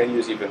adult you can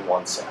use even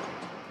 1 second.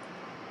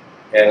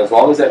 And as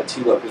long as that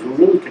T low, because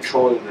we're really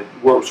controlling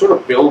we're sort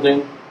of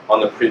building on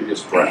the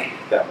previous breath,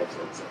 if that makes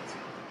any sense.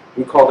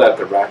 We call that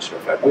the ratchet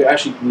effect. We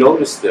actually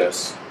noticed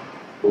this,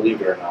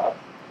 believe it or not.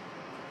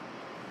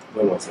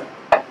 When was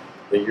that?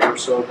 A year or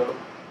so ago?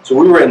 So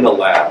we were in the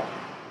lab.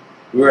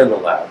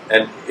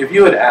 And if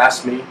you had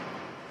asked me,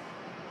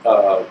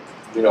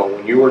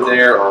 when you were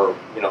there, or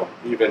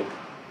even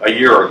a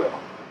year ago,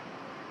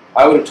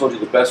 I would have told you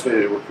the best way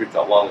to recruit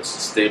that lung is to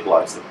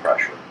stabilize the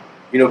pressure.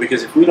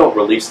 Because if we don't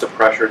release the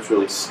pressure, it's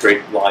really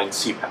straight line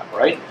CPAP,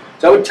 right?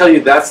 So I would tell you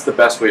that's the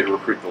best way to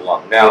recruit the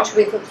lung. Now, which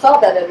we saw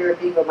that under a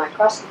vivo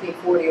microscopy,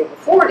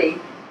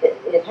 40/40,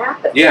 it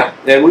happens. Yeah,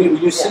 and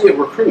you see it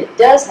recruit. It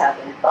does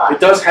happen, but...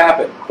 It does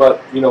happen, but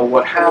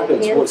what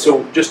happens,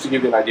 so just to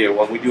give you an idea,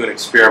 when we do an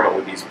experiment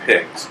with these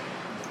pigs,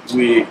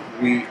 we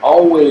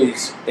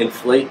always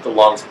inflate the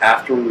lungs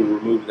after we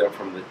remove them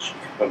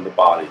from the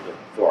body, the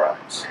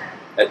thorax,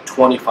 at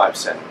 25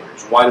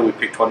 centimeters. Why do we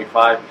pick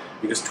 25?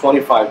 Because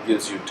 25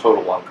 gives you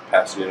total lung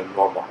capacity in a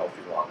normal,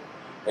 healthy lung.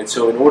 And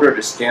so in order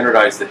to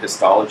standardize the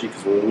histology,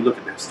 because when we look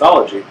at the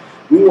histology,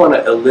 we want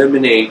to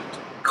eliminate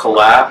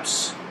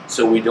collapse,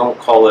 so we don't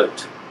call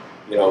it,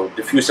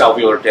 diffuse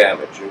alveolar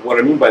damage. And what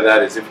I mean by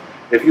that is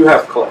if you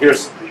have,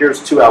 here's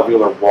 2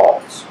 alveolar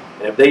walls,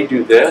 and if they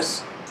do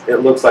this, it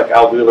looks like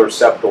alveolar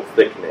septal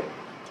thickening.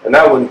 And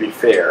that wouldn't be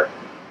fair,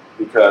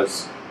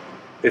 because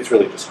it's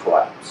really just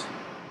collapse.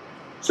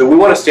 So we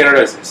want to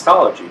standardize the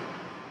histology.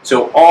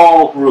 So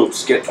all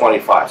groups get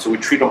 25. So we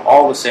treat them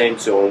all the same.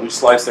 So when we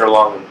slice their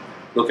lung and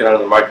look at it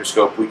under the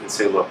microscope, we can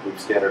say, look, we've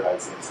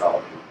standardized the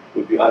histology. It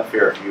would be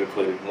unfair if you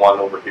inflated one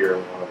over here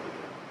and one over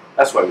there.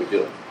 That's why we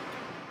do it.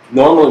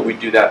 Normally we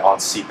do that on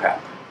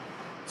CPAP.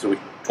 So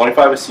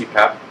 25 is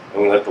CPAP,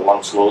 and we let the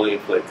lung slowly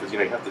inflate, because you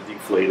have to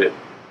deflate it,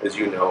 as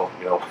you know,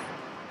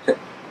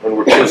 when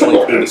we're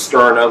chiseling through the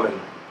sternum, and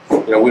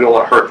we don't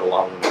want to hurt the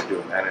lung when we're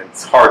doing that. And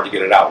it's hard to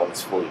get it out when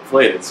it's fully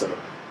inflated. So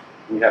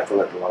we have to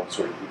let the lung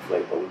sort of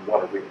deflate, but we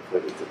want to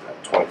re-inflate it to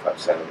that 25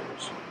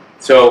 centimeters.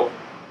 So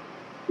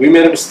we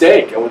made a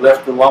mistake, and we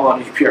left the lung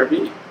on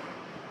APRV,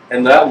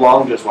 and that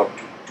lung just went.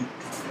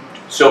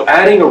 So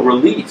adding a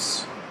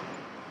release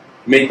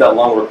made that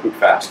lung recruit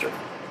faster.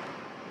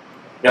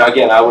 Now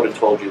again, I would have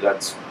told you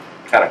that's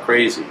kind of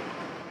crazy.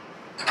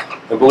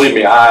 And believe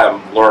me, I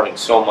am learning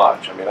so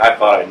much. I mean, I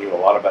thought I knew a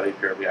lot about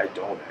APRV. I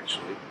don't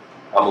actually.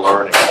 I'm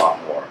learning a lot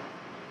more.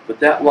 But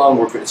that lung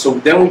recruit. So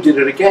then we did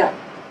it again.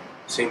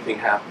 Same thing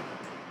happened.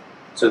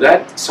 So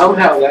that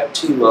somehow that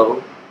T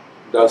low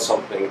does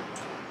something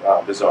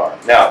bizarre.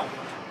 Now,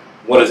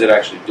 what does it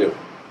actually do?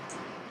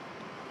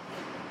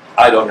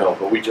 I don't know,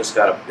 but we just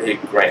got a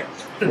big grant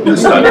for this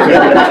study. And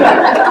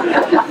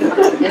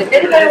if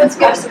anybody wants to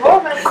give us some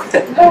more money,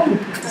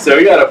 so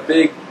we got a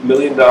big $1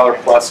 million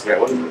plus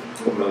grant. What is it?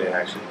 $2 million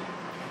actually.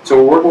 So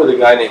we're working with a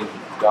guy named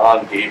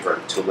Don Gaver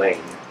at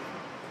Tulane,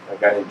 a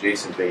guy named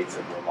Jason Bates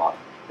in Vermont,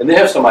 and they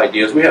have some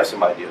ideas. We have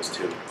some ideas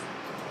too.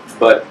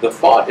 But the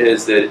thought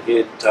is that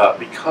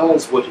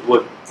because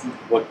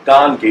what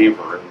Don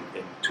Gaver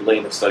in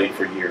Tulane has studied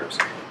for years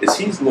is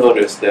he's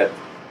noticed that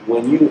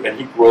when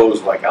he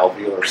grows like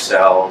alveolar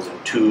cells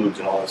and tubes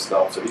and all this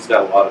stuff, so he's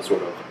got a lot of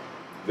sort of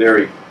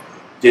very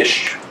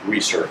dish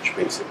research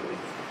basically.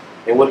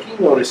 And what he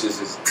notices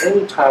is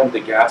anytime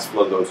the gas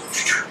flow goes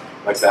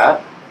like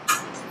that,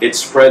 it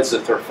spreads the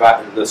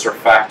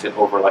surfactant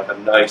over like a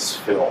nice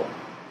film,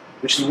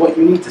 which is what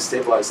you need to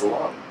stabilize the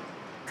lung.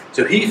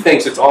 So he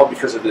thinks it's all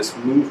because of this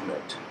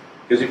movement.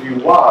 Because if you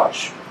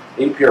watch,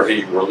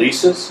 APRV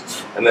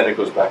releases, and then it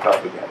goes back up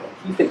again.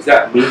 And he thinks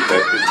that movement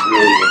is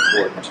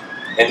really important.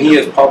 And he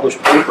has published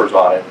papers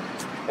on it.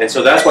 And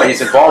so that's why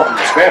he's involved in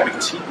this grant,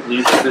 because he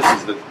believes that this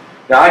is the...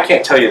 Now, I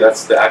can't tell you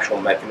that's the actual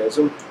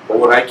mechanism, but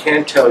what I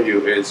can tell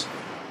you is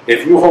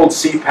if you hold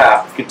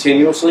CPAP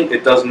continuously,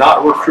 it does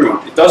not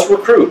recruit. It does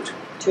recruit,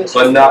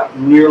 but not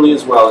nearly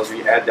as well as if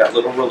you add that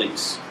little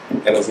release.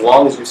 And as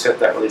long as you set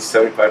that release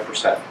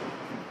 75%,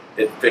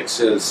 it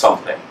fixes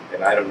something,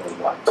 and I don't know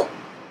what.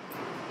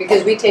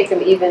 because we take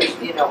them even,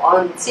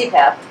 on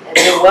CPAP, and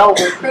they're well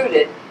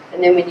recruited,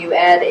 and then when you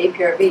add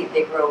APRV,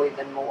 they grow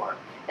even more.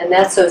 And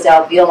that's those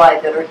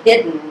alveoli that are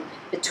hidden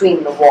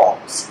between the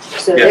walls.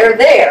 So they're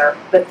there,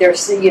 but they're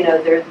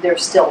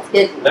still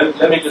hidden.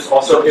 Let me just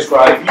also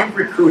describe, if you've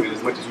recruited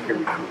as much as you can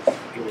recruit,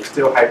 and you're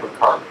still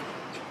hypercarbon,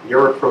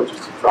 your approach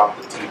is to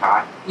drop the T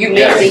high. You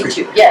may need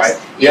to, yes.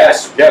 Right?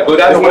 Yes, yeah, go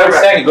down to what I'm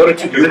saying, go to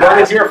 2. You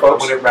heard it here,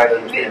 folks. Whatever I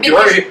understand. You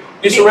heard it.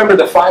 Just remember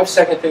the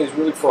 5-second thing is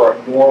really for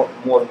a more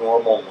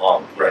normal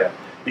lung. Right.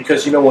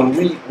 Because when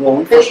we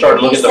first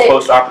started looking at the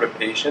post-operative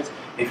patients,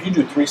 if you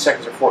do 3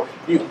 seconds or 4,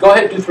 you go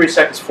ahead and do 3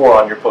 seconds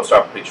 4 on your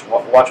post-operative patient.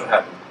 Watch what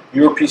happens.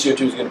 Your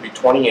PCO2 is going to be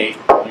 28,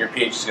 and your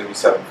pH is going to be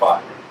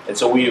 7.5. And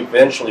so we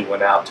eventually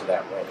went out to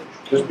that range,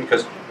 just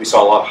because we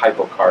saw a lot of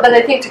hypocarbia. But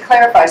I think to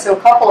clarify, so a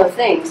couple of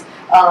things.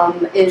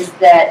 Is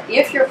that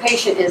if your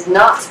patient is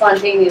not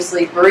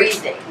spontaneously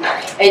breathing,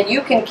 and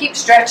you can keep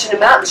stretching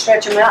them out and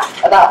stretch them out,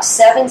 about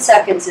 7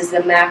 seconds is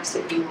the max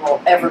that you will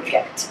ever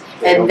get.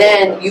 And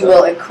then you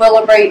will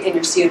equilibrate and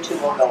your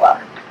CO2 will go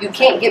up. You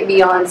can't get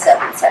beyond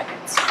 7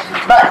 seconds.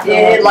 But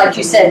like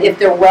you said, if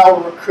they're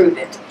well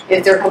recruited,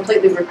 if they're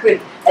completely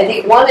recruited. I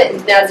think now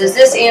does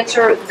this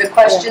answer the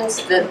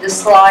questions, the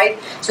slide?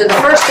 So the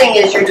first thing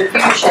is your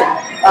diffusion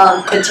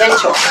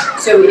potential.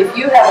 So if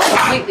you have a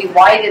completely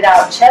whited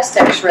out chest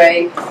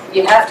x-ray,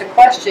 you have to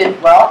question,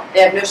 well,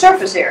 they have no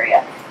surface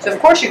area. So of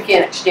course you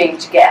can't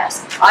exchange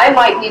gas. I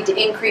might need to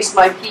increase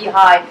my P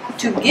high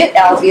to get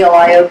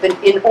alveoli open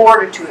in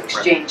order to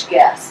exchange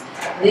gas.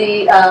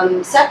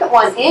 The second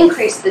one,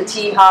 increase the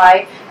T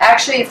high.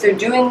 Actually, if they're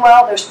doing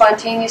well, they're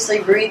spontaneously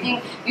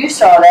breathing. You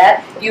saw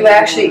that. You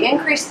actually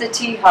increase the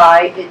T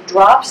high, it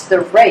drops the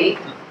rate,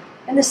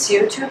 and the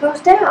CO2 goes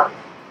down.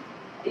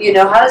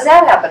 How does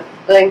that happen?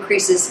 That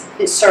increases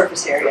its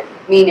surface area,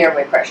 mean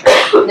airway pressure.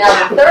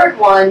 Now, the third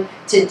one,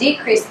 to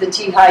decrease the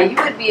T high, you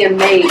would be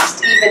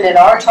amazed, even at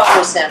our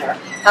trauma center,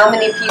 how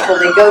many people,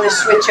 they go to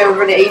switch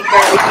over to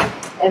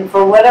APRV, and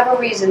for whatever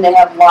reason, they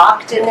have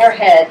locked in their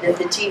head that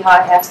the T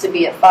high has to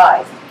be at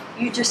 5.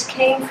 You just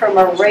came from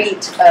a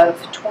rate of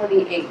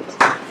 28.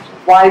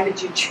 Why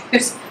would you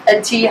choose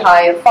a T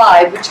high of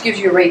 5, which gives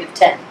you a rate of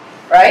 10,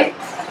 right?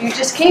 You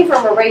just came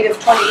from a rate of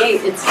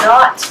 28. It's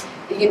not,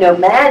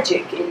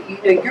 magic.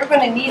 You're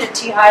going to need a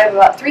T high of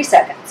about 3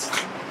 seconds.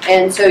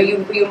 And so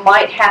you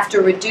might have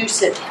to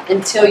reduce it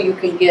until you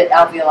can get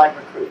alveoli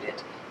recruited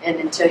and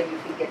until you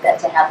can get that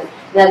to happen.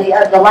 Now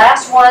the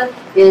last one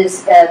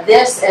is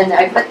this, and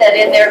I put that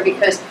in there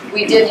because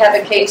we did have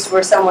a case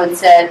where someone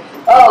said,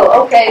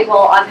 oh, okay,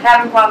 well, I'm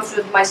having problems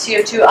with my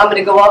CO2, I'm going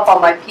to go up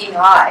on my P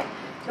high.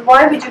 So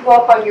why would you go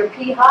up on your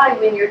P high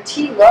when your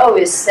T low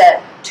is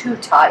set too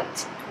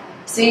tight?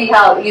 See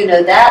how,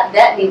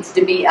 that needs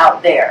to be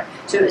out there.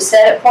 So it was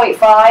set at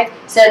 0.5,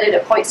 set it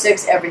at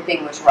 0.6,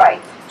 everything was right.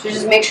 So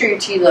just make sure your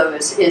T low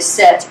is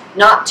set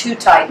not too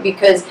tight,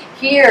 because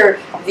here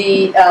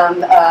the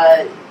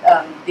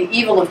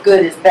evil of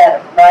good is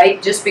better,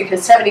 right? Just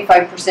because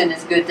 75%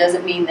 is good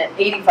doesn't mean that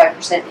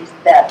 85% is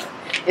better.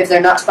 If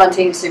they're not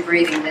spontaneously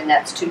breathing, then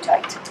that's too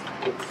tight.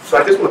 So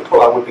I just want to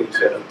pull out one thing you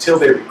said, until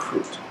they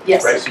recruit.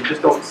 Yes. Right? So you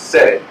just don't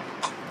set it,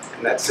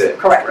 and that's it.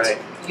 Correct. Right?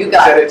 You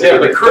got set it. till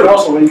they recruit. But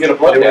also when you get a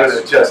blood They gas.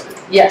 want to adjust it.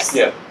 Yes.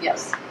 Yeah.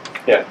 Yes.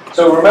 Yeah.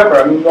 So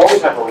remember, you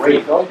always have a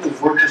rate. The only thing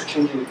is we're just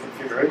changing the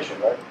configuration,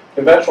 right?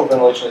 Conventional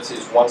ventilation, it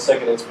says 1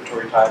 second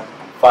inspiratory time,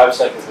 5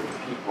 seconds at the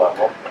peak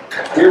level.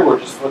 Here we're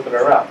just flipping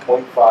it around,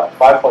 0.5,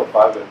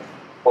 5.5 and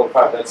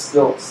 0.5. That's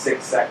still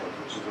 6 seconds,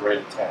 which is a rate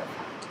of 10.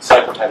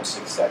 Cycle time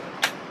 6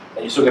 seconds.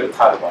 And you still get a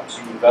tidal one,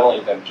 so you can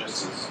ventilate them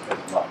just as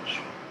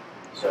much.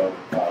 So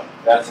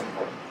that's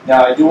important.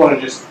 Now I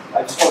just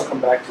want to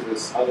come back to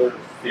this other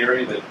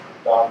theory that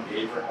Don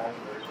Gaver has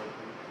very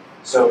quickly.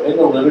 So in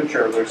the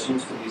literature, there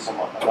seems to be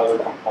another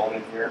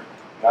component here.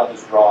 And I'll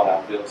just draw an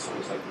alveolar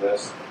surface like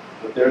this.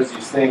 But there's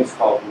these things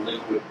called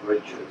liquid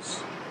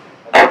bridges.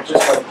 And they're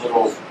just like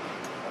little,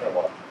 I don't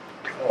know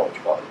what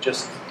you call it,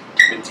 just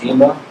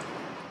edema.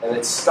 And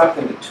it's stuck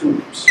in the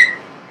tubes,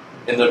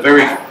 in the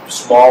very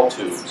small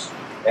tubes.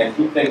 And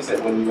he thinks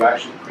that when you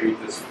actually create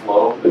this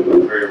flow that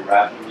goes very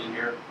rapidly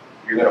here,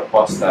 you're going to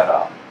bust that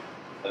up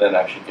and then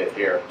actually get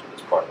air into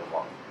this part of the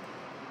lung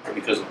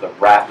because of the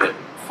rapid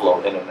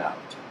flow in and out.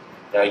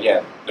 Now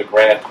again, the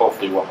grant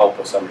hopefully will help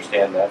us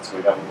understand that, so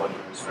we have a bunch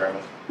of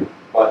experiments.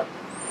 But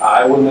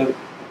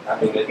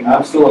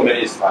I'm still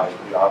amazed by it,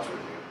 to be honest with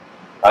you.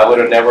 I would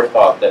have never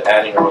thought that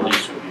adding a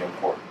release would be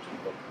important,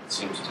 but it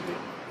seems to be.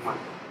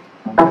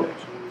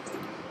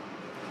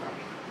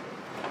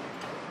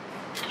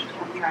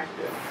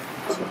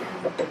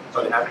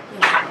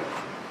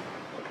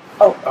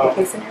 Oh,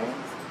 case scenarios?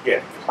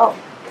 Yeah. Oh,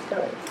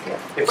 sorry. Yeah.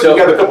 If so,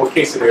 you got a couple of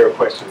case scenario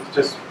questions,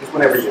 just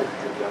whenever you're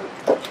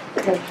done.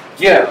 Okay.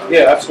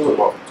 Yeah, absolutely.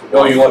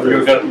 No, you guys are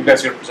going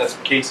to present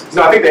some cases.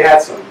 No, I think they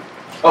had some.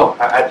 Oh,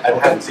 I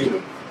hadn't seen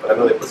them, but I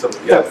know they put some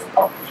together.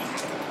 Oh.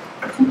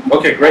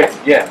 Okay, great.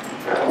 Yeah.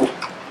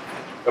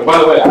 And by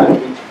the way,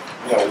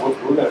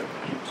 we're going to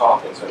keep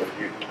talking, so if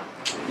you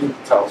can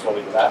tell us when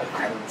we get out of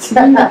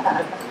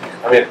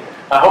here.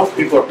 I hope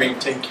people are being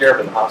taken care of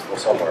in the hospital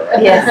somewhere,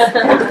 right? Yes.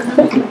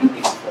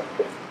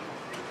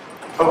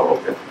 Oh,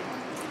 okay.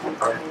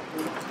 All right.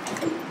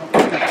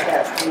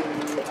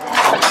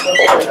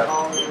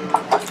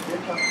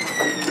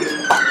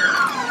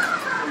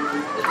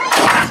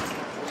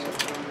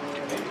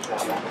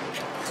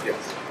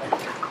 Yes.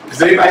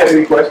 Does anybody have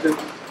any questions? I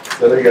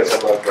know you guys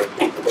have a lot of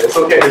questions. But it's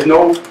okay. There's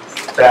no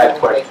bad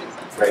questions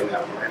right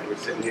now. Right?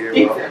 sitting here.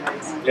 Thanks, Well,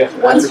 everyone.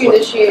 yeah. Once you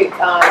initiate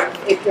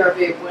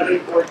APRV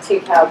or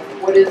TCAB,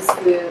 what is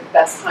the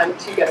best time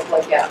to get a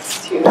blood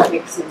gas to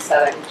make some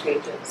setting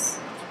changes?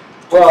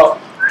 Well,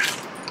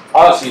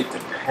 honestly, it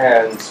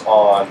depends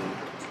on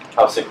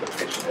how sick the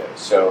patient is.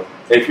 So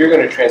if you're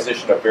going to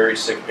transition a very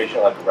sick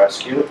patient like a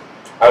rescue,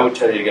 I would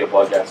tell you to get a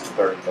blood gas in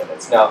 30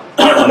 minutes. Now,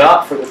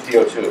 not for the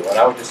PO2, and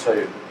I would just tell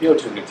you the PO2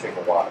 is going to take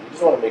a while. You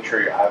just want to make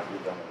sure you're adequately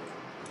ventilating.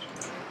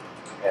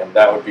 And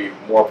that would be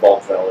more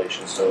bulk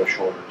ventilation, so a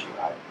shorter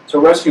TI. So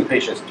rescue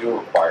patients do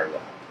require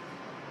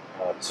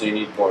that. So you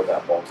need more of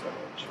that bulk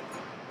ventilation.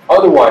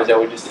 Otherwise, I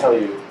would just tell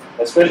you,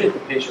 especially if the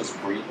patient's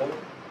breathing,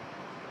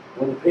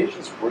 when the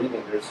patient's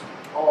breathing, there's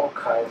all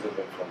kinds of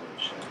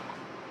information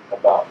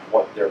about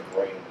what their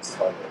brain is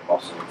telling their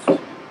muscles to do.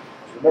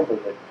 Remember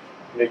that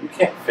you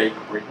can't fake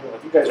breathing.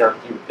 Like, you guys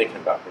aren't even thinking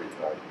about breathing,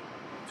 are you?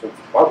 So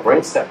our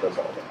brainstem does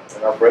all that.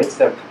 And our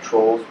brainstem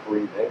controls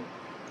breathing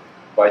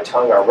by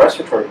telling our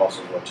respiratory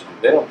muscles what to do.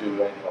 They don't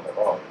do anything on their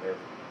own.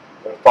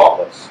 They're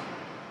thoughtless.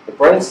 The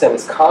brainstem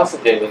is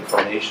constantly getting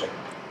information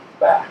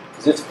back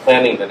because it's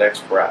planning the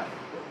next breath.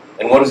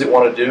 And what does it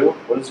want to do?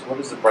 What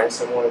does the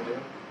brainstem want to do?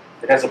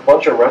 It has a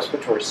bunch of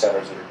respiratory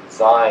centers that are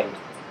designed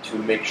to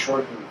make sure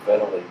you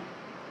ventilate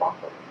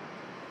properly.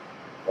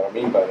 What I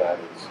mean by that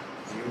is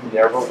you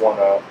never want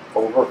to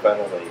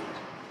overventilate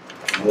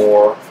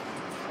more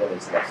than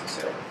is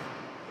necessary.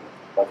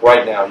 Like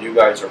right now, you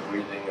guys are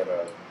breathing at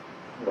a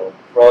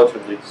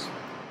relatively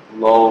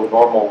low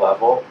normal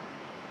level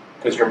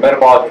because your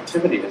metabolic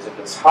activity isn't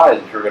as high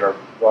as you're going to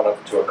run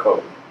up to a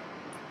code,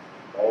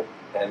 right?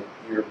 And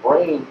your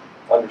brain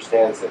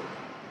understands that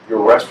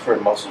your respiratory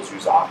muscles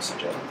use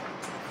oxygen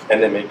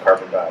and they make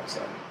carbon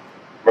dioxide.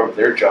 Remember,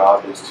 their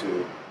job is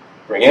to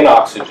bring in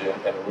oxygen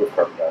and remove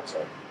carbon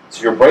dioxide.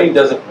 So your brain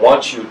doesn't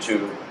want you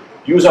to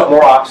use up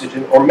more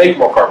oxygen or make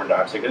more carbon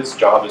dioxide. Its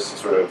job is to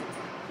sort of,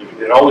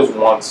 it always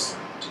wants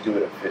to do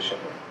it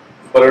efficiently.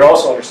 But it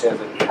also understands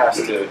that it has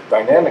to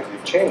dynamically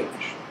change.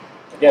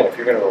 Again, if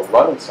you're going to go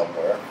running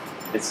somewhere,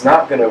 it's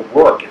not going to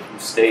work if you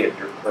stay at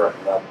your current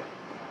level.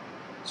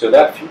 So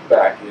that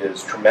feedback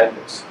is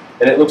tremendous.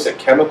 And it looks at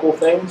chemical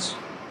things.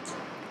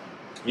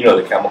 You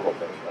know the chemical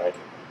things, right?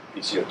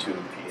 PCO2,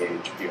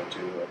 pH, PO2.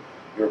 And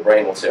your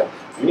brain will say, oh,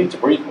 you need to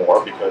breathe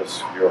more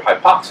because you're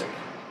hypoxic.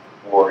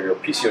 Or your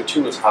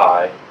PCO2 is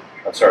high.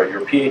 I'm sorry,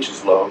 your pH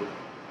is low.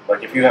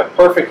 Like if you have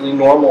perfectly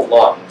normal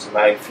lungs and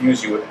I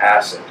infuse you with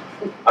acid,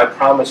 I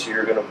promise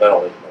you're going to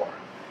ventilate more.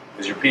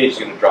 Because your pH is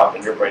going to drop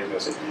and your brain's going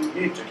to say, you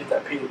need to get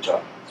that pH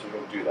up. So you're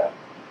going to do that.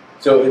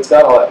 So it's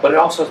got all that. But it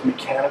also has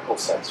mechanical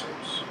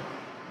sensors.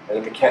 And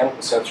the mechanical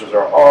sensors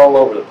are all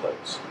over the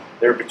place.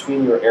 They're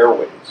between your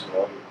airways.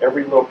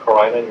 Every little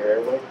carina in your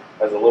airway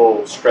has a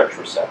little stretch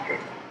receptor.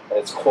 And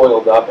it's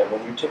coiled up, and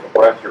when you take a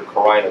breath, your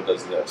carina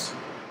does this.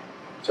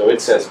 So it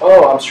says,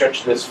 oh, I'm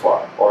stretched this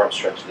far, or I'm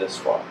stretched this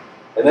far.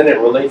 And then it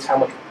relates how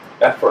much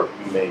effort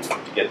you made to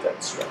get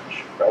that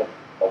stretch, right?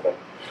 Okay.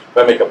 If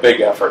I make a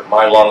big effort,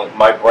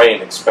 my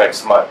brain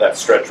expects that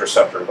stretch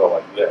receptor to go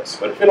like this.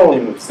 But if it only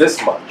moves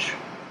this much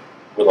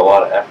with a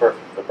lot of effort,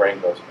 the brain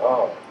goes,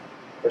 oh,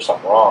 there's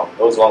something wrong.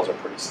 Those lungs are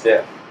pretty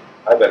stiff.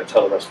 I better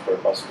tell the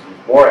respiratory muscles to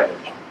use more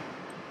energy.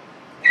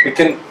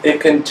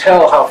 It can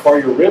tell how far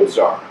your ribs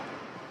are.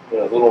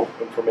 Little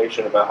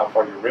information about how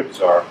far your ribs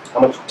are, how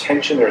much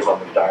tension there's on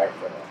the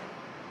diaphragm.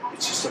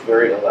 It's just a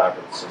very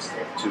elaborate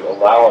system to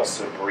allow us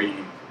to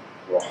breathe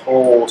through a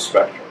whole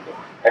spectrum.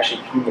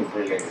 Actually, human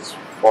breathing is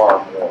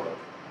far more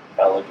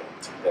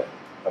elegant than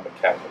a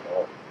mechanical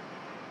melody.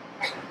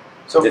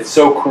 So it's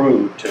so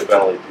crude to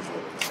ventilate people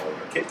with this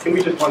melody. Can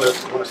we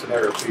just run a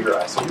scenario through your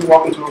eyes? So you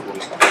walk into a room,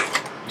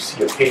 you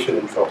see a patient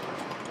in trouble.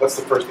 What's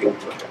the first thing you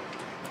look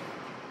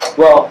at?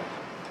 Well,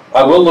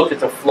 I will look at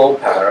the flow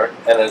pattern,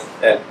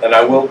 and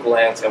I will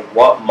glance at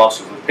what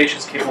muscles the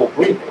patient's capable of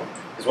breathing.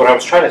 Because what I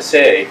was trying to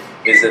say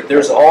is that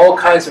there's all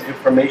kinds of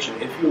information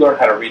if you learn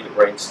how to read the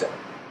brainstem,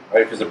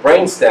 right? Because the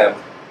brainstem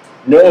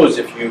knows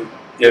if you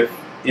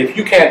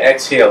can't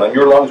exhale and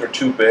your lungs are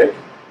too big,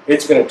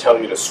 it's going to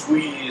tell you to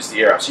squeeze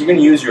the air out. So you're going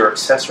to use your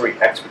accessory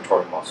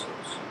expiratory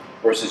muscles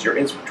versus your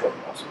inspiratory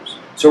muscles.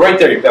 So right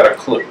there, you've got a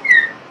clue.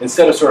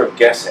 Instead of sort of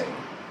guessing,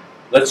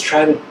 let's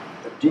try to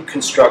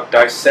deconstruct,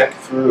 dissect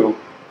through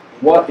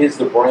what is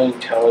the brain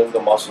telling the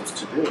muscles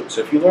to do. So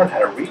if you learn how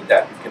to read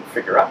that, you can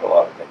figure out a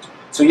lot of things.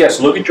 So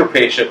yes, look at your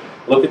patient,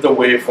 look at the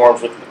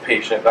waveforms, look at the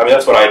patient. I mean,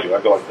 that's what I do. I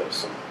go like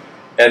this.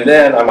 And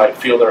then I might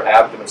feel their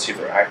abdomen, see if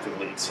they're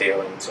actively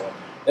exhaling and so on.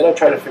 Then I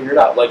try to figure it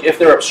out. Like if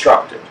they're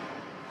obstructed,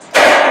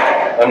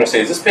 I'm going to say,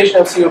 does this patient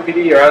have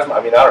COPD or asthma?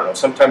 I mean, I don't know.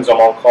 Sometimes I'm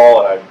on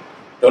call and I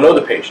don't know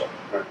the patient.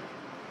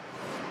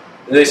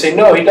 And they say,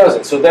 no, he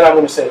doesn't. So then I'm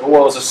going to say,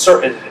 well,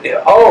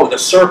 the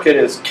circuit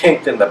is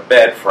kinked in the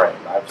bed frame.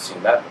 I've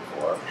seen that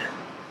before.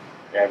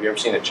 Have you ever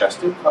seen a chest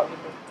tube?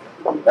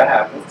 That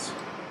happens.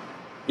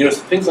 So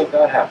things like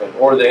that happen.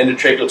 Or the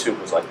endotracheal tube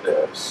was like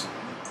this.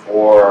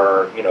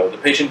 Or, the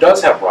patient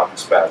does have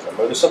bronchospasm.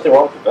 Or there's something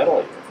wrong with the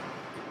ventilator.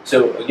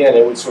 So, again,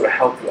 it would sort of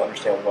help you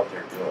understand what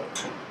they're doing.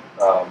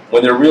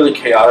 When they're really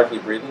chaotically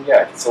breathing,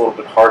 it's a little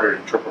bit harder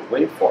to interpret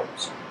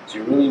waveforms. So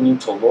need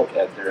to look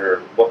at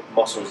what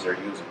muscles they're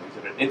using. Is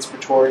it an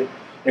inspiratory?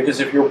 Because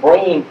if your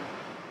brain,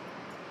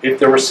 if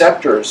the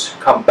receptors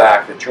come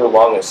back that your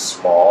lung is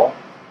small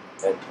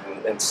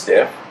and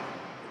stiff,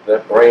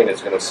 that brain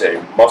is going to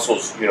say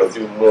muscles,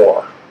 do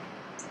more,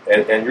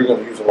 and you're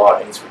going to use a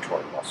lot of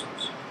inspiratory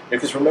muscles.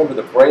 Because remember,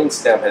 the brain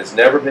stem has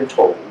never been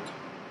told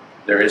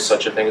there is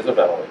such a thing as a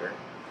ventilator.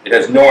 It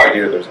has no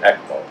idea there's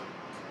ECMO.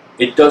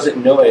 It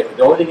doesn't know it.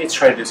 The only thing it's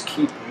trying to do is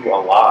keep you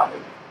alive.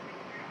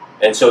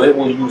 And so it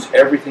will use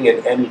everything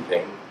and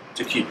anything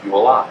to keep you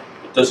alive.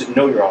 It doesn't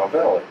know you're on a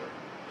ventilator.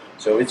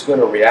 So it's going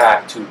to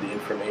react to the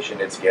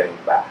information it's getting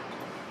back.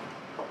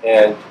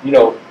 And,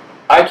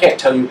 I can't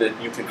tell you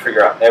that you can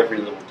figure out every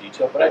little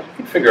detail, but you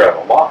can figure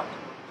out a lot.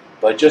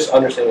 By just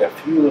understanding a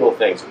few little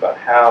things about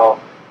how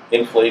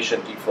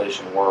inflation,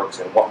 deflation works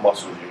and what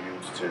muscles you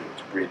use to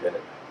breathe in and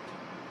out.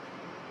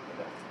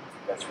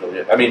 That's really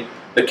it. I mean,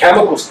 the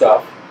chemical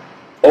stuff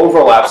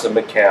overlaps the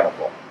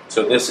mechanical.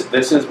 So this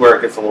is where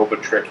it gets a little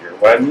bit trickier.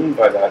 What I mean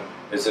by that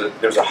is that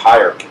there's a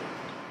hierarchy.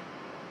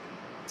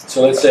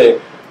 So let's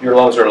say your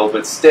lungs are a little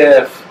bit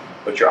stiff,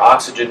 but you're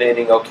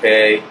oxygenating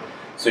okay,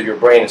 so your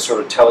brain is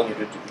sort of telling you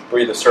to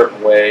breathe a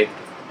certain way,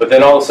 but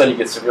then all of a sudden you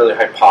get severely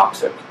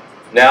hypoxic.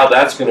 Now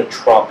that's going to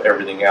trump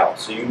everything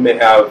else. So you may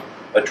have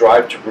a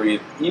drive to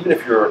breathe, even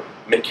if your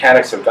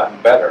mechanics have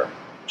gotten better,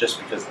 just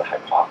because of the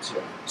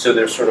hypoxia. So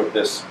there's sort of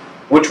this,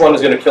 which one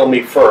is going to kill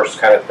me first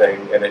kind of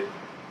thing, and it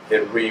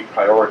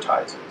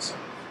reprioritizes.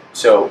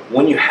 So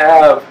when you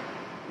have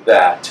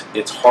that,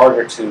 it's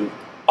harder to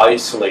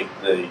isolate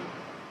the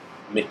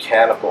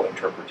mechanical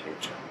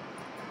interpretation.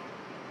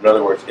 In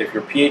other words, if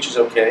your pH is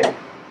okay,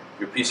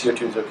 your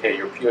PCO2 is okay,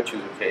 your PO2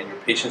 is okay, and your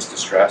patient's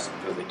distressed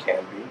because they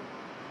can be,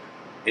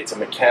 it's a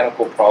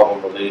mechanical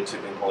problem related to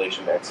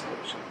inhalation and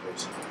exhalation,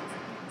 basically.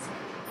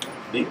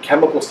 The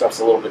chemical stuff's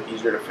a little bit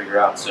easier to figure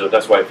out, so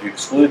that's why if you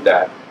exclude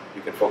that,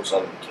 you can focus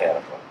on the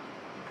mechanical.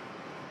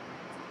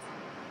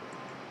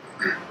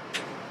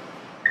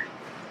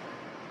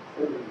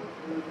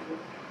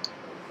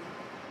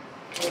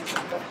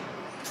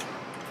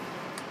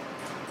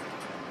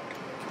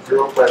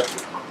 Zero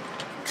questions.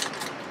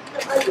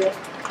 I did.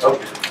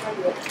 Okay.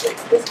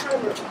 This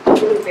kind of a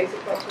really basic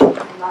question.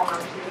 I'm not on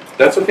here.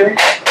 That's okay.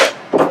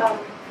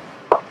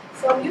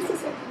 So I'm used to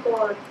seeing people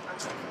on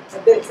a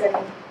bed setting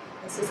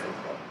and system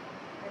flow.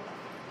 Right?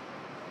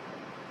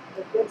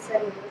 The bed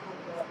setting we're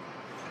talking about,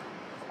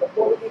 but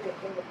what would be the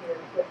indicator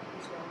for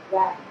each one of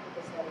that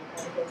bed setting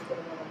as opposed to the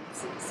one on the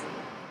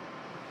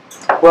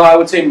CDC? Well, I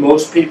would say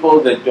most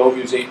people that don't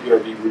use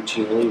APRV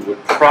routinely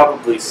would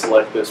probably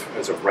select this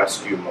as a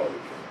rescue mode.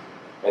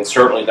 And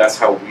certainly that's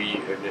how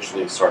we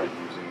initially started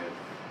using it.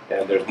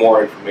 And there's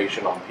more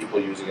information on people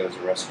using it as a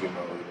rescue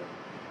mode.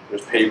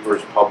 There's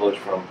papers published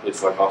from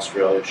places like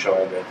Australia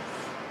showing that,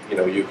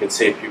 you can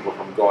save people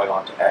from going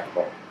on to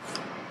ECMO.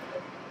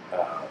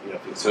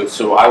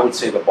 So I would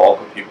say the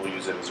bulk of people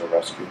use it as a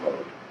rescue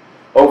mode.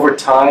 Over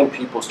time,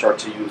 people start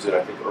to use it,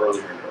 I think,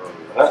 earlier and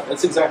earlier.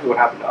 That's exactly what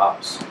happened to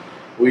us.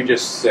 We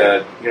just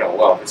said,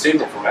 well, if it saves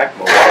them from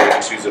ECMO, why don't we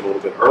just use it a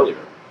little bit earlier?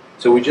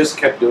 So we just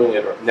kept doing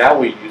it. Now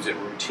we use it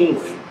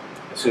routinely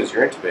as soon as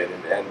you're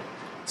intubated. And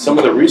some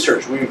of the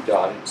research we've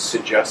done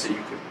suggests that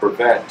you can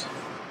prevent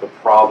the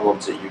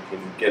problems that you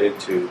can get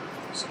into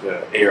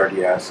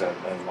ARDS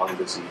and lung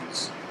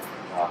disease.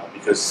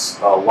 Because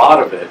a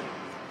lot of it,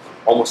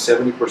 almost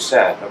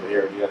 70% of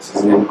ARDS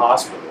is in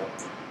hospital,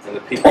 and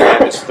the peak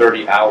time is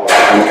 30 hours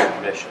after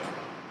admission.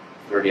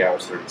 30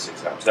 hours,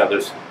 36 hours. Now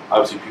there's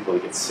obviously people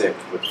that get sick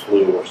with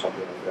flu or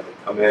something like that.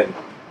 They come in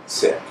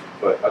sick.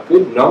 But a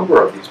good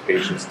number of these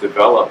patients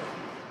develop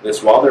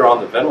this while they're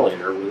on the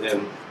ventilator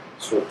within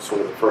sort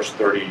of the first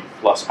 30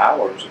 plus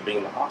hours of being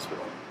in the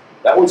hospital.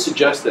 That would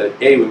suggest that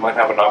A, we might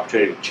have an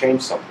opportunity to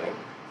change something,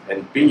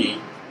 and B,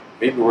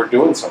 maybe we're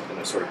doing something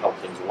to sort of help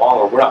things along,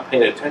 or we're not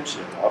paying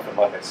attention enough. And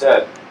like I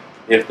said,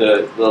 if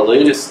the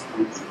latest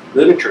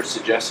literature is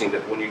suggesting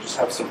that when you just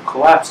have some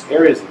collapsed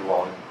areas of the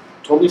lung,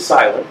 totally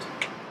silent,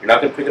 you're not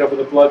going to pick it up with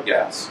a blood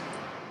gas,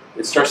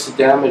 it starts to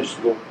damage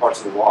little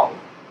parts of the lung.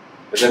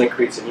 And then it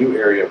creates a new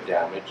area of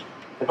damage.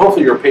 And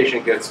hopefully your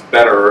patient gets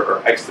better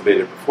or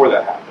extubated before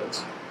that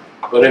happens.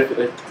 But if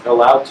it's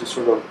allowed to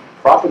sort of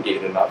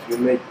propagate enough, you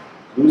may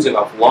lose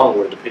enough lung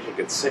where the patient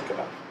gets sick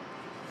enough.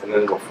 And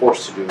then we're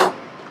forced to do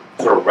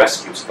sort of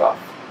rescue stuff.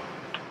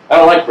 I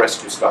don't like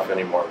rescue stuff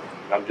anymore.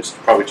 I'm just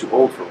probably too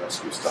old for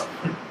rescue stuff.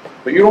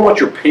 But you don't want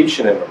your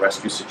patient in a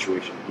rescue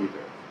situation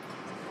either.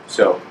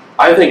 So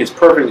I think it's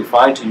perfectly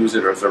fine to use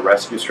it as a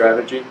rescue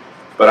strategy.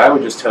 But I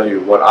would just tell you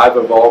what I've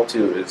evolved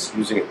to is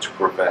using it to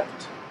prevent.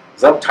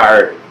 Because I'm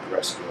tired of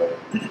rescuing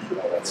and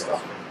all that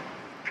stuff.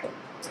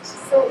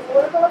 So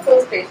what about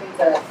those patients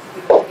that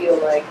people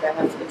feel like that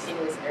have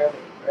continuous airway,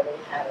 or they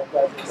had a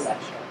blood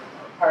resection,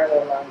 or part of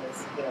their lung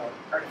is,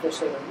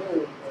 artificially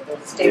removed, or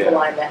there's a staple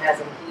line that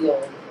hasn't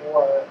healed,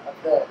 or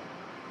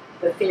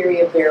the theory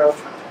of barrel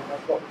time,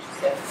 like what would you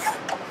say?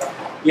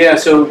 Yeah,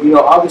 so,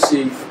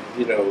 obviously,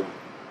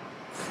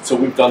 so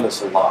we've done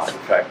this a lot. In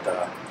fact,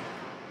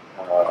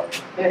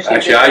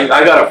 actually,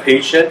 I got a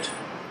patient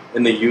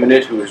in the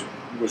unit who was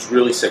was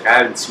really sick. I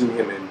hadn't seen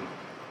him in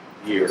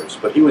years,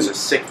 but he was a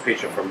sick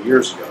patient from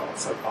years ago.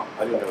 It's like, oh,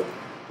 I didn't know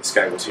this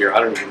guy was here. I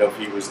don't even know if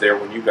he was there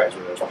when you guys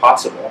were there. It's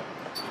possible.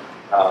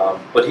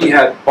 But he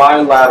had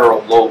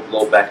bilateral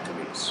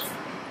lobectomies.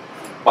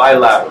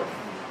 Bilateral.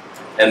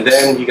 And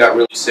then he got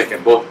really sick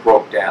and both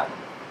broke down.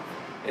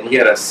 And he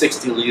had a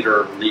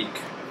 60-liter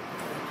leak,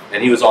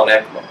 and he was on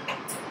ECMO.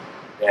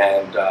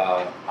 And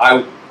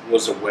I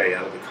was away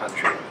out of the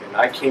country. And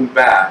I came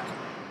back.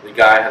 The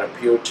guy had a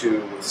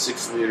PO2 with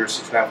 6 liters,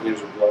 6.5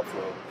 liters of blood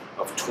flow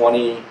of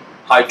 20,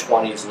 high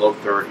 20s, low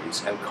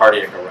 30s, and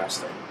cardiac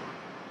arresting.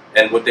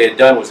 And what they had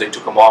done was they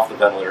took him off the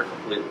ventilator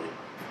completely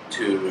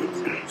to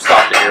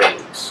stop the air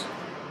leaks.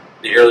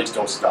 The air leaks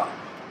don't stop.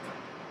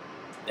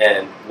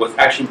 And what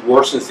actually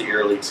worsens the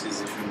air leaks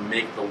is if you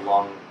make the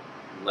lung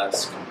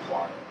less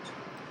compliant.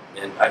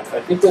 And I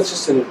think that's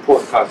just an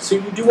important concept. So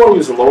you do want to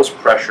use the lowest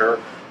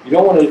pressure. You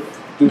don't want to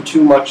do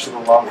too much to the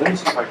lung. Let me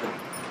see if I can,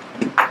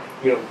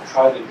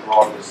 try to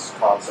draw this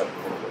concept a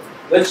little bit.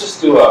 Let's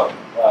just do a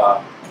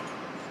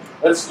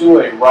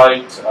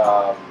right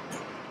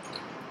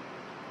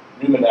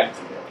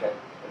pneumonectomy. Okay,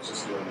 let's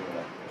just do a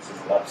pneumonectomy. This is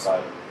the left side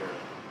over here,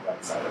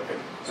 right side. Okay,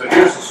 so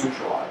here's the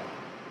suture line,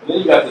 and then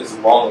you got this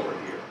lung over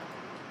here.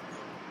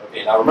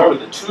 Okay, now remember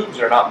the tubes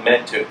are not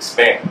meant to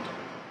expand;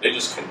 they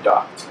just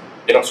conduct.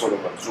 They don't sort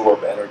of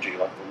absorb energy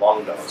like the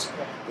lung does.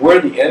 Where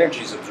the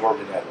energy is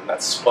absorbed in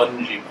that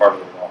spongy part of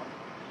the lung.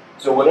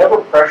 So whatever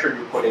pressure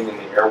you're putting in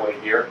the airway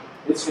here,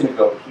 it's going to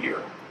go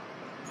here.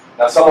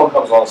 Now someone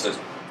comes along and says,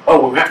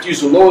 oh, we have to use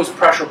the lowest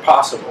pressure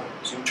possible.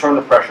 So you turn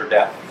the pressure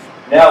down.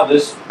 Now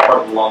this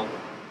part of the lung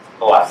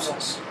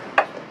collapses.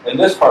 And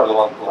this part of the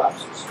lung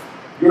collapses.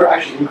 You're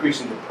actually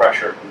increasing the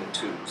pressure in the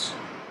tubes.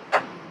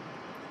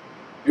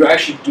 You're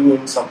actually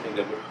doing something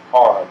that would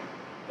harm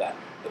that.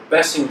 The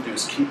best thing to do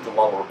is keep the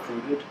lung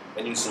recruited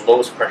and use the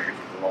lowest pressure to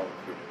keep the lung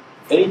recruited.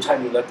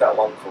 Anytime you let that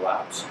lung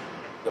collapse,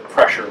 the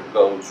pressure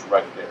goes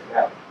right there.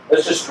 Now,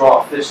 let's just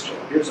draw a fistula.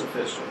 Here's a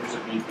fistula. Here's a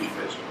BP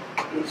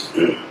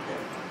fistula.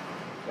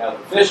 Now,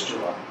 the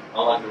fistula,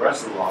 unlike the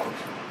rest of the lung,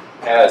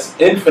 has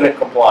infinite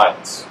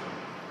compliance.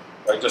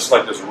 Right? Just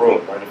like this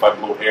room, right? If I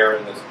blow air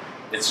in this,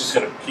 it's just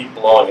going to keep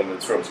blowing in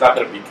this room. It's not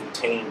going to be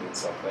contained in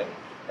something,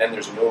 and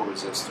there's no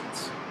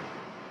resistance.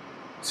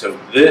 So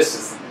this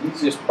is the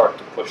easiest part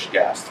to push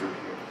gas through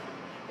here.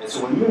 And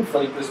so when you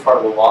inflate this part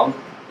of the lung,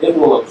 it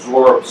will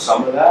absorb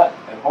some of that,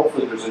 and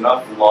hopefully there's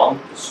enough lung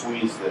to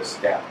squeeze this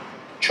down,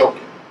 choke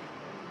it.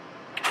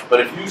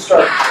 But if you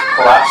start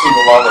collapsing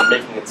the lung and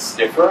making it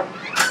stiffer,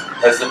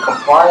 as the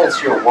compliance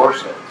here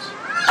worsens,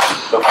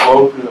 the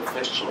flow through the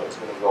fistula is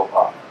going to go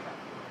up.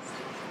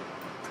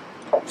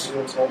 You see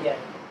what I'm saying? Yeah.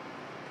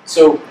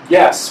 So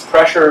yes,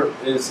 pressure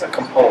is a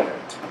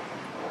component,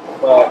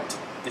 but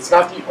it's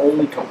not the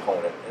only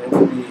component. And it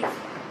would be,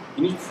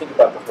 you need to think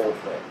about the whole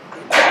thing.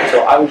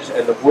 So I would just,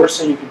 and the worst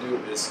thing you can do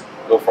is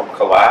go from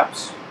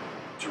collapse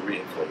to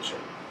reinflation.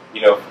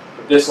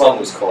 This lung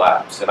was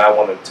collapsed, and I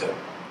wanted to,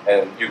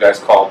 and you guys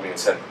called me and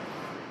said,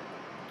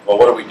 well,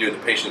 what do we do? The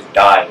patient's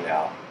dying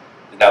now.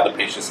 And now the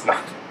patient's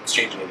not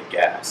exchanging any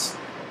gas.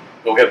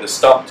 But we have the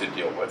stump to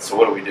deal with, so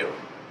what do we do?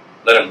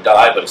 Let him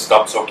die, but his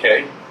stump's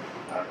okay?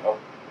 I don't know.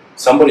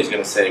 Somebody's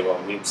going to say,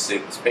 well, we need to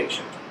save this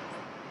patient.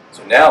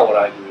 So now what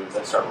I do is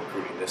I start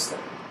recruiting this thing.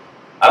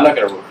 I'm not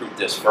going to recruit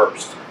this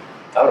first.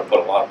 I'm going to put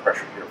a lot of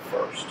pressure here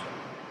first.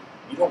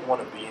 You don't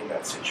want to be in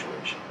that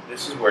situation.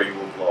 This is where you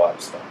will blow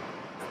out stuff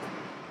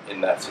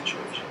in that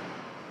situation.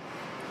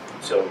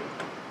 So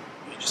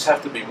you just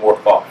have to be more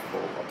thoughtful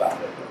about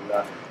it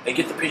and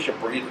get the patient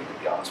breathing, to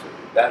be honest with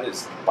you. That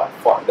is by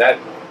far, that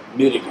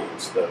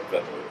mitigates the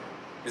ventilator.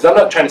 Because I'm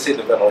not trying to say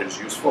the ventilator is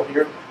useful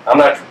here. I'm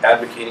not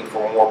advocating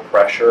for more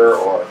pressure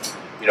or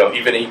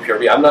even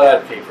APRV. I'm not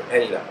advocating for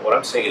any of that. What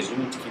I'm saying is you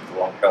need to keep the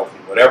lung healthy.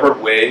 Whatever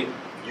way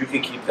you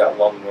can keep that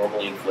lung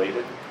normally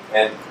inflated.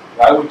 And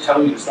I would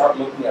tell you to start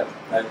looking at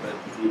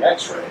the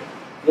x-ray.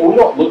 We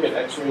don't look at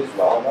x-rays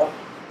well enough.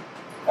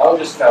 I'll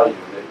just tell you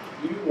that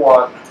you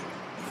want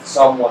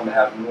someone to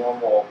have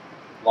normal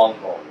lung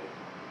volume.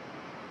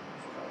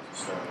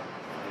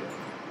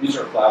 These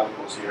are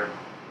clavicles here.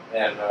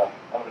 And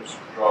I'm going to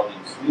draw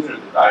these. These are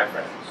the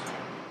diaphragms.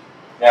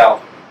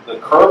 Now, the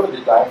curve of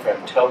the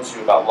diaphragm tells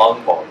you about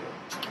lung volume.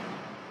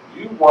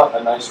 You want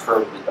a nice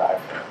curve of the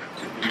diaphragm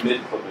to be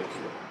mid-clavicular.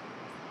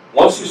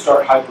 Once you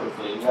start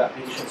hyperinflating that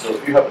patient, so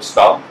if you have a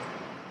stump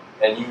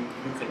and you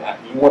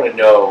want to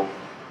know,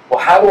 well,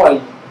 how do I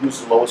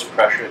use the lowest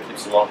pressure that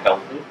keeps the lung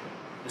healthy?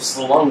 This is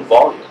the lung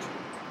volume.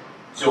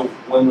 So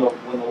when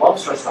the lung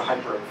starts to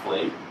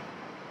hyperinflate,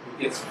 it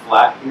gets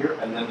flat here,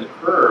 and then the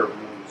curve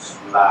moves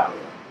lateral.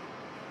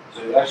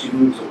 So it actually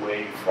moves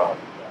away from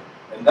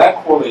that. And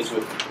that correlates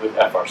with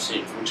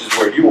FRC, which is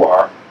where you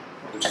are,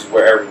 which is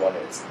where everyone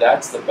is.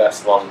 That's the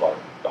best lung volume.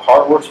 The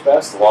heart works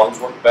best, the lungs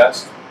work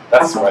best.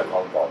 That's the right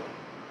lung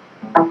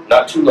volume.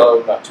 Not too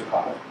low, not too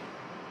high.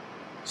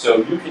 So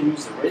you can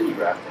use the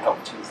radiograph to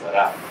help tease that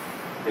out.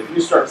 If you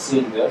start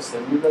seeing this,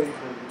 then you're going to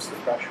reduce the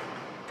pressure.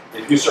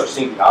 If you start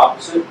seeing the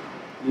opposite,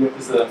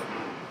 because the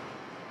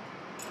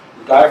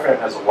diaphragm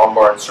has a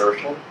lumbar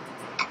insertion,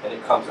 and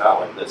it comes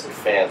out like this and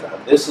fans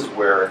out. This is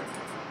where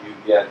you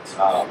get,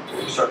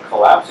 when you start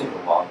collapsing the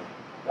lung,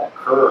 that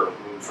curve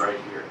moves right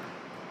here,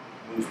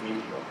 moves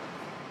medial.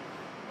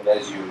 And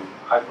as you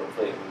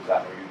hyperinflate, it moves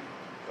out. Are you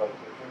going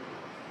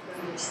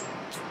to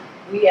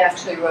We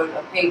actually wrote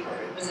a paper.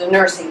 It was a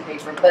nursing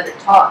paper, but it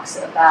talks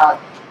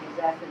about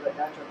exactly what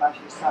Dr.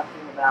 Habashi was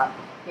talking about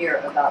here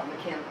about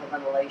mechanical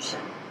ventilation,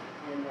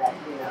 and that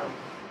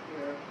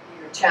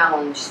you're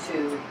challenged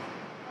to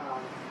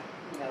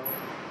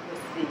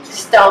with the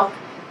stump,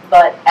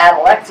 but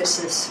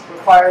atelectasis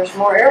requires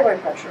more airway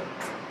pressure,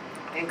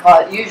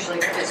 and usually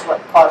is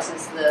what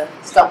causes the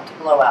stump to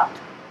blow out.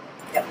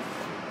 Yep.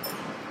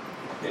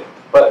 Yeah.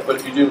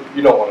 But you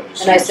don't want to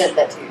just. And I sent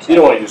that to you. You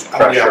don't want to use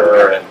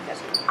pressure and.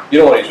 You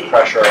don't want to use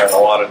pressure and a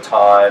lot of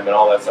time and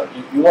all that stuff.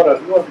 You want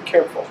to be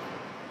careful,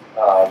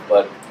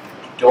 but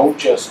don't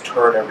just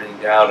turn everything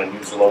down and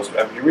use the lowest.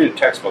 I mean, you read a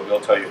textbook,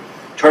 they'll tell you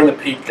turn the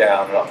peak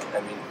down.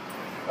 I mean,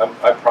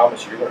 I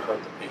promise you're going to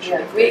hurt the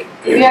patient. Yeah,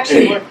 we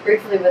actually worked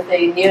briefly with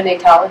a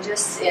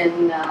neonatologist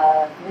in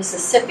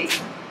Mississippi,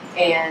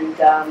 and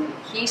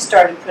he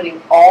started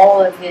putting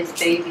all of his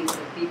babies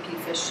with BP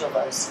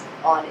fistulas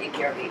on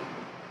APRV,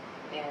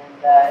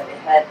 and it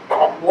had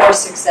more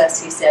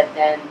success, he said,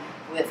 than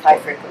with high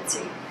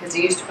frequency, because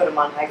he used to put them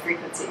on high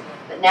frequency,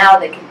 but now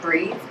they could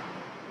breathe,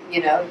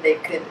 they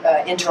could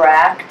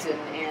interact, and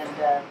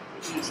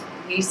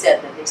he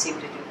said that they seem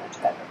to do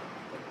much better.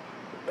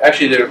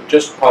 Actually, they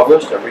just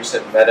published a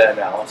recent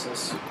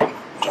meta-analysis,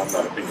 which I'm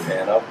not a big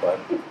fan of, but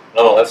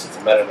nonetheless, it's a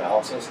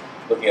meta-analysis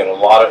looking at a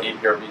lot of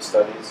APRV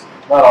studies.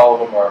 Not all of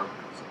them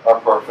are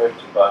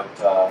perfect, but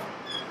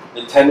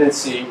the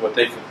tendency, what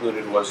they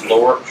concluded was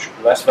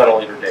less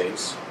ventilator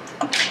days,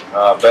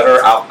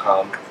 better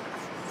outcome,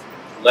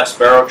 less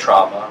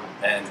barotrauma,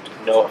 and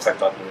no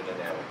effect on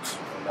hemodynamics.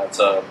 And that's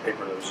a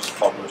paper that was just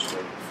published. Do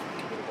you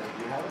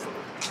have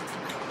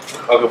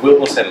it? Okay,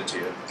 we'll send it to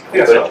you.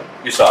 Yes, But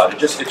you saw it. It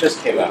just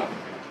came out.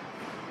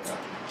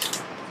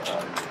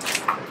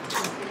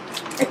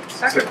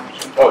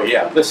 Oh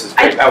yeah, this is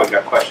great. Now we've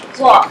got questions.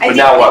 Well, but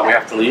now what? We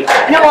have to leave?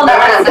 No,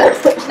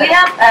 we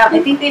have. I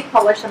think they've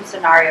published some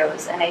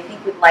scenarios, and I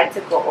think we'd like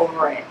to go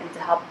over it and to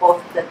help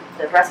both the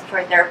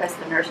respiratory therapists,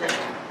 the nurses,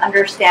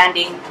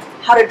 understanding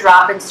how to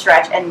drop and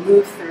stretch and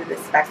move through the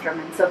spectrum.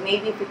 And so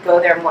maybe if we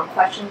go there, more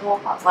questions will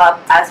pop up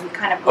as we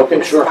kind of go through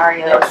the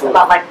scenarios. Absolutely.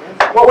 About like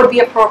what would be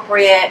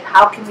appropriate,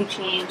 how can we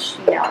change,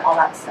 all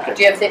that stuff.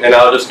 Do you have and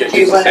I'll just get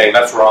used to saying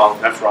that's wrong,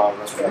 that's wrong,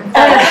 that's wrong.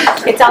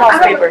 It's on the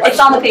paper. It's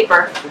on the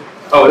paper.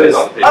 Oh, it is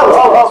on the paper.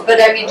 Oh,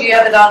 but I mean, do you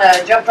have it on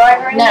a jump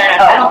drive or anything?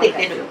 No, I don't think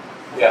they do.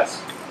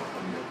 Yes.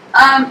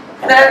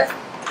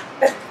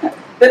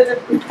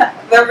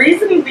 The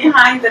reasoning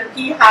behind the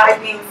P high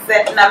being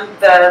set and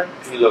the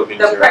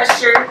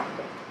pressure.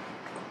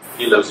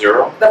 Kilo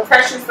zero. The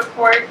pressure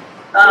support.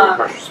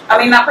 Pressure support. I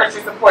mean, not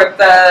pressure support.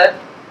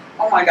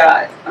 Oh my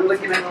God, I'm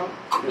looking at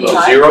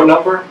the zero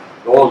number.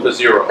 The one with the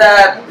zero.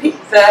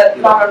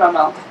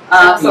 No.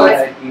 So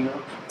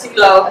it's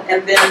Kilo,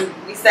 and then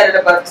we set it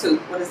above 2.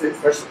 What is this?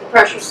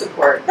 Pressure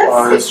support.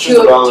 That's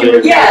two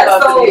or yeah,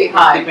 above so the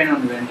high. Depending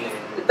on the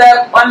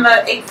ventilator. On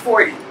the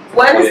 840.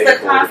 What is the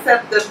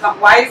concept of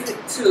why is it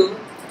 2?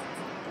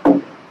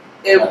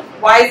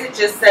 Why is it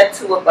just set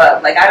 2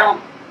 above? Like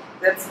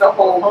that's the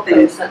whole thing.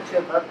 It's not 2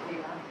 above the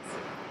high.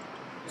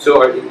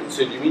 So do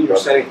you mean you're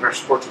setting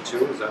pressure support to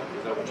 2? Is that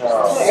what you're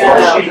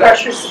saying? Yeah,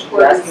 pressure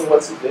support. Asking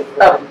what's the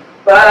difference?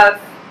 Above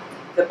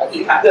the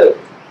P high.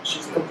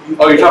 She's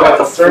confused. Oh, you're talking about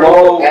the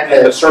flow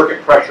and the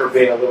circuit pressure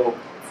being a little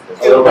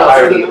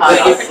higher than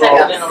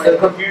The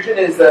confusion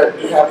is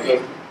that you have the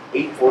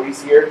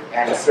 840s here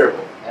and a servo.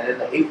 And in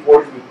the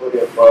 840s, we put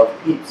it above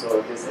PEEP. So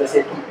if it's, let's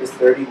say PEEP is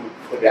 30, we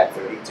put it at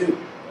 32.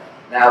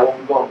 Now, when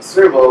we go on the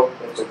servo,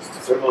 if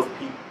the servo's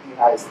PEEP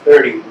high is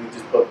 30, we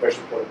just put pressure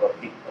support above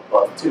PEEP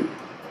above 2.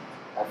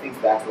 I think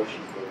that's what she's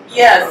doing.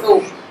 Yeah,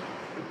 so.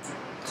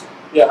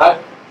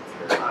 Yeah,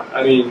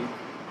 I mean,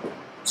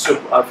 so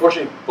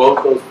unfortunately,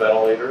 both those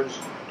ventilators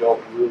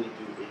don't really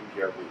do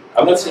APRV.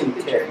 I'm not saying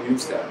you can't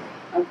use them,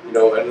 and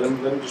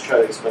let me just try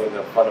to explain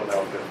the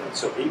fundamental difference.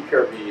 So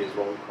APRV is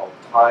what we call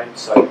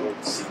time-cycled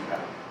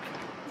CPAP.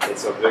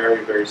 It's a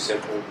very, very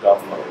simple,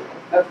 dumb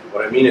mode.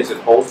 What I mean is it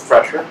holds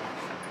pressure,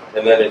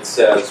 and then it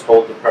says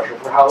hold the pressure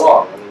for how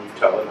long, and then you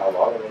tell it how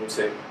long, and then you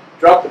say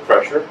drop the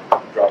pressure,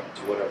 drop it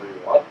to whatever you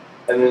want,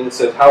 and then it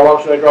says how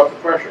long should I drop the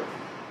pressure?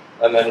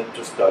 And then it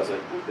just does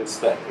its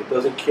thing. It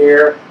doesn't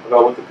care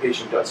about what the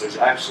patient does. There's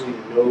actually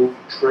no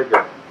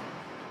trigger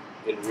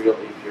in real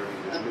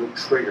APRV. There's no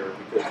trigger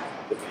because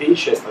the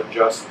patient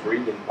adjusts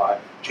breathing by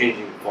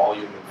changing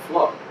volume and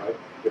flow, right?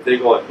 If they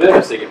go like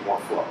this, they get more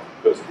flow.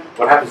 Because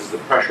what happens is the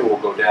pressure will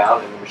go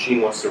down and the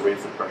machine wants to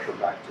raise the pressure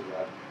back to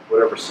that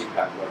whatever CPAP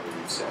level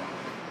you set.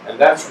 And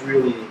that's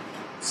really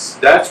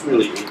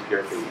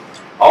APRV.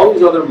 All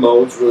these other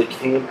modes really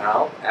came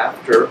out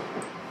after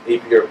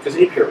APRV, because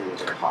APRV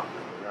was very popular.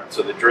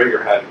 So the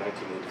Draeger had it in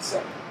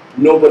 1987.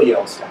 Nobody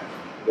else had it.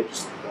 They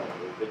just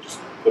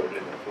put it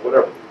in there for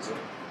whatever reason.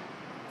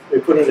 They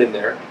put it in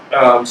there.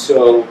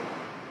 So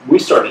we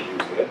started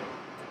using it.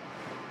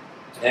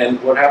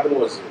 And what happened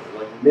was,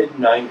 like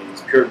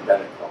mid-90s, Pure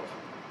Bennett called,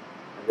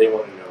 and they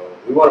want to know,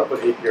 we want to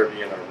put APRV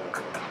in our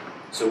network.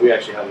 So we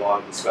actually had a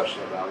lot of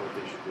discussion about what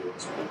they should do.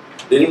 So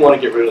they didn't want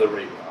to get rid of the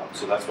rate knob,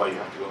 so that's why you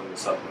have to go into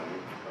supplemental.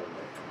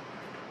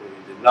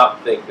 They did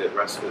not think that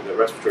the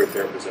respiratory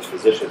therapists and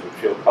physicians would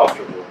feel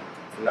comfortable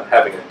not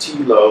having a T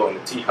low and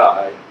a T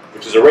high,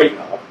 which is a rate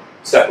knob,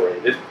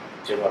 separated.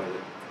 So they wanted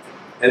it.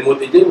 And what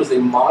they did was they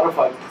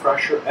modified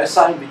pressure,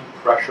 SIV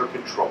pressure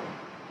control.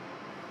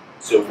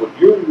 So what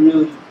you're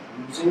really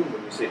using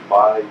when you say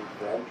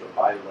bi-vent or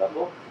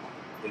bi-level,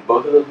 in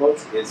both of those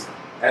modes, is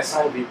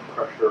SIV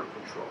pressure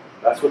control.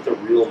 That's what the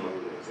real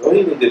mode is. The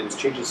only thing they did was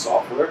change the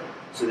software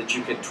so that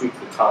you can tweak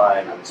the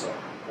time and so on.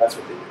 That's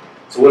what they did.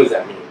 So what does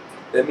that mean?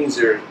 That means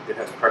it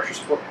has pressure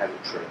support, it has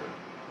a trigger.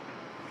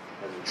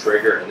 It has a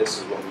trigger, and this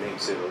is what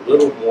makes it a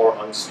little more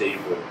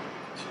unstable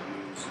to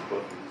use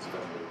both of these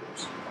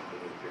ventilators.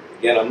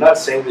 Again, I'm not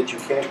saying that you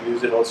can't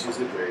use it, let's use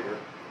the Drager.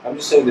 I'm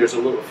just saying there's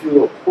a few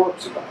little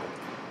quirks about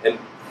it. And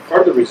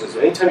part of the reason is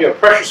anytime you have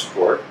pressure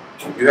support,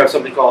 you have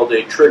something called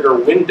a trigger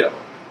window.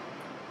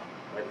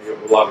 Right? You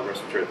have a lot of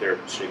respiratory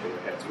therapists shaking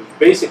their heads, which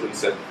basically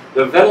said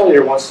the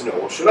ventilator wants to know,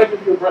 well, should I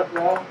give you a breath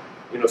now?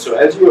 So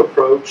as you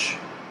approach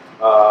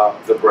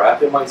the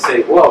breath, it might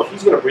say, well, if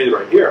he's going to breathe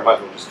right here, I might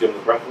as well just give him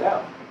the breath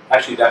now.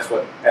 Actually, that's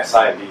what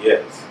SIV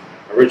is.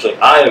 Originally,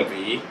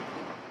 IMV,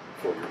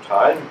 for your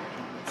time,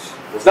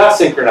 was not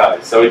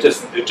synchronized, so it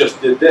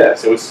just did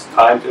this. It was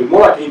timed. It was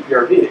more like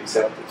APRV,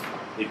 except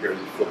APRV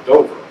flipped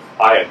over.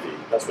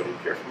 IMV, that's what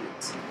APRV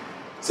is.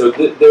 So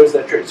there's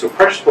that trigger. So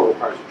pressure support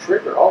requires a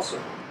trigger also.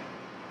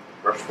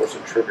 Pressure support's a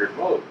triggered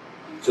mode.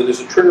 So there's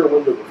a trigger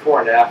window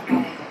before and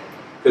after.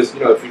 Because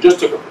if you just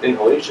took an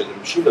inhalation, the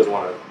machine doesn't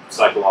want to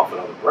cycle off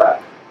another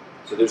breath.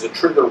 So there's a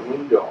trigger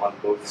window on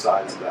both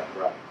sides of that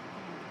breath.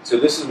 So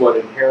this is what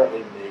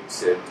inherently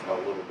makes it a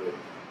little bit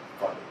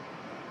funny.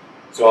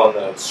 So on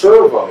the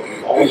servo,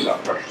 we've always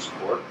got pressure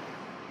support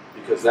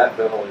because that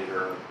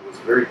ventilator was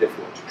very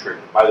difficult to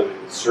trigger. By the way,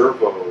 the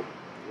servo, what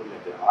do you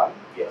have, the I?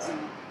 Yes. So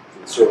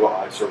the servo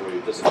I, servo,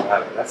 it doesn't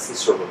matter. That's the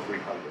servo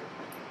 300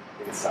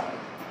 inside.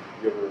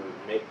 You ever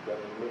make that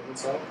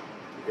inside?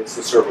 It's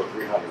the servo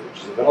 300,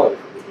 which is a ventilator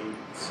from the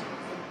 80s.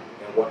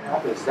 And what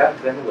happens is that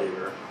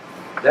ventilator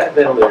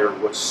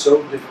was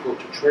so difficult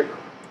to trigger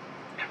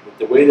that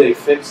the way they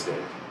fixed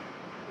it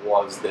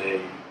was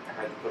they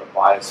had to put a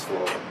bias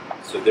flow in.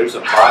 So there's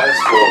a bias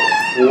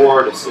flow of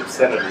 4 to 6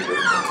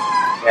 centimeters,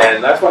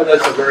 and that's why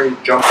that's a very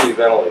jumpy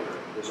ventilator.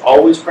 There's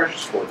always pressure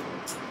support.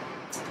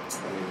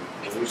 I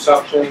mean, when you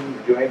suction, you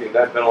do anything,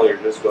 that ventilator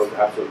just goes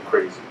absolutely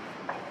crazy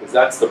because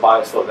that's the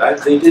bias flow.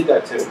 They did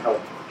that to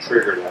help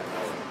trigger that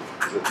ventilator.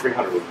 The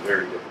 300 was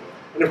very difficult,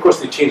 and of course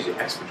they changed the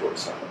expiratory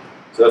side.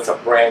 So that's a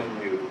brand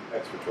new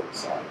expiratory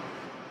side,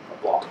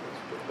 a block.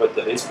 But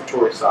the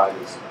inspiratory side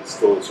is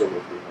still the servo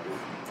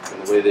 300,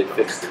 and the way they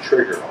fixed the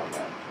trigger on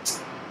that.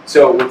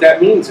 So what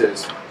that means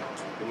is,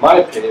 in my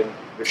opinion,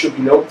 there should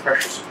be no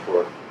pressure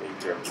support in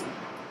APRV.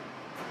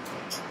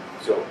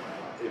 So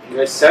if you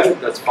guys said it,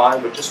 that's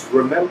fine, but just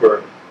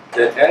remember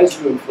that as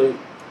you inflate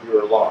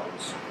your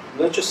lungs,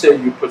 let's just say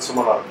you put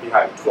someone on a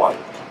pH of 20,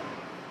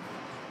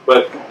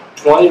 but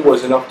 20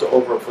 was enough to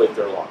overinflate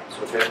their lungs,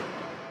 okay?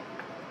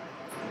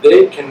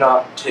 They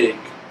cannot take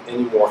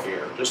any more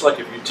air. Just like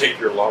if you take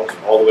your lungs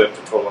all the way up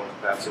to total lung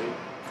capacity,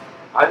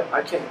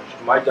 I can't,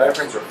 my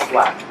diaphragms are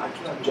flat. I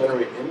cannot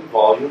generate any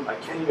volume. I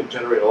can't even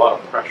generate a lot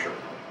of pressure.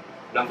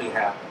 Nothing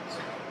happens.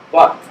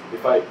 But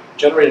if I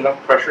generate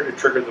enough pressure to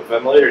trigger the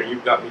ventilator and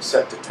you've got me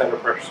set to 10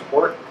 of pressure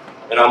support,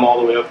 and I'm all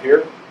the way up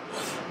here,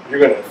 you're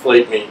going to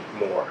inflate me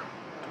more.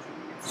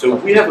 So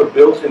we have a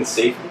built-in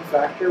safety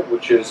factor,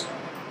 which is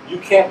you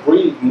can't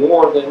breathe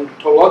more than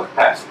total lung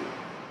capacity.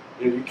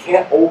 You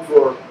can't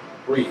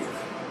over-breathe,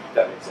 if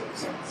that makes any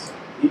sense.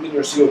 Even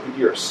your COPD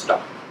are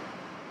stuck.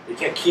 They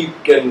can't keep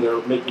making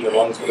their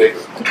lungs bigger.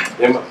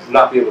 They must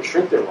not be able to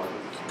shrink their lungs,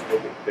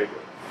 make it bigger.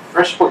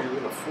 Pressure support, you're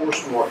going to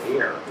force more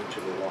air into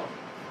the lung.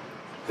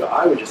 So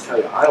I would just tell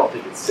you, I don't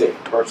think it's safe,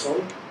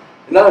 personally.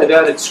 And not only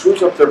that, it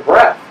screws up their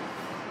breath.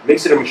 It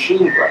makes it a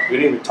machine breath. We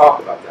didn't even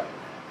talk about that.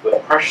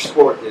 But pressure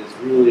support is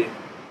really,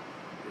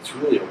 it's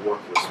really a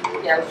worthless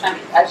move. Yeah,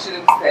 I should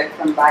have said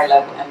from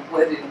Bilevel and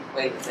would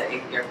inflate the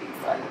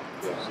APRV side.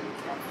 Yes.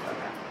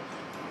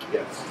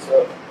 Yes.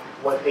 So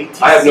what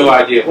ATC? I have no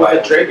idea why.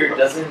 With the trigger,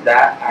 doesn't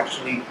that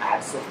actually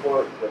add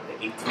support with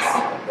the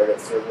ATC compared to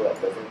servo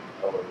that doesn't,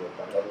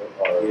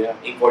 or yeah.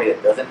 840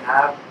 that doesn't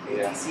have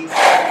Yeah.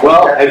 ATC?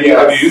 Well, have you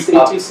used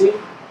ATC?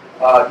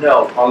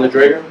 No. On the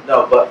Drager?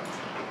 No, but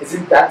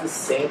isn't that the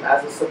same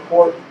as a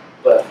support?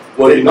 But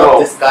well, you know,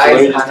 this so guy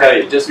let me just tell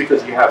you, just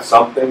because you have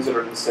some things that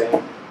are the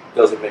same,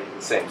 doesn't make it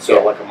the same.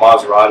 So, like a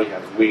Maserati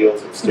has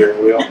wheels and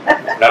steering wheel,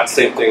 not the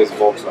same thing as a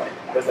Volkswagen.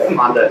 It's like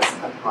Honda,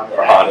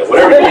 or Honda,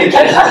 whatever you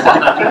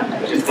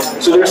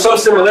use. So there's some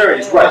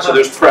similarities, right? So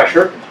there's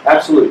pressure,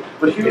 absolutely.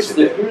 But here's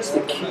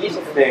the key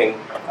thing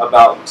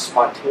about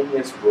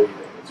spontaneous breathing.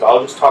 So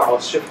I'll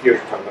shift gears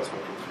and talk about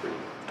spontaneous breathing.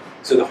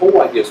 So the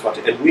whole idea of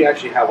spontaneous, and we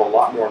actually have a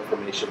lot more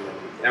information than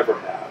we ever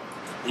have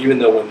even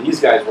though when these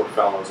guys were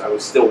fellows, I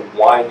was still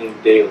whining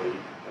daily.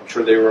 I'm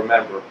sure they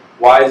remember.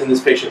 Why isn't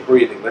this patient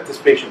breathing? Let this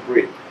patient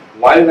breathe.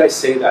 Why did I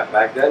say that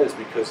back then? Is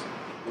because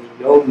we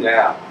know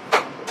now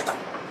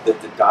that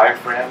the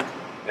diaphragm,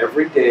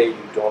 every day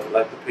you don't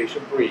let the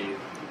patient breathe,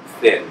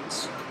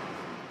 thins.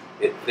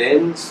 It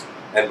thins,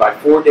 and by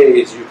 4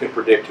 days you can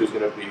predict who's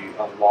going to be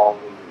a long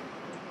loop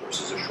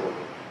versus a short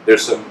loop.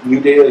 There's some new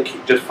data that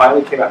just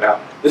finally came out now.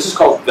 This is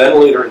called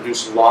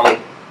ventilator-induced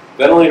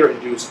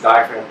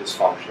diaphragm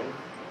dysfunction,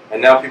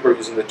 and now people are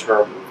using the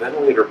term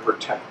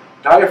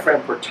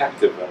diaphragm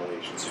protective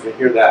ventilation. So you can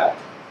hear that.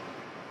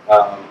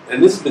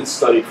 And this has been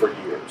studied for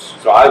years.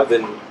 So I've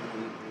been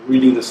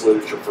reading this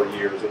literature for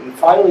years, and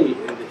finally,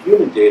 the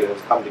human data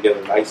has come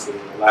together nicely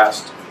in the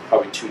last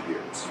probably 2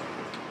 years.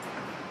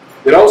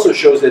 It also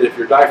shows that if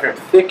your diaphragm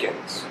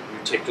thickens, you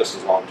take just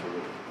as long to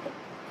breathe.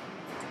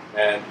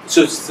 And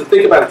so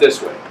think about it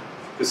this way,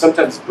 because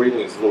sometimes breathing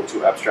is a little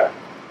too abstract.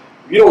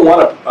 You don't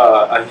want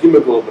a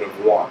hemoglobin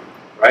of 1,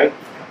 right?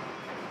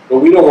 But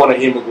we don't want a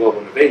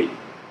hemoglobin of 80,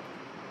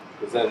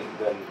 because then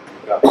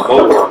you've got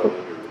motor in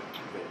your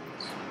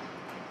veins.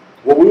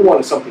 What we want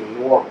is something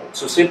normal.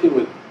 So simply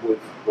with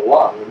the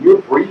lung, when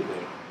you're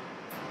breathing,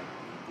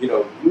 you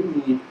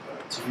need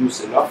to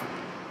use enough,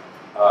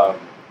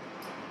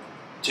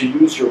 to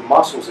use your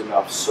muscles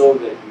enough so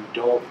that you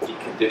don't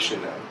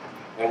decondition them.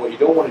 And what you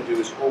don't want to do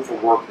is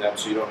overwork them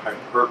so you don't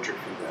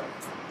hypertrophy them.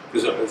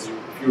 Because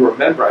if you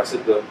remember, I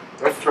said the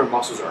respiratory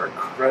muscles are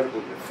incredibly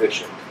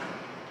efficient.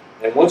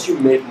 And once you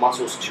make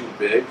muscles too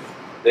big,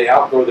 they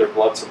outgrow their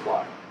blood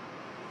supply.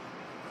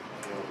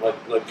 Like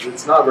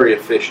it's not very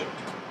efficient.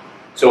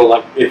 So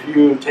like if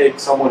you take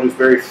someone who's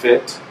very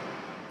fit,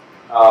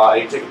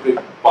 and you take a big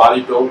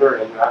bodybuilder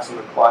and you ask them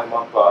to climb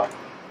up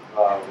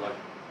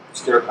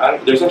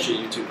there's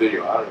actually a YouTube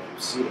video, I don't know if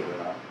you've seen it or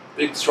not.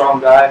 Big strong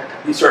guy,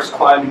 he starts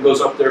climbing,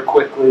 goes up there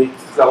quickly,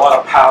 he's got a lot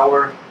of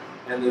power,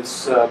 and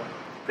this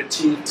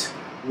petite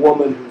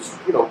woman who's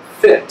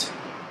fit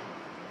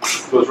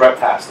goes right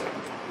past him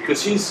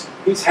because he's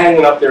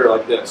hanging up there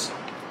like this.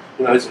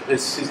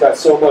 He's got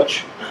so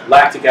much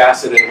lactic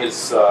acid in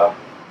his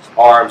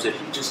arms that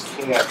he just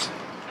can't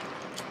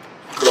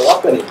go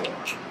up anymore.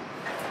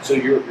 So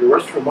your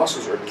respiratory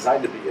muscles are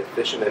designed to be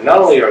efficient, and not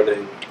only are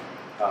they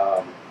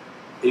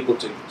able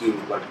to do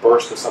like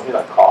bursts of something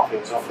like coughing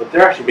and stuff, but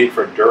they're actually made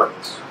for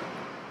endurance.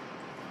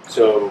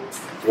 So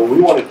what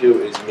we want to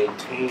do is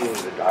maintain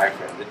the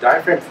diaphragm. The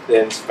diaphragm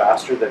thins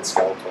faster than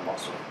skeletal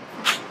muscle,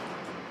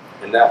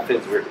 and that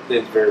thins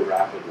very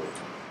rapidly.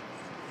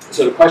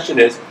 So the question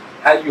is,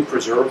 how do you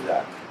preserve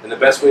that? And the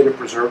best way to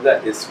preserve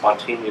that is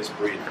spontaneous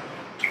breathing.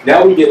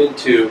 Now we get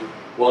into,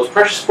 well, is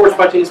pressure support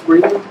spontaneous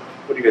breathing?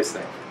 What do you guys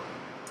think?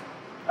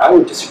 I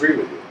would disagree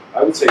with you.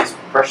 I would say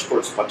pressure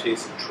support is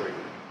spontaneously triggered.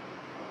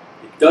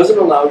 It doesn't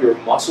allow your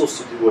muscles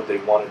to do what they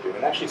want to do.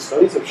 And actually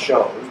studies have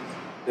shown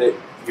that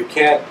you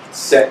can't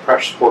set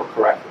pressure support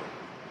correctly.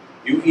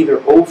 You either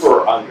over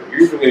or under.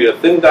 You're either going to get a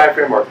thin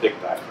diaphragm or a thick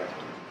diaphragm.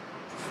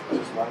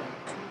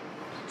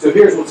 So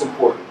here's what's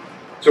important.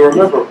 So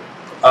remember,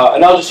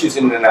 and I'll just use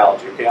an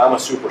analogy, okay? I'm a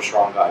super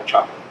strong guy,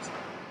 chocolate.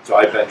 So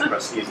I bench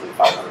press easily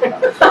 500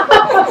 pounds.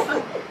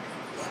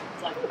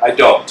 I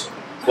don't.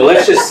 But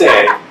let's just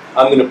say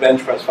I'm going to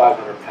bench press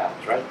 500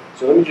 pounds, right?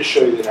 So let me just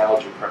show you the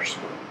analogy of pressure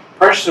support.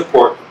 Pressure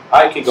support,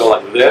 I can go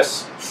like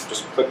this,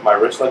 just click my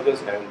wrist like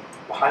this, and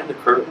behind the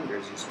curtain,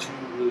 there's these 2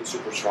 really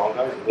super strong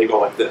guys, and they go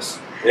like this.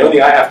 The only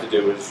thing I have to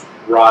do is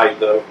ride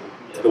the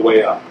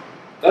way up.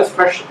 That's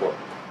pressure support.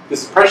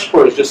 This pressure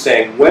support is just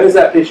saying, when is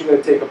that patient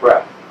going to take a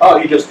breath? Oh,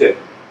 he just did.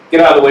 Get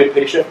out of the way,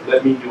 patient.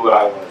 Let me do what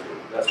I want to do.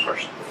 That's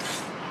pressure support.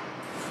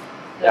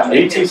 Now,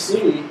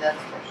 ATC, yeah,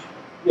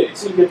 you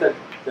see you get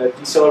that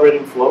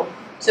decelerating flow?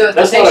 So if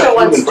the patient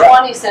wants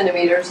 20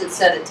 centimeters, it's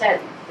set at 10.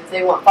 If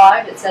they want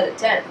 5, it's set at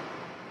 10.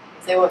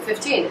 If they want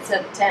 15, it's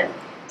set at 10.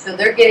 So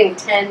they're getting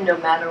 10 no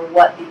matter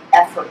what the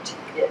effort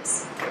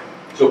is.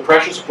 So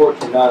pressure support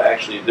cannot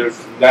actually,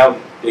 there's now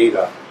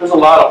data. There's a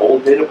lot of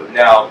old data, but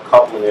now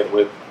coupling it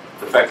with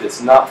the fact that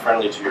it's not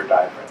friendly to your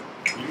diaphragm.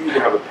 You either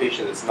have a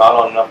patient that's not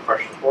on enough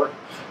pressure support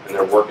and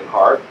they're working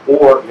hard,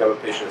 or you have a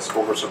patient that's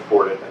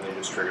over-supported and they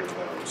just trigger the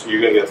ventilator. So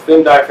you're going to get a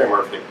thin diaphragm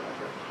or a thick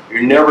diaphragm.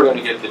 You're never going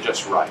to get the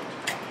just right.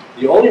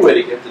 The only way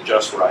to get the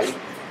just right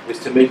is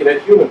to make it a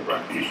human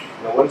breath.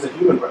 Now, what does a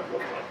human breath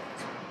look like?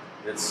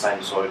 It's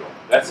sinusoidal.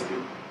 That's a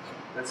human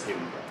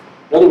breath.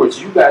 In other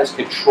words, you guys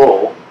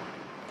control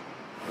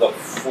the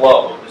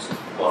flow, this is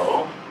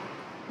flow,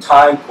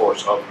 time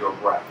course of your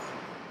breath.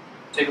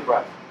 Take a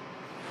breath.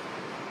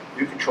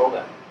 You control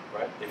that,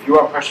 right? If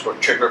you're on pressure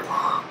support, trigger,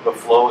 the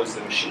flow is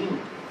the machine.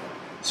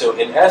 So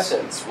in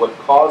essence, what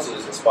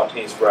causes a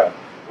spontaneous breath,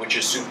 which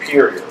is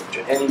superior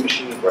to any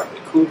machine breath,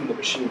 including the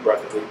machine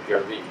breath of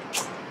APRV,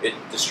 it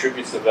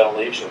distributes the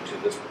ventilation to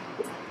this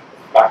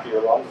back of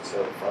your lungs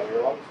instead of the front of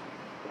your lungs.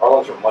 Our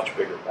lungs are much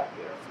bigger back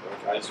there.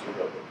 Guys, you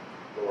know,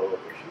 the lower lip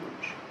are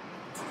huge.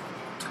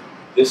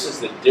 This is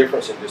the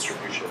difference in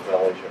distribution of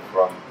ventilation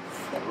from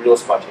real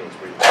spontaneous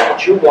breathing. And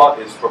what you want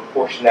is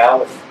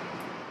proportionality.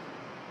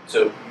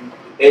 So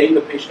A,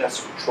 the patient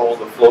has to control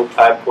the flow,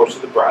 time, course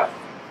of the breath,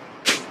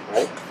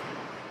 right?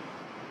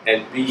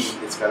 And B,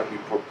 it's got to be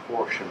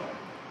proportional.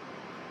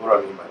 What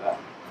do I mean by that?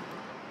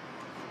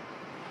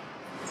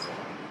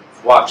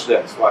 Watch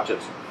this, watch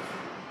this.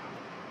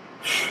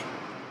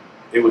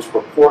 It was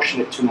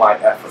proportionate to my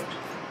effort.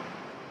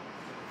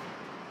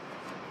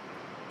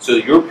 So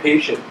your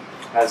patient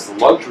has the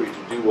luxury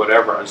to do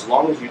whatever, as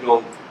long as you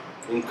don't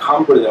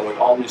encumber them with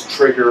all these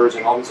triggers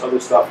and all this other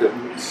stuff that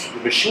makes the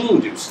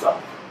machine do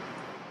stuff.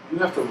 You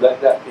have to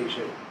let that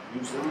patient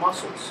use their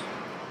muscles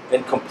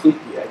and complete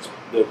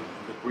the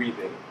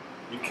breathing.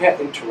 You can't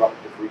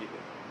interrupt the breathing.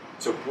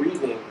 So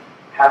breathing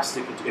has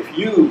to continue. If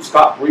you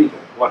stop breathing,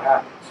 what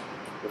happens?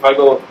 If I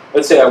go,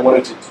 let's say I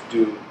wanted to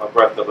do a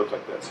breath that looked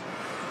like this,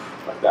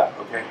 like that,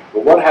 okay?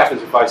 But what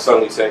happens if I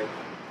suddenly say,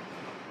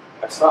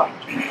 I stopped?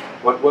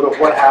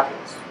 What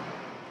happens?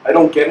 I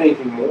don't get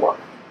anything more.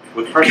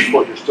 With pressure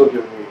support, you're still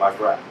giving me my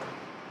breath.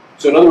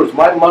 So in other words,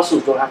 my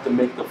muscles don't have to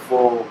make the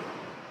full,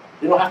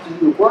 they don't have to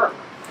do the work.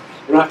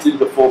 They don't have to do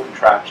the full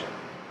contraction.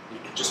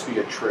 It could just be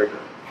a trigger.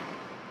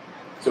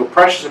 So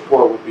pressure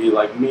support would be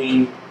like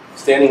me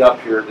standing up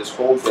here this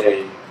whole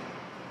day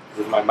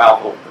with my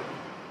mouth open,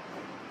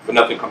 but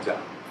nothing comes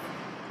out.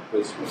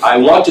 Because I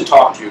want to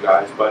talk to you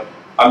guys, but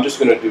I'm just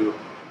going to do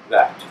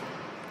that.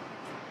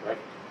 Right?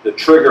 The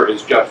trigger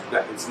is just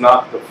that. It's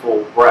not the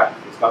full breath.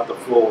 It's not the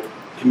full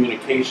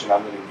communication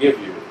I'm going to give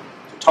you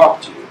to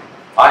talk to you.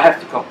 I have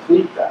to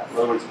complete that. In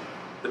other words,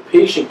 the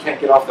patient can't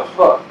get off the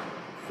hook.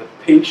 The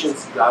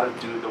patient's got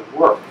to do the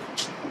work.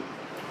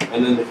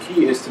 And then the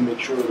key is to make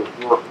sure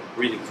the work,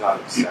 breathing is not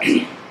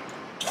excessive.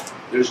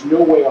 There's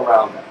no way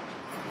around that.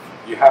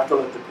 You have to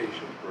let the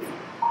patient breathe.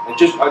 And I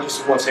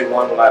just want to say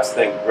one last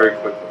thing very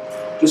quickly.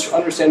 Just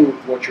understand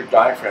what your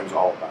diaphragm is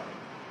all about.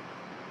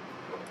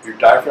 Your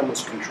diaphragm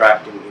was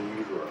contracting in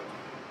utero.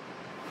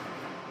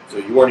 So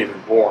you weren't even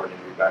born and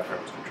your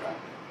diaphragm was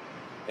contracting.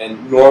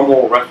 And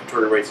normal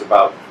respiratory rate's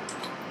about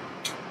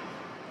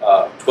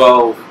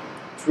 12,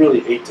 it's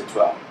really 8 to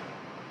 12.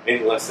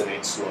 Anything less than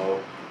 8 slow.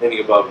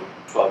 Anything above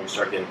 12 you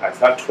start getting high.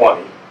 It's not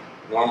 20.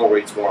 Normal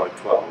rate's more like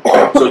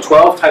 12. So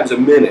 12 times a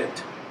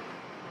minute.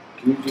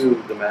 Can you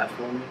do the math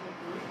for me?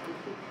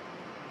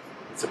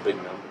 It's a big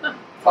number.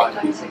 5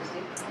 times 60.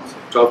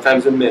 12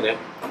 times a minute.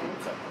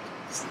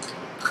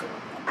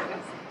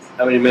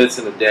 How many minutes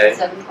in a day?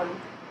 720.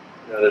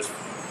 No, there's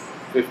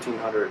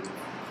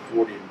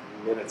 1,540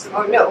 minutes in a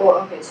Oh, day. no, well,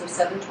 okay, so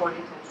 720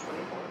 times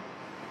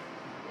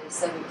 24 is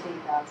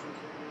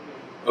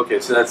 17,280. Okay,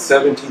 so that's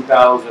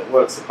 17,000,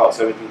 what's it called,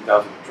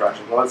 17,000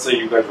 contractions. Well, let's say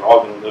you guys are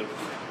all going to live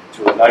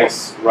to a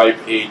nice, ripe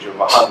age of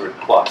 100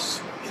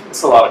 plus.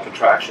 That's a lot of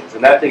contractions,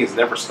 and that thing has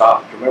never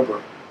stopped.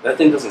 Remember, that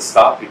thing doesn't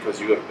stop because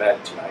you go to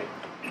bed tonight.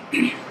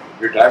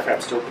 Your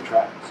diaphragm still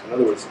contracts. In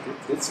other words,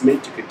 it's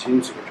made to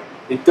continuously contract.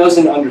 It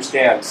doesn't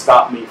understand,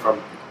 stop me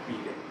from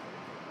beating.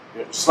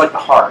 You know, just like the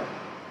heart.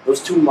 Those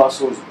two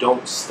muscles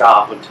don't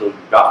stop until you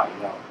die.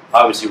 Now,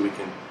 obviously we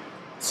can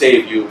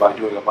save you by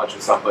doing a bunch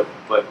of stuff,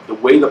 but the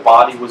way the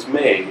body was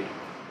made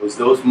was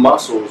those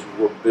muscles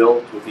were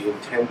built with the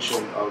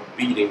intention of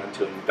beating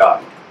until you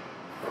died,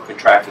 or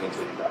contracting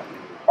until you died.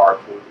 Your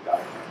heart or the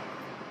diaphragm.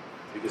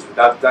 Because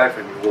without the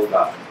diaphragm, you will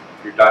die.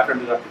 If your diaphragm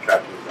does not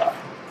contract, you will die.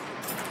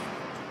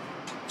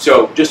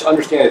 So just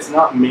understand, it's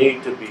not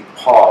made to be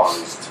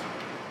paused.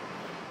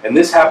 And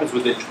this happens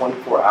within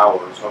 24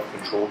 hours of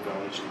controlled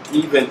ventilation,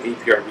 even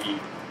APRV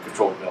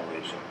controlled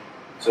ventilation.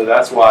 So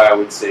that's why I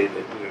would say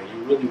that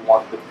you really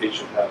want the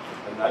patient to have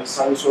a nice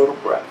sinusoidal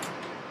breath,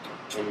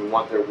 and you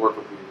want their work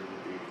of breathing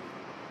to be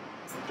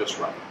just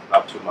right,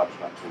 not too much,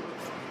 not too little.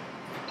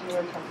 Do you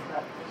want to talk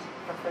about this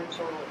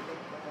preferential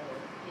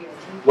with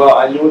DOT? Well,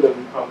 I know that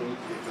we probably need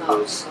to get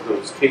to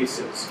those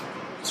cases.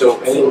 So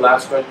any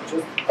last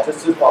questions?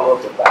 Just to follow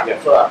up with that.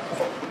 Yeah.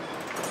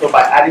 So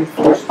by adding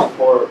forces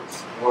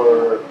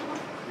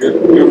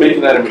You're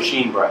making that a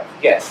machine breath.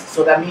 yes.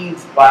 So that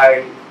means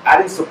by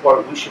adding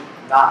support, we should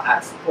not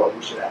add support.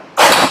 We should add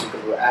force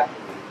because we're actually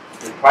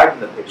depriving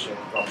the patient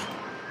from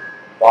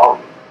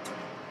volume.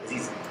 Because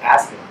he's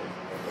asking for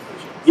the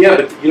patient. Yeah,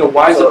 but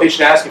why is the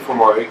patient asking for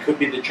more? It could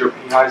be that your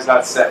PI is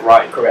not set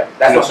right. Correct.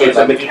 So it's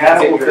a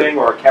mechanical thing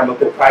or a chemical.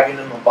 Depriving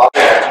them of volume.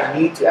 But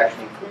you need to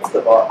actually increase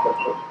the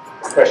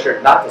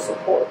pressure, not the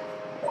support.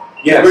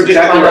 Yes, we're just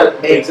exactly trying right.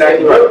 to make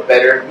Exactly it right. work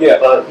better. Yeah.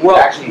 But Well,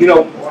 actually, you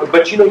have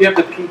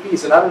the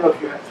PPs, and I don't know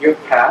if you have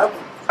PAV.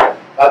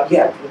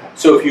 yeah.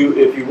 So if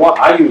you want,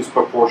 I use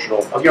proportional.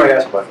 I was going to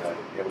ask about that.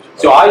 Yeah,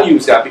 So I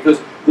use that because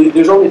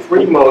there's only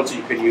 3 modes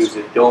you can use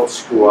that don't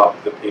screw up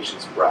the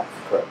patient's breath.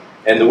 Correct.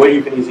 And the way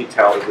you can easily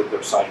tell is that they're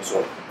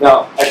sinusoidal.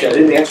 Now, actually, I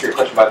didn't answer your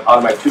question about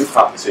automatic tube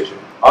compensation.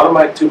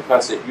 Automatic tube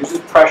compensation uses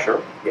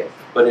pressure, Yes.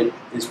 but it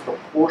is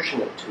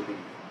proportionate to the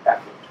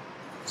effort.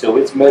 So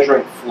it's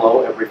measuring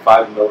flow every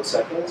 5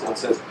 milliseconds, and it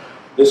says,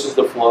 this is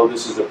the flow,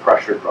 this is the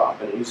pressure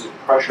drop. And it uses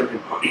pressure in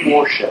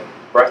proportion,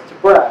 breath to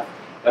breath.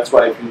 That's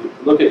why if you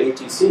look at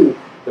ATC,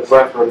 the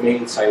breath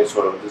remains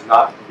sinusoidal. It does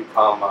not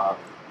become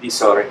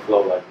decelerating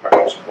flow like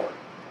pressure support.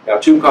 Now,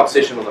 tube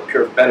compensation on the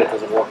pure Bennett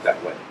doesn't work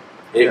that way.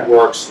 It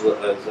works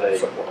as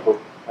a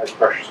as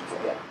pressure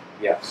support. Yeah.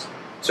 Yes.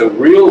 So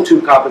real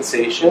tube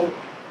compensation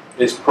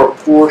is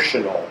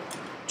proportional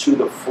to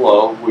the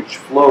flow, which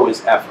flow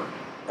is effort,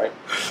 right?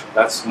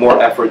 That's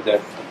more effort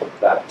than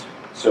that.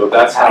 So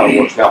that's how it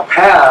works. Now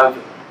PAV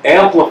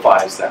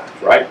amplifies that,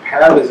 right?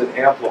 PAV is an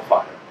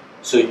amplifier.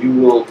 So you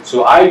will.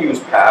 So I use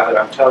PAV, and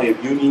I'm telling you,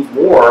 if you need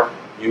more,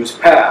 use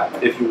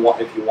PAV if you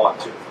want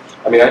to.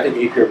 I mean, I think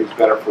APRV is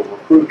better for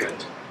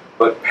recruitment,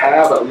 but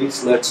PAV at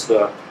least lets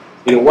the,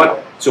 you know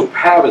what? So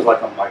PAV is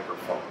like a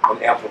microphone,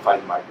 an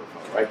amplified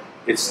microphone, right?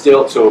 It's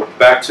still, so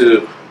back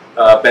to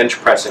bench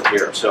pressing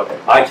here. So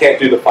I can't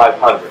do the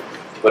 500,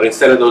 but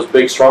instead of those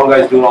big strong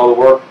guys doing all the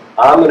work,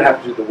 I'm going to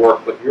have to do the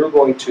work, but you're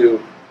going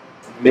to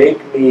make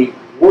me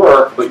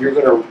work, but you're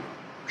going to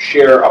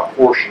share a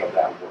portion of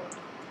that work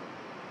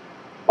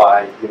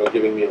by, you know,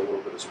 giving me a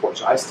little bit of support.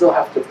 So I still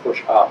have to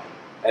push up,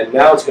 and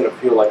now it's going to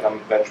feel like I'm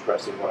bench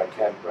pressing what I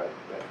can bench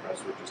press,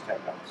 which is 10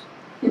 pounds.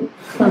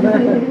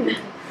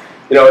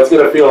 You know, it's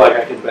going to feel like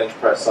I can bench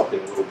press something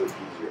a little bit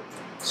easier.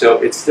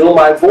 So it's still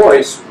my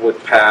voice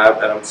with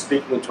PAV, and I'm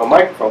speaking into a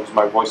microphone because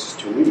my voice is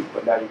too weak,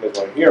 but now you guys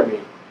want to hear me.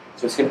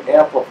 So it's going to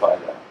amplify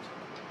that.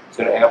 It's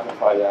going to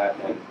amplify that,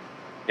 and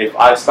if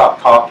I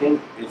stop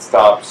talking, it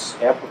stops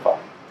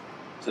amplifying.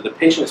 So the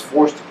patient is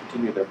forced to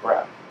continue their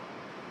breath.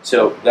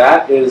 So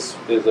that is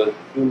a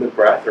human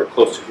breath, or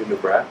close to human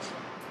breath.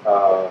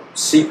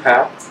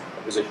 CPAP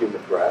is a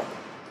human breath.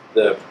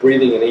 The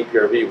breathing in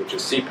APRV, which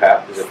is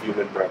CPAP, is a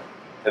human breath.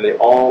 And they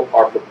all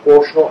are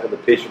proportional, and the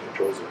patient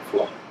controls their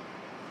flow.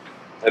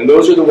 And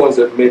those are the ones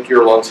that make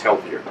your lungs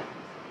healthier.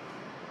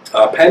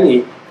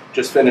 Penny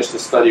just finished a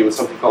study with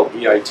something called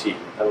EIT.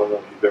 I don't know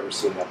if you've ever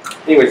seen that.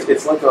 Anyways,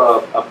 it's like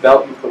a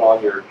belt you put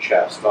on your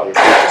chest, on your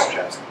patient's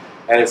chest,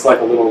 and it's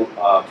like a little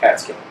CAT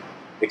scan,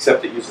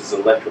 except it uses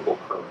electrical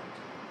current.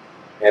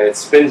 And it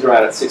spins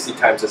around at 60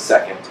 times a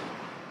second.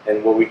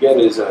 And what we get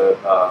is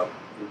a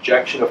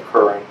injection of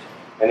current,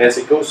 and as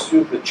it goes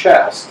through the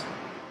chest,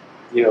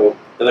 you know,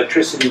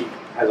 electricity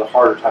has a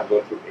harder time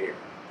going through air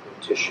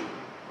and tissue.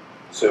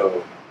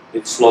 So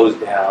it slows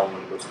down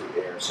when it goes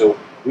through air. So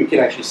we can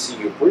actually see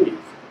you breathe.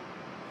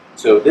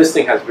 So this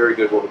thing has very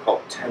good what we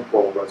call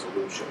temporal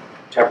resolution.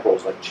 Temporal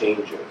is like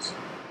changes.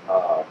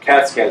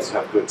 CAT scans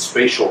have good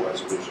spatial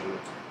resolution.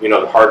 You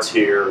know, the heart's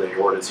here, the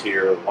aorta's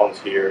here, the lungs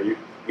here. You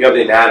have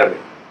the anatomy.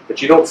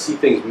 But you don't see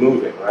things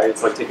moving, right?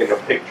 It's like taking a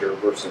picture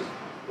versus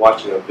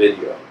watching a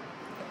video.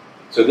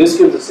 So this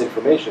gives us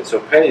information. So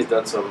Penny's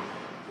done some,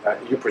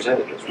 you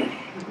presented this, right?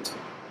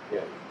 Yeah,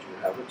 do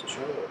you have it to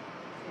show? Or?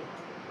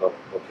 Oh,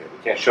 okay,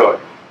 we can't show it.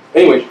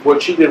 Anyway,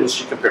 what she did was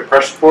she compared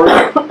pressure support,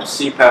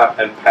 CPAP,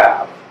 and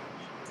PAV,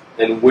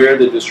 and where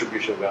the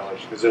distribution of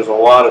ventilation, because there's a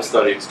lot of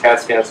studies, CAT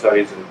scan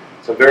studies, and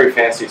some very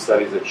fancy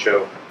studies that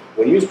show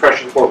when you use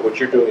pressure support, what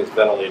you're doing is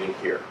ventilating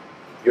here.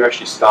 You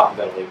actually stop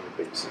ventilating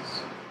the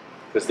bases,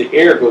 because the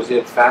air goes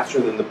in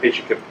faster than the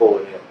patient can pull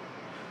it in.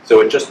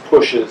 So it just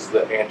pushes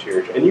the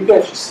anterior. And you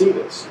guys just see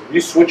this. If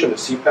you switch them to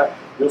CPAP,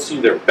 you'll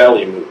see their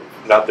belly move,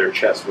 not their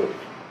chest move.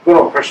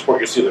 Go on pressure support,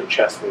 you'll see their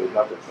chest move,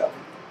 not their belly.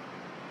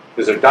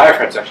 Because their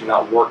diaphragm's actually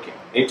not working.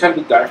 Anytime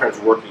the diaphragm's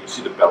working, you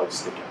see the belly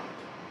stick out.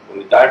 When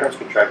the diaphragm's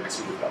contracted, you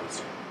see the belly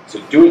stick out.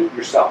 So do it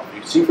yourself.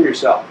 You see for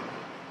yourself.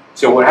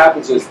 So what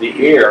happens is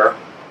the air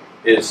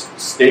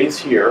stays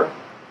here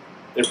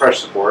in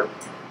pressure support.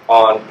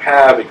 On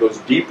PAV, it goes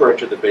deeper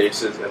into the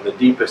bases, and the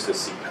deepest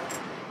is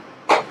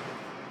CPAP,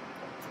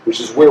 which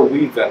is where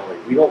we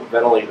ventilate. We don't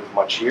ventilate as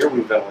much here.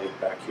 We ventilate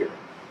back here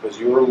because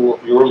your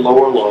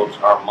lower lobes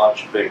are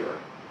much bigger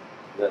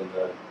than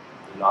the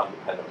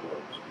non-dependent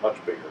lobes.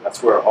 Much bigger.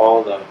 That's where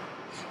all the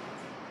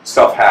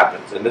stuff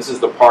happens. And this is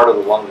the part of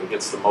the lung that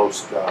gets the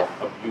most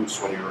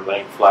abuse when you're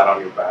laying flat on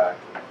your back,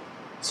 and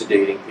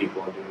sedating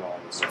people and doing all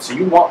this stuff. So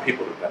you want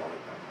people to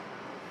ventilate back.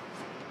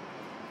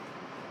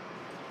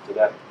 Did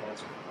that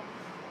answer?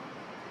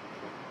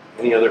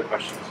 Any other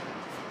questions?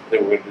 I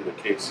think we're going to do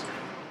the case.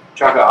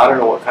 Chaka, I don't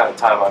know what kind of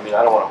time. I mean,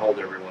 I don't want to hold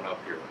everyone up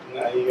here.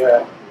 No, you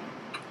got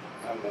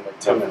like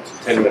 10 minutes.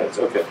 10 minutes,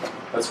 okay.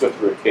 Let's go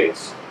through a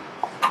case.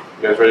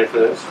 You guys ready for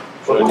this?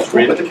 Well,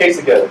 we'll put the case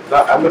together.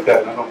 I looked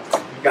at it. You're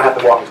gonna have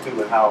to walk us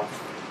through how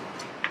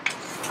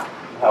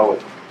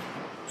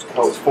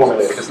it's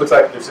formulated. It looks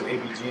like there's some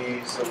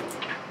ABGs. So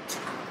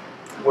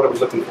what are we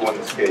looking for in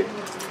this case?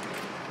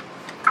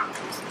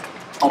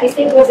 I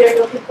think what they're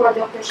looking for,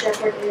 Dr.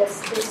 Shepard,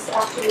 is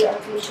actually our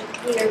patient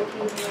here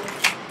who came in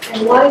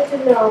and wanted to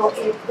know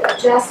if the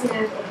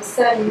adjustment of the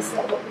settings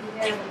that what we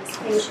have in this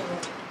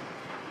patient,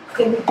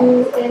 can we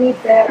do any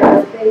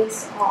better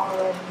based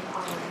on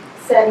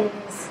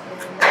settings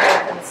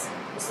and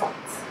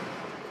results?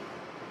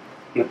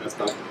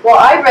 Well,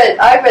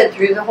 I read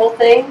through the whole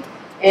thing,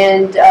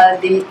 and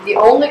the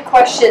only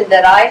question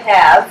that I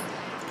have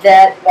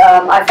that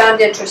I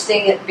found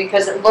interesting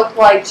because it looked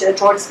like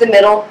towards the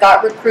middle,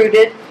 got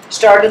recruited,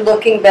 started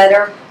looking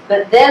better,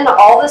 but then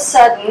all of a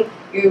sudden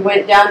you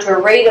went down to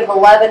a rate of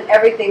 11,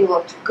 everything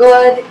looked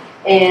good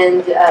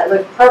and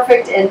looked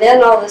perfect, and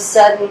then all of a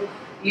sudden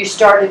you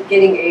started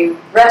getting a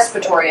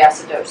respiratory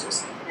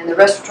acidosis, and the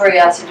respiratory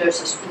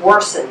acidosis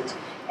worsened,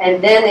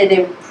 and then it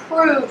improved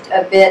improved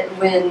a bit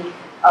when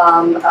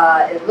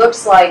it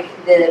looks like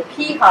the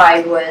P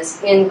high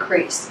was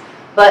increased.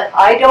 But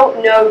I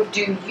don't know,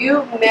 do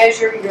you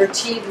measure your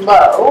T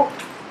low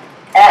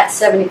at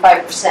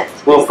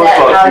 75%? Well, Is first of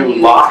that all, how do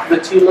you lock the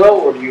T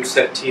low or do you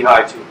set T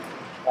high to?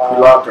 We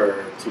lock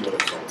our T lows all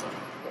the time.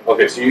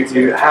 Okay, so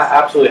you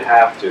absolutely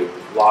have to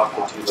lock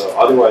the T low.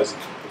 Otherwise,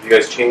 if you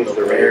guys change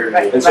the rate,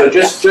 Right, and so right,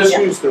 just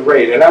yeah. use the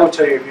rate. And I would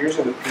tell you, if you're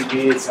using the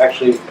PD, it's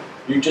actually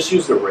you just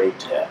use the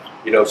rate. Yeah.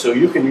 You know, so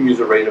you can use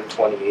a rate of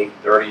 28,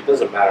 30. It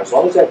doesn't matter as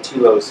long as that T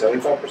low is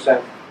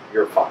 75%.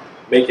 You're fine.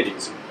 Make it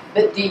easy.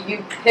 But do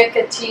you pick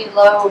a T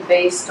low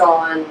based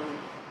on?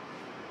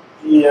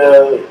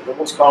 The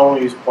most common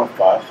we use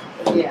 0.5,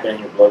 and Yeah. then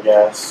your blood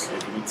gas.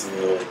 If you need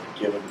to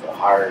give them a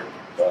higher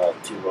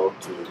T low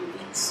to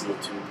release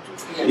CO2,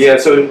 just Yeah,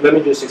 so let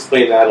me just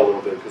explain that a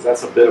little bit because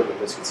that's a bit of a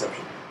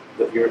misconception.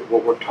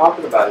 What we're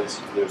talking about is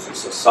there's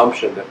this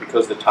assumption that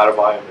because the tidal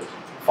volume is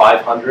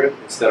 500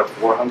 instead of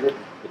 400,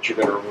 that you're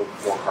going to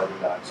remove more carbon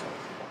dioxide.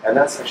 And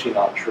that's actually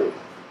not true.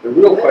 The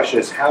real question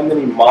is how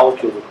many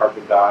molecules of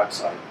carbon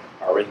dioxide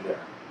are in there.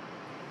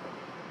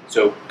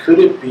 So could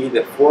it be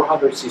that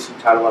 400 cc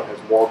tidal volume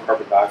has more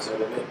carbon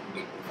dioxide in it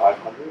than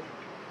 500?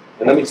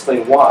 And let me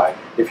explain why.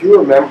 If you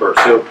remember,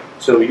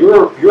 so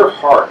your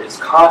heart is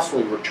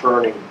constantly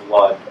returning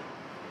blood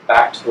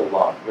back to the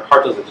lung. Your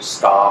heart doesn't just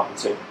stop and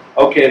say,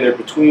 okay, they're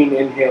between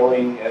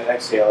inhaling and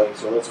exhaling,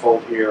 so let's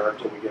hold here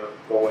until we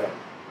go in.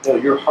 No,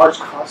 your heart's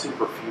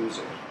constantly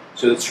perfusing.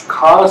 So it's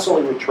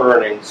constantly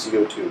returning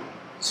CO2.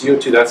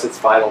 CO2, that's its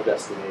final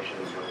destination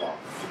is your lung,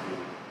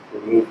 to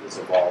remove this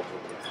volatile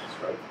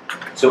gas,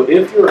 right? So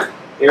if your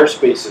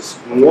airspace is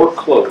more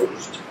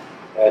closed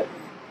at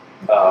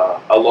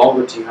a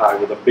longer T high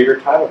with a bigger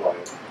tidal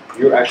volume,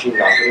 you're actually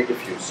not going to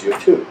diffuse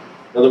CO2.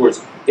 In other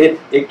words,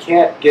 it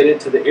can't get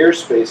into the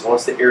airspace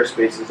unless the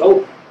airspace is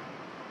open.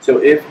 So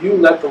if you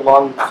let the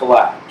lung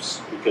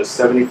collapse, because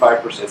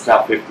 75%, it's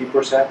now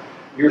 50%,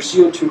 your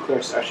CO2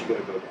 clearance is actually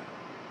going to go down.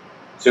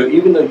 So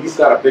even though you've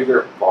got a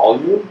bigger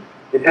volume,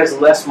 it has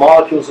less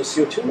molecules of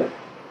CO2 in it.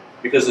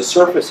 Because the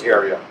surface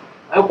area,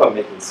 I hope I'm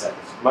making sense.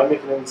 Am I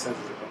making any sense?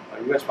 Are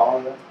you guys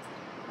following that?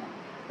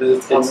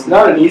 It's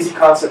not an easy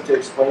concept to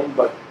explain,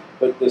 but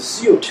the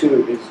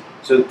CO2 is,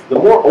 so the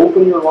more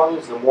open your lung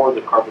is, the more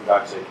the carbon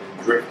dioxide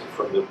can drift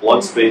from the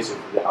blood space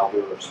into the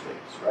alveolar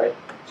space, right?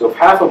 So if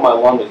half of my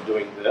lung is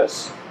doing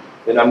this,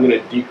 then I'm going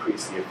to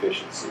decrease the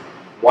efficiency.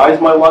 Why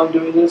is my lung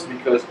doing this?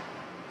 Because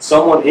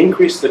someone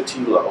increased the T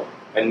low,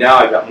 and now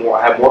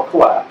I have more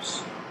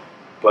collapse,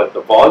 but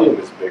the volume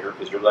is bigger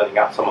because you're letting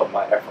out some of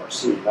my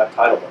FRC, that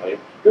tidal volume.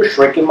 You're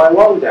shrinking my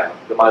lung down,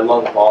 my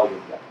lung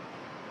volume down,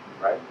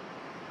 right?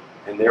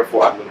 And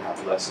therefore I'm going to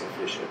have less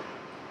efficient.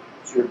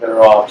 So you're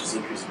better off just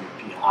increasing your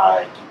P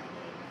high.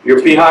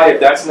 Your P high, if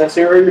that's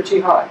necessary, your T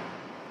high.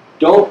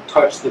 Don't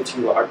touch the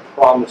T low, I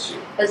promise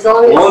you. As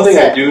long as One thing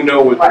I it's do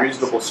know with right.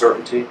 reasonable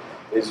certainty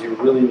is you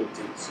really need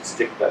to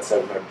stick to that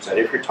 75%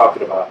 if you're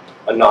talking about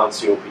a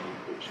non-COPD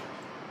patient.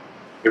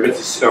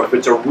 If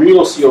it's a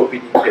real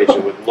COPD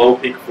patient with low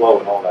peak flow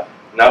and all that,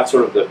 not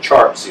sort of the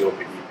chart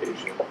COPD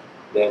patient,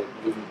 then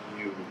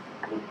you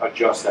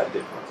adjust that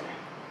difference.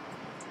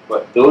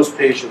 But those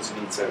patients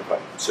need 75%.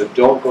 So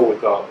don't go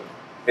with those.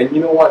 And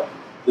you know what?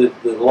 The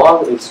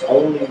lung is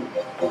only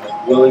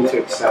willing to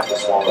accept a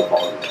smaller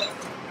volume.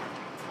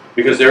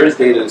 Because there is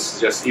data that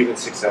suggests even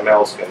 6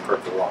 mLs can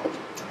hurt the lung.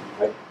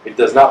 Right? It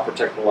does not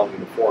protect the lung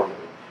uniformly.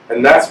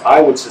 And that's, I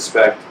would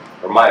suspect,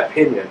 or my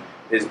opinion,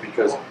 is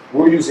because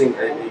we're using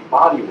a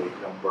body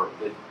weight number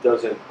that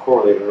doesn't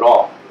correlate at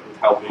all with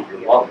how big your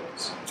lung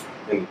is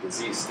in the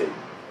disease state.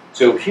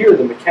 So here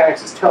the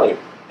mechanics is telling you,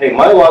 hey,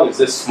 my lung is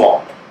this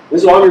small.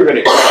 This is all you're going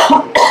to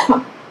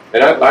get.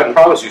 And I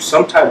promise you,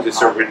 sometimes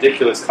it's a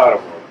ridiculous tidal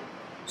volume.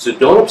 So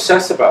don't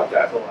obsess about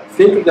that.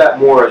 Think of that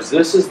more as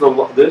this is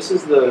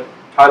the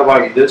tidal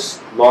volume this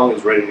lung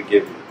is ready to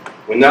give you.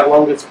 When that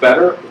lung gets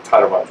better, the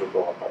tidal volumes will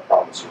go up, I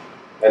promise you.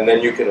 And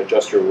then you can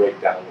adjust your rate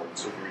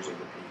downwards if you're using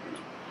the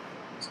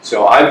PV.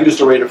 So I've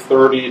used a rate of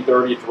 30,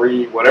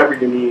 33, whatever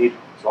you need,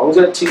 as long as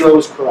that T low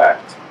is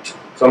correct.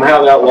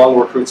 Somehow that lung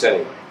recruits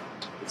anyway.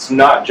 It's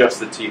not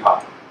just the T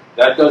high.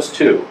 That does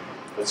too,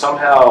 but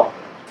somehow,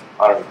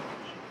 I don't know,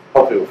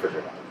 hopefully we'll figure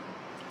it out.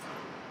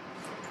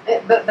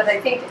 But I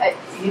think,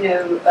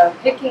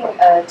 picking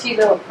a T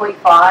low of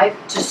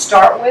 0.5 to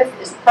start with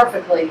is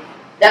perfectly,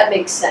 that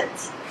makes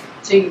sense.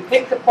 So you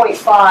pick the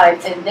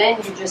 0.5 and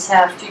then you just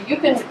have to, you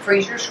can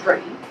freeze your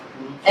screen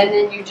and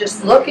then you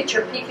just look at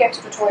your peak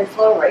expiratory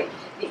flow rate.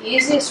 The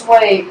easiest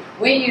way,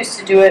 we used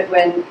to do it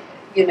when,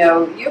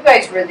 you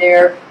guys were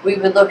there, we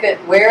would look at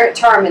where it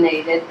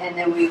terminated and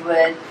then we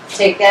would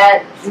take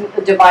that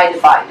divided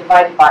by.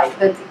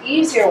 But the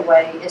easier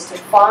way is to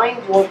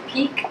find your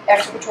peak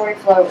expiratory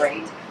flow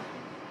rate,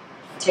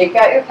 take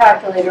out your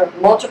calculator,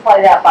 multiply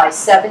that by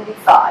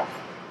 75.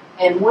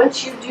 And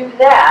once you do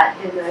that,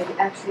 and I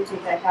actually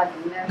think I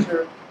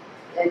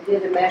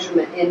did a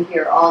measurement in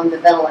here on the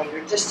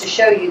ventilator just to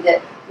show you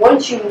that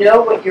once you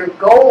know what your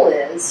goal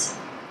is,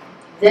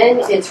 then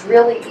it's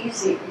really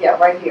easy. Yeah,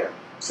 right here.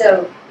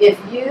 So if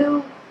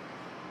you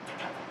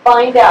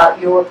find out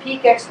your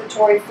peak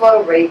expiratory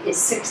flow rate is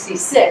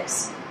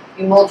 66,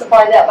 you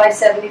multiply that by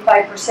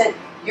 75%,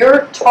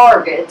 your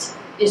target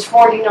is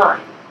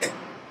 49.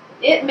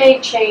 It may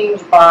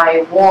change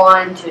by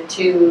 1 to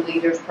 2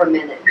 liters per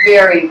minute,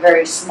 very,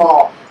 very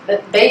small.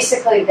 But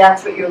basically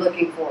that's what you're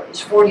looking for,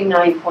 is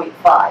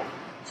 49.5.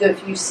 So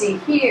if you see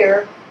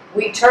here,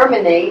 we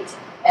terminate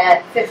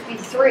at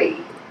 53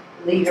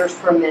 liters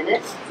per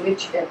minute,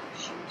 which, shoot,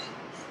 this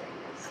thing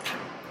is,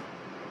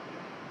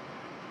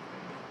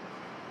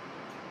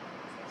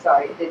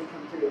 sorry, it didn't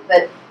come through,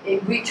 but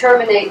we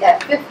terminate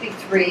at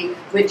 53,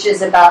 which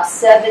is about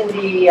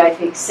 70, I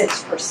think,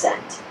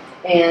 6%.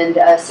 And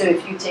so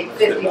if you take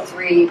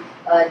 53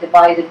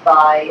 divided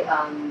by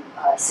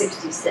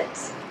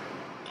 66.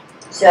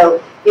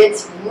 So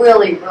it's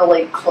really,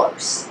 really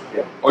close.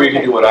 Yeah. Or you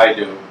can do what I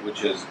do,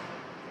 which is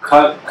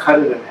cut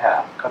it in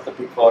half. Cut the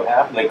peak flow in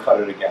half and then cut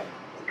it again.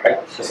 Right?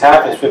 Because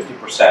half is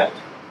 50%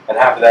 and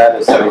half of that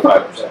is 75%,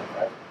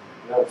 right?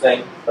 You know what I'm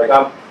saying? Like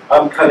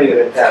I'm cutting it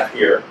in half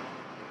here,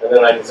 and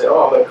then I can say,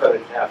 oh, I'm going to cut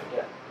it in half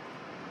again.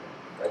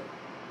 Right?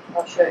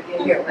 I'll show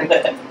you here, right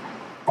there.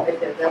 Right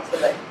there, that's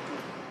what I do.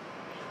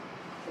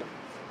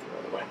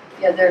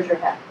 Yeah, there's your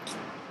half.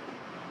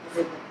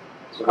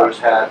 So there's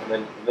half,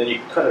 and then you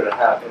cut it in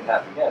half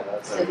again.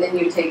 That's so then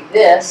you take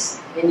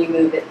this and you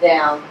move it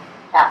down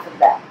half of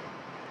that,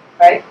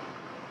 right?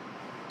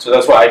 So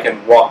that's why I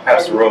can walk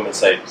past the room and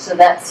say, so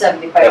that's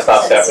 75%. That's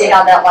not 70. See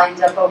how that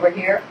lines up over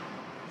here?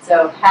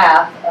 So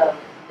half of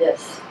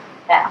this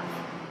half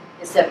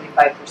is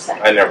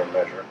 75%. I never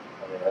measure.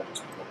 I mean, I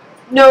just.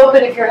 No,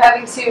 but if you're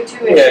having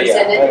CO2 issues,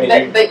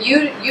 yeah. But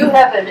you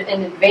have an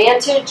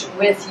advantage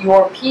with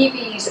your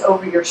PVs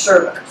over your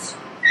servos.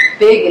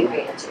 Big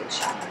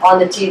advantage on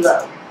the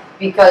T-low.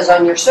 Because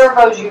on your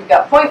servos, you've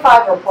got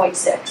 0.5 or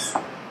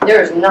 0.6.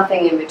 There's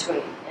nothing in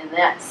between, and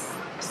that's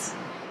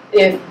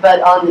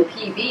but on the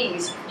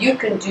PVs, you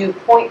can do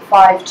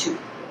 0.52.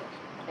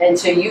 And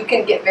so you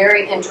can get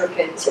very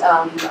intricate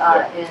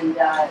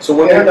So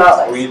when you're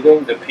not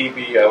breathing, the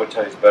PV, I would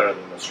tell you, is better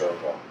than the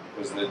servo.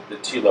 Because the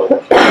T-low will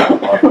kick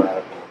out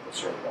automatically with the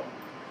servo.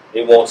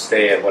 It won't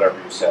stay at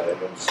whatever you set it.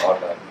 It'll just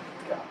automatically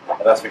kick out.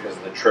 And that's because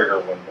of the trigger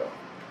window.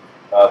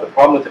 The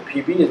problem with the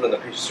PV is when the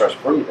patient starts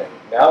breathing.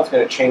 Now it's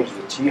going to change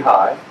the T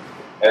high,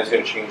 and it's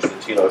going to change the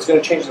T low. It's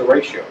going to change the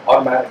ratio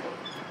automatically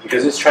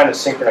because it's trying to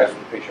synchronize with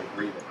the patient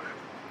breathing.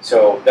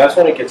 So that's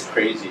when it gets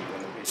crazy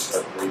when the patient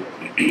starts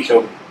breathing.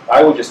 So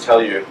I would just tell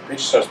you, if the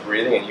patient starts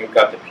breathing and you've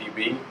got the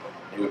PV,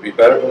 it would be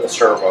better than the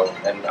servo,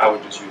 and I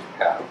would just use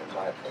PAP in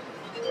my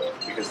opinion.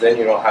 Because then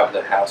you don't have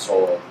the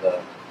hassle of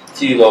the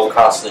T-low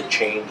constantly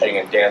changing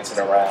and dancing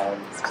around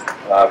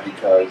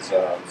because...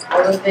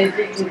 well, they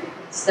did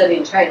study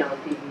in China on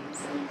PVs.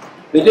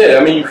 They did.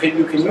 I mean, you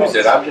can use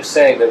it. I'm just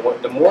saying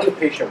that the more the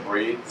patient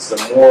breathes,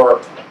 the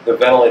more the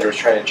ventilator is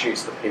trying to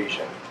chase the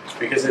patient.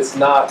 Because it's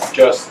not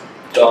just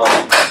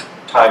dumb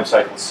time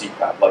cycle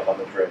CPAP like on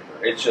the Draper.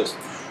 It's just,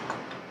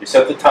 you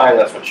set the time,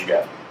 that's what you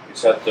get. You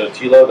set the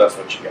T-low, that's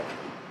what you get.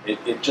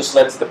 It just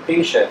lets the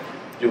patient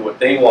do what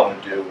they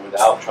want to do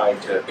without trying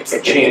to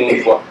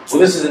change what. Well,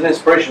 this is an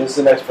inspiration, this is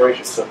an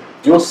expiration. So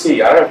you'll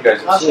see, I don't know if you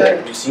guys have seen it.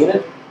 Have you seen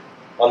it?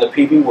 On the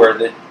PV where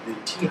the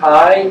T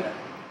high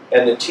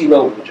and the T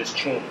low will just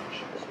change.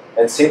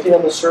 And same thing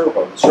on the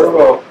servo. The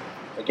servo,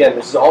 again,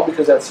 this is all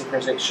because of that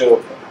synchronization.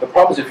 So the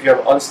problem is if you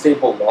have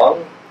unstable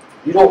lung,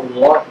 you don't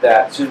want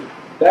that. So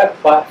that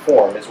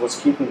platform is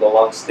what's keeping the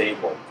lung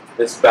stable.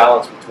 This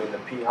balance between the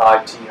P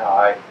high, T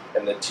high,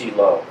 and the T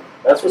low.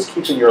 That's what's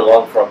keeping your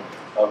lung from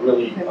a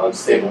really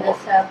unstable lung.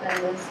 This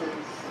happen? This is,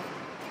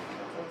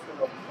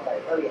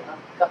 oh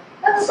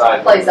yeah,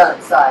 Side. Plays on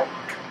its side.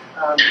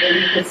 And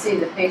you can see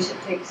the patient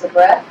takes a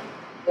breath.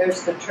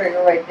 There's the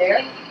trigger right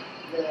there,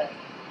 the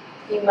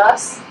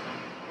EMUS,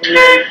 and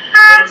then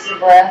takes the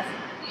breath.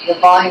 The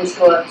volumes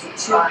go up to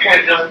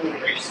 2.1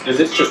 liters. Because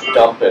it's just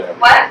dumping everything.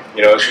 What?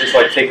 You know, it's just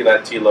like taking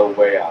that T-low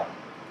way out.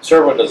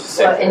 Servo does the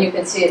same Well, thing. and you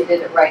can see it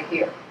did it right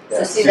here. Yeah.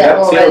 So see that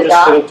little red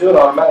dot? It'll do it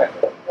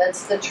automatically.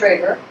 That's the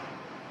trigger.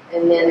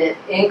 And then it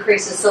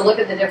increases. So look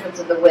at the difference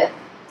of the width.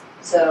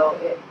 So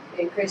it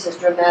increases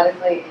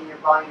dramatically, and your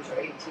volumes are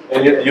 18.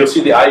 And you'll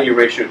see the IU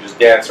ratio just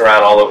dance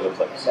around all over the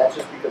place. And that's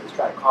just because it's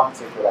trying to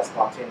compensate for that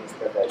spontaneous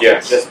breath that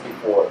Yes. just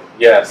before.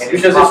 Yes, And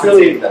because it's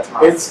really, that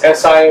time. it's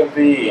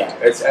SIMV. Yeah.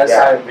 It's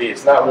SIMV.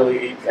 It's not really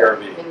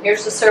APRV. And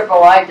here's the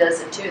Servo I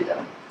does it too,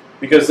 though.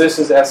 Because this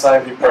is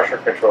SIMV pressure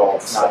control.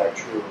 It's not a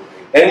true.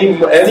 Any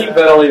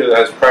ventilator that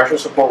has pressure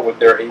support with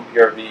their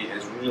APRV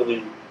is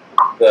really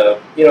the,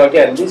 you know,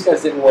 again, these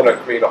guys didn't want to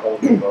create a whole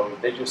new mode.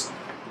 They just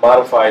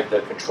modified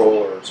the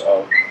controllers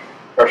of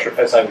pressure,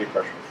 SIMV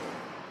pressure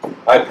control.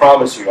 I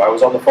promise you, I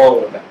was on the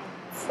phone with them,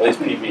 at least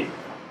PV.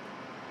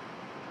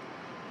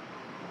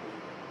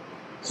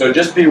 So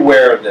just be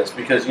aware of this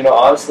because, you know,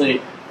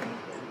 honestly,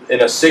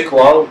 in a sick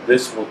lung,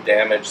 this will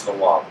damage the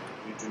lung.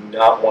 You do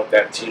not want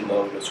that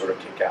T-low to sort of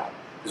kick out.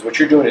 Because what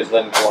you're doing is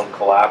letting the lung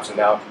collapse, and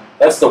now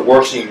that's the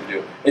worst thing you can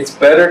do. It's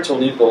better to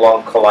leave the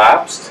lung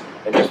collapsed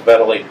and just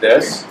ventilate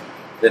this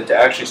than to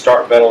actually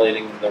start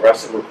ventilating the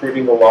rest of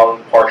recruiting the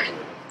lung partially.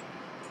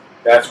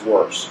 that's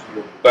worse.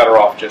 You're better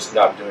off just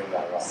not doing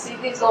that at all. See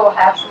these little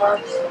hash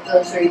marks?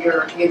 Those are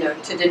your,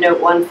 to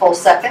denote 1 full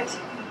second.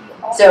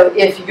 So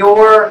if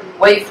your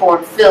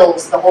waveform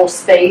fills the whole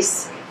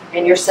space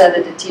and you're set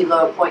at a T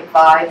low of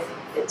 0.5,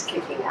 it's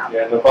kicking out.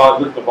 Yeah, and look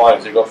at the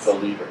volumes, they go up to a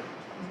liter.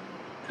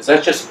 Because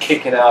that's just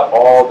kicking out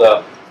all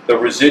the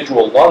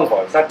residual lung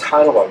volume. It's not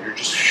tidal volume. You're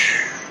just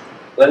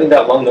letting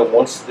that lung that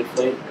wants to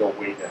deflate go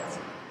way down.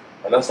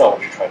 And that's not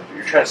what you're trying to do.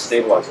 You're trying to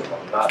stabilize the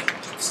lung, not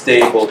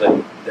stable,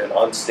 then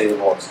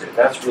unstable, unstable.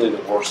 That's really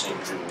the worst thing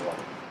to do to the lung.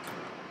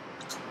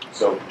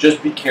 So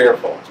just be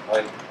careful.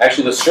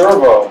 Actually, the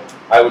servo,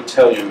 I would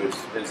tell you,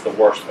 is the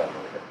worst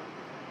ventilator.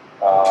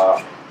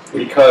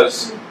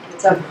 Because,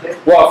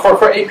 well,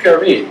 for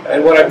APRV,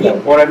 and what I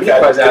mean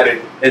by that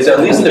is at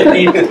least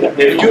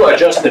if you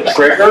adjust the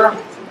trigger,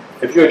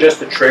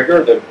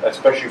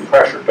 especially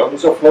pressure, don't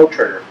use a flow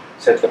trigger,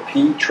 set the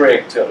P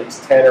trig to at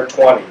least 10 or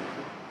 20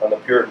 on the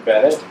Puritan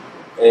Bennett,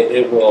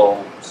 it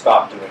will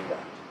stop doing that.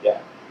 Yeah,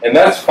 and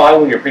that's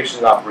fine when your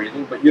patient's not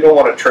breathing, but you don't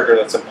want a trigger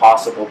that's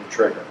impossible to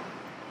trigger.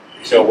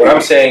 So what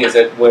I'm saying is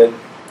that when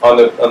on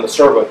the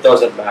servo, it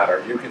doesn't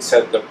matter. You can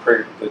set the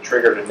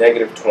trigger to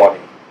 -20,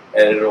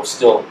 and it'll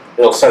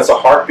sense a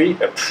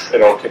heartbeat, and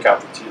it'll kick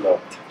out the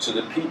T-low. So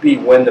the PB,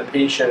 when the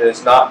patient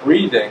is not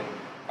breathing,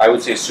 I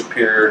would say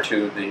superior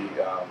to the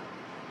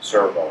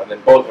servo, and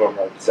then both of them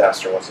are a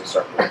disaster once they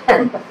start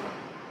breathing.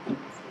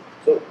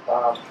 So,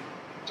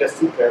 just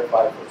to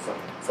clarify for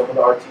some of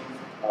the RTs,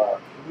 can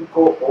you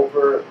go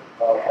over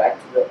back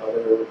to the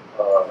other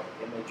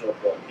image of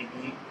the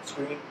PB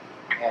screen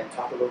and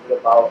talk a little bit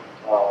about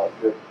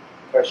your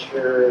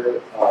pressure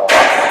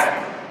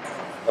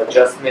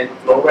adjustment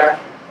flow graph?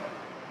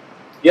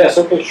 Yes,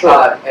 okay,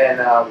 sure. And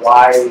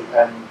why,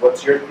 and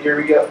what's your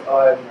theory of,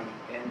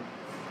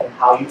 and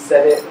how you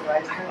set it?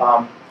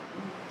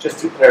 Just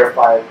to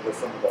clarify with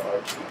some of the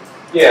RTs.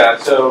 Yeah,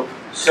 so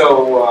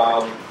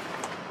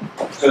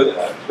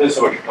this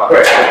is what you're talking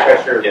about.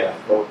 Pressure. Yeah.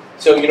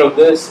 So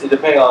this,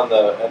 depending on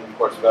and of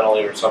course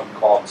ventilator, some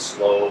call them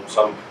slow,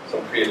 some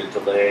create a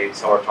delay,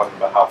 some are talking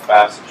about how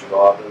fast it should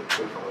go up.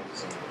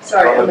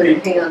 Sorry, I'm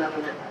going to hang on a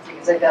minute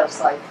because I got a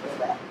slide for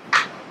that.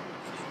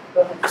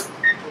 Go ahead.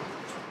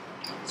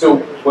 So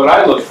what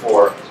I look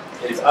for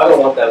is I don't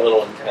want that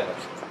little antenna,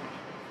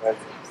 right?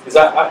 Because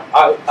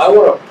I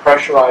want to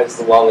pressurize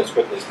the lung as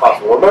quickly as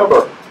possible.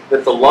 Remember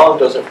that the lung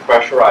doesn't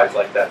pressurize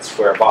like that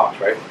square box,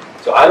 right?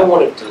 So I don't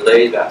want to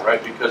delay that,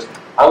 right? Because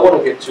I want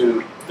to get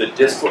to the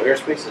distal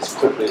airspace as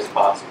quickly as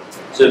possible.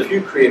 So if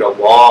you create a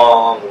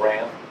long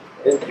ramp,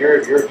 then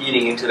you're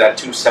eating into that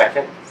 2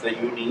 seconds that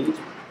you need.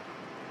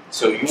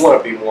 So you want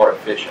to be more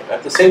efficient.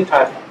 At the same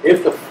time,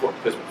 because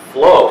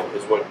flow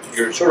is what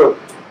you're sort of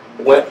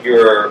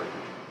you're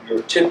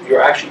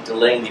actually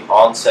delaying the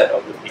onset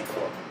of the peak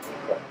flow.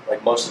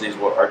 Like most of these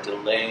are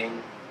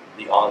delaying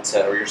the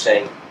onset, or you're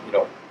saying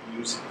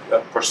use a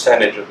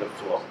percentage of the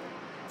flow.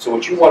 So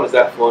what you want is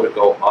that flow to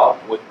go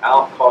up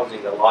without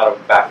causing a lot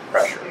of back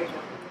pressure.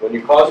 When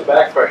you cause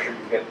back pressure,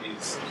 you get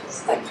these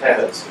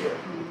antennas here,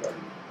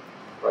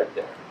 right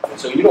there. And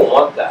so you don't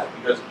want that,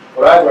 because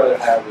what I'd rather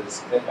have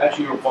is, and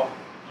actually you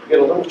get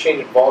a little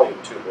change in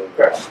volume too.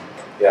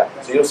 Yeah,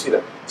 so you'll see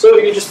that. So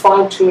you just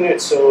fine tune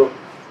it so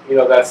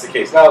that's the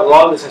case. Now a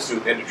lot of this has to do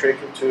with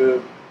endotracheal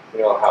tube,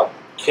 how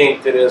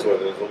kinked it is,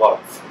 whether there's a lot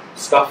of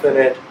stuff in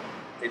it.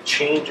 It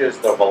changes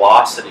the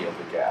velocity of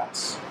the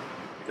gas.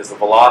 Because the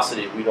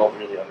velocity we don't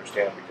really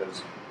understand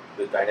because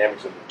the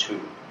dynamics of the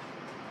tube.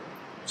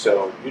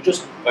 So you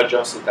just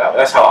adjust it that way.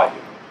 That's how I do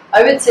it.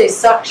 I would say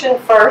suction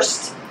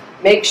first.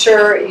 Make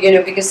sure,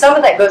 because some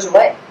of that goes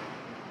away.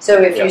 So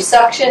if you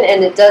suction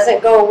and it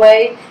doesn't go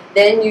away,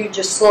 then you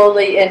just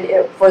slowly, and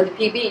for the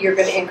PB, you're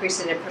going to increase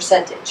it in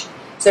percentage.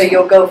 So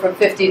you'll go from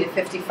 50 to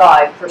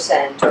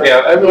 55%. Or,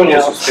 yeah, everyone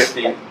uses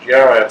 50.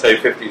 Generally, I'll tell you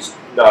 50 is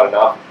not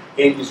enough.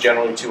 80 is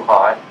generally too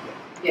high.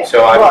 Yeah.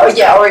 So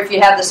or if you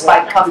have the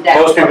spike come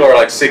down. Most people are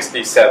like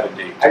 60,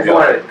 70. I just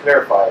wanted to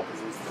clarify,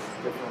 because it's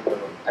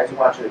different. I just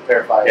want you to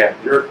clarify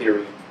your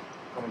theory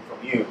coming from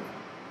you,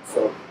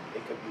 so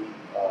it could be.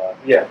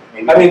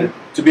 I mean,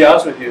 to be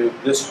honest with you,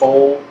 this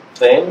whole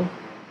thing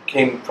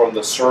came from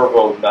the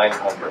Servo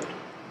 900,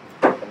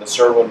 and the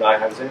Servo 900.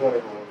 Has anyone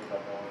ever worked with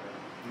that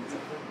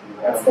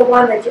one? That's the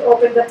one that you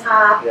open the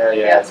top.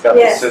 Yeah. It's got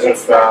the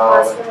scissors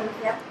valve.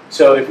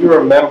 So if you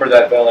remember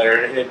that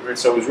ventilator,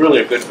 so it was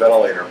really a good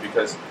ventilator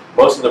because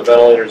most of the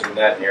ventilators in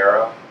that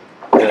era,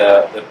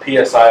 the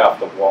PSI off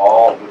the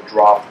wall would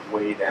drop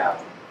way down,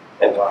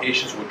 and the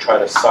patients would try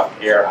to suck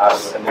air out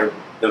of it, and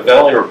the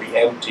ventilator would be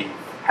empty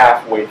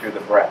halfway through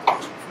the breath.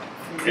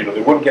 They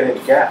wouldn't get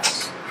any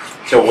gas.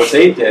 So what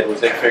they did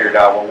was they figured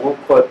out, well,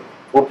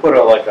 we'll put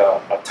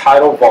a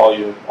tidal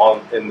volume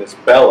in this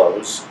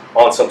bellows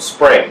on some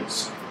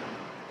springs,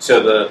 so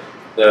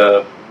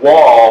the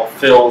wall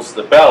fills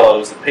the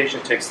bellows, the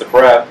patient takes the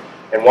breath,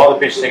 and while the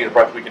patient's taking the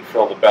breath, we can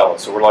fill the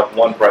bellows. So we're like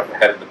one breath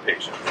ahead of the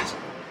patient.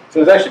 So it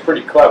was actually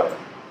pretty clever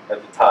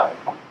at the time.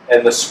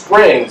 And the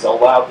springs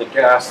allowed the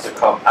gas to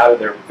come out of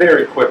there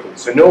very quickly.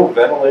 So no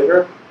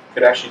ventilator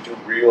could actually do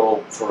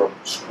real sort of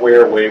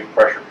square wave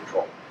pressure control.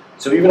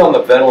 So even on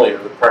the ventilator,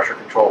 the pressure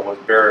control was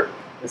bare.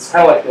 It's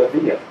kind of like the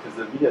VIA, because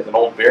the VIA is an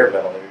old bare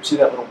ventilator. You see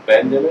that little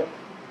bend in it?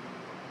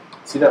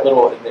 See that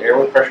little, in the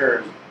airway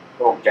pressure,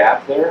 little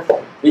gap there?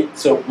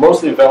 So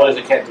most of the ventilators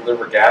that can't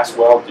deliver gas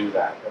well do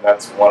that, and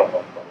that's one of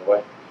them, by the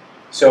way.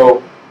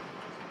 So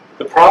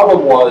the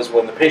problem was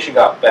when the patient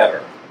got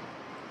better,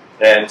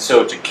 and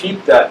so to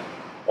keep that,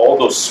 all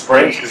those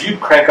springs, because you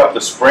crank up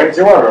the springs,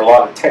 they were under a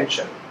lot of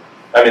tension.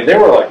 I mean, they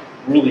were like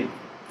really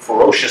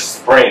ferocious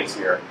springs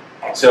here.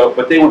 So,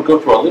 but they would go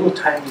through a little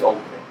tiny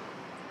opening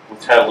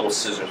with a little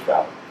scissors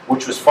valve,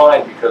 which was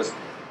fine because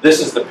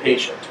this is the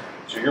patient.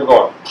 So you're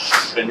going,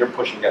 and you're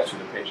pushing gas through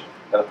the patient.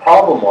 Now the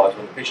problem was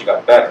when the patient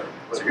got better,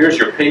 so here's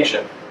your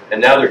patient, and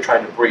now they're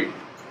trying to breathe.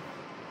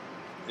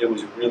 It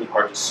was really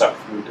hard to suck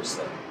through this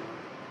thing.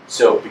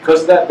 So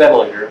because of that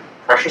ventilator,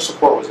 pressure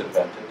support was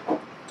invented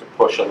to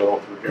push a little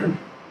through here.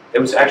 It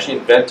was actually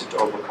invented to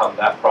overcome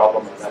that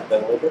problem on that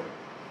ventilator.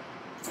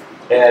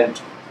 And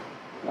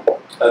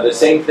the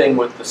same thing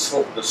with the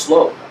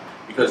slope,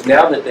 because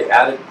now that they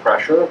added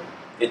pressure,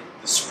 the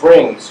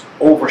springs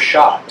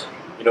overshot,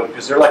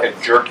 because they're like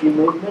a jerky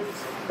movement,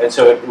 and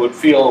so it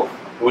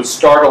would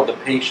startle the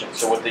patient.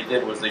 So what they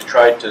did was they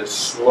tried to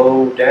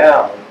slow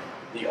down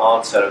the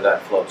onset of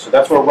that flow. So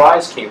that's where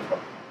RISE came from.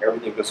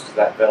 Everything was because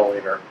that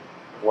ventilator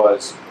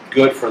was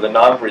good for the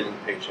non-breathing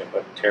patient,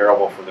 but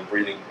terrible for the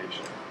breathing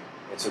patient,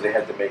 and so they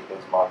had to make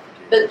those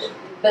modifications.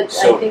 But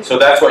so, I think so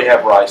that's why you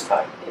have RISE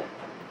time. Yeah.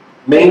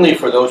 Mainly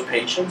for those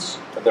patients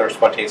that are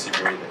spontaneously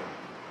breathing.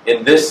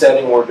 In this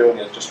setting, we're doing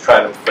is just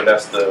trying to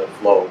finesse the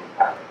flow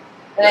pattern.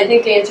 And I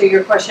think to answer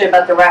your question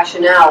about the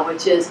rationale,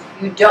 which is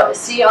you don't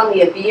see on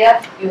the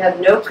ABIA, you have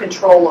no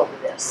control over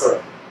this.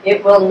 Correct.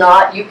 It will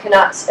not, you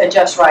cannot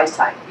adjust rise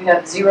time. You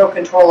have zero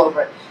control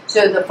over it.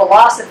 So the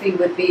philosophy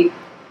would be,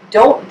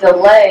 don't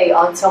delay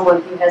on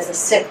someone who has a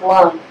sick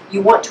lung.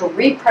 You want to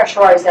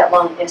repressurize that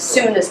lung as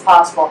soon as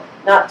possible,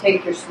 not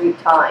take your sweet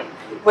time.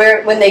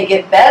 Where when they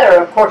get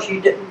better, of course,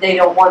 they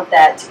don't want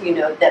that,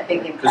 that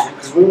big impact.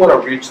 Because we want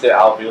to reach the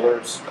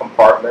alveolar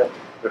compartment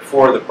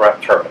before the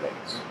breath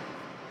terminates.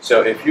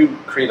 So if you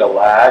create a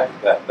lag,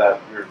 that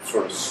you're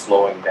sort of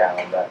slowing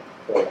down that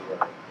point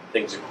where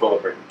things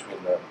equilibrate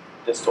between the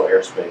distal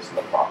airspace and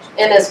the proximal.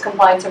 And as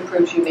compliance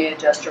improves, you may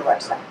adjust your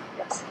rise time.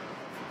 Yes.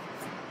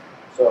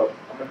 So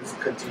I'm going to just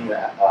continue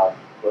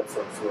with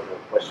some sort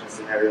of question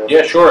scenario.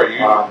 Yeah, sure.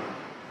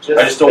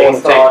 I just don't want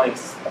to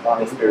take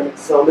on experience.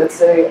 So let's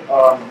say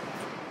a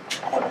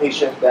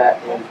patient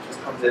that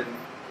just comes in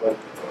with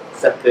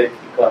septic,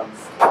 becomes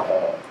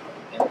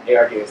an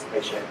ARDS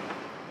patient,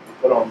 you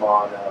put them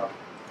on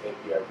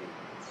APRV.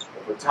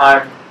 Over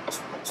time,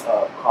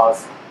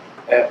 cause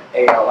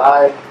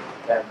ALI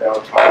and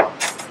barrel trauma.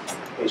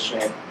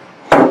 Patient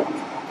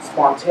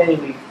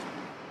spontaneously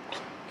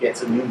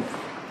gets a pneumonia.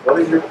 What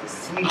is your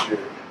procedure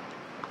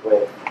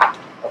with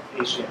a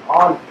patient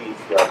on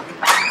APRV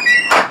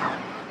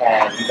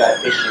and you got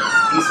a patient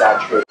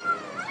desaturated,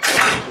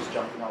 just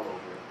jumping all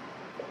over?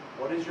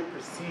 What is your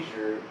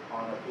procedure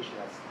on a patient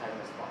that's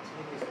having a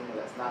spontaneous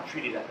pneumonia that's not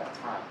treated at that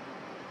time?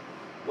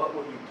 What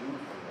will you do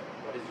for them?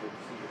 What is your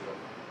procedure?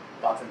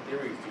 Thoughts and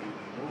theories? Do you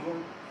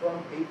remove them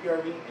from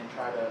APRV and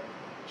try to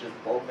just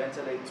bulk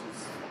ventilate to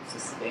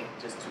sustain,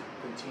 just to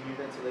continue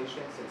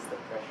ventilation since the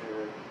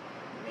pressure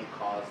may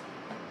cause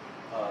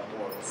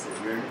more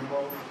severe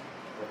pneumonia?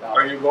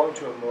 Are you going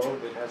to a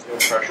mode that has no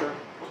pressure?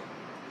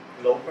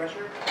 Low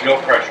pressure? No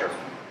pressure.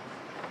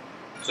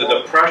 So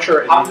the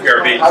pressure in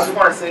APRV. I just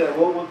want to say,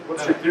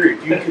 what's your theory?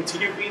 Do you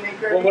continue being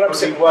APRV?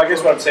 Well, I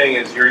guess what I'm saying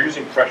is you're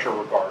using pressure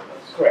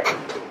regardless. Correct.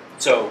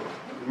 So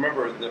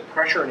remember, the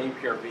pressure in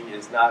APRV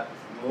is not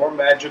more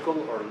magical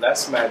or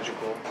less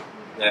magical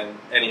than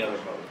any other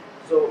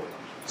mode.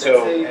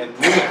 So and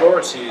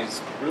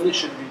pneumothoraces really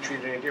shouldn't be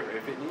treated any different.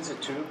 If it needs a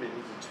tube, it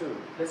needs a tube.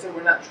 Let's say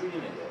we're not treating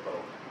it yet,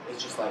 though.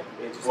 It's just like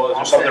is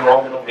there something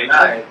wrong with the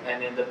patient?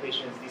 And then the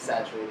patient's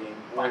desaturating.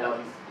 Find out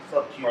he's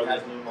subacute,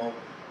 has pneumo.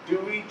 Do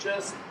we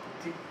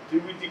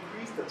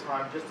decrease the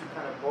time just to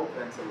kind of bulk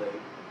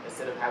ventilate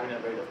instead of having a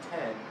rate of 10?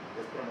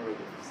 Let's put them a rate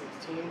of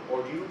 16,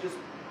 or do you just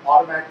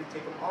automatically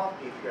take them off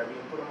APRV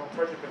and put them on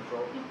pressure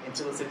control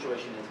until the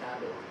situation is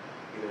handled?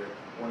 Either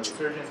one of the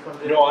surgeons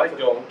comes in. No, I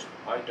don't.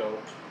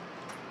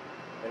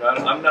 And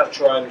I'm not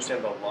sure I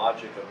understand the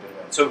logic of doing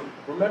that. So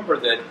remember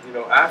that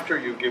after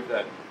you give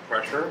that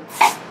pressure,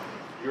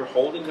 you're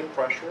holding the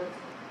pressure.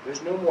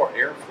 There's no more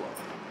airflow,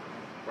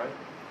 right?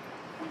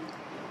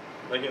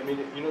 Like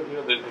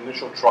the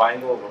initial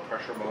triangle of a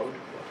pressure mode.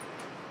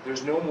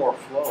 There's no more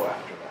flow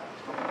after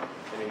that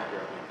in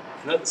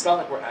APRV. It's not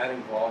like we're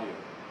adding volume.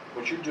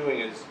 What you're doing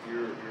is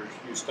you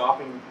stop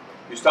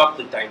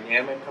the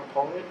dynamic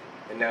component,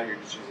 and now you're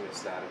just using a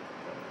static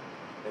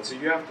component. And so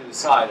you have to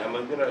decide. I'm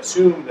going to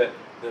assume that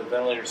the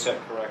ventilator set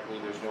correctly.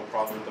 There's no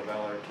problem with the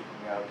ventilator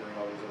kicking out, doing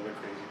all these other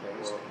crazy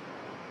things.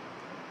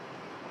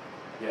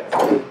 Yeah.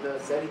 The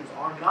settings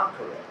are not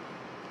correct.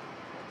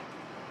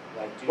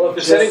 If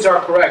the settings are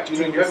correct,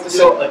 you have to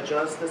still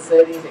adjust the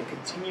settings and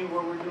continue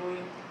what we're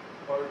doing,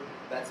 or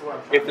that's what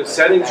I'm trying if the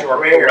settings are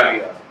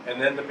correct, and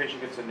then the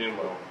patient gets a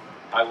pneumo,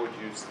 I would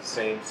use the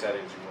same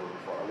settings you were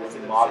before. I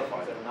wouldn't The modify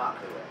settings them. are not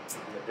correct.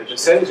 If the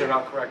settings are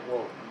not correct,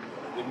 well,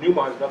 the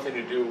pneuma has nothing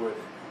to do with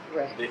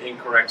Right. the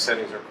incorrect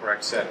settings or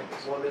correct settings.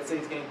 Well, let's say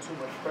he's getting too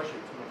much pressure,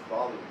 too much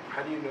volume.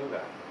 How do you know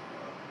that?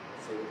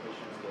 Let's say the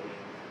patient's getting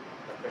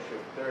a pressure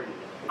of 30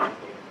 and the patient's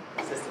getting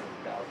consistently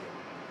 1,000.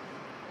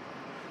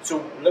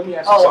 So let me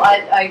ask you Oh,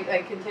 something.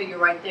 I can tell you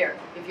right there.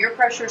 If your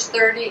pressure's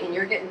 30 and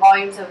you're getting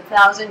volumes of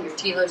 1,000, your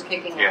T-load's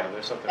kicking Yeah, out.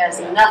 there's something It has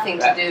wrong. nothing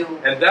to do.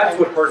 And that's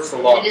what hurts the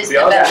lung. It is To be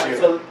the honest best. with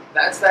you. So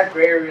that's that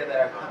gray area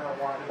that I kind of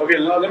want to Okay,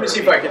 let me see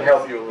if I can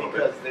help you a little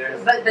bit. because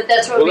there's But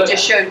that's what Well, we let-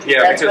 just showed you.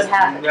 Yeah, That's because what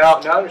happened. now I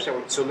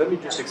understand. So let me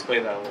just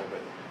explain that a little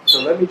bit. So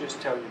let me just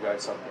tell you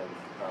guys something.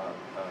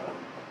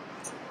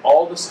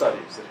 All the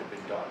studies that have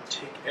been done,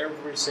 take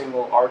every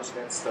single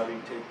ARDSNet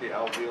study, take the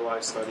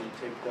alveoli study,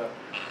 take the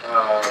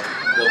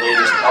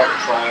latest ARC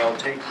trial,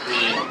 take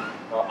the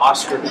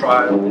OSCAR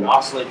trial, the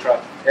OSCILLATE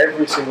trial,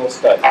 every single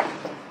study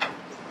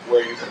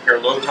where you compare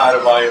low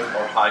tidal volume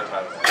or high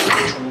tidal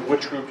volume.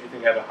 Which group do you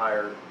think had a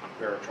higher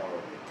barotrauma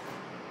rate?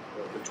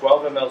 The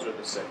 12 mLs or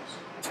the 6?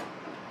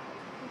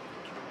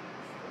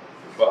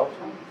 12?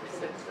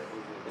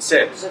 The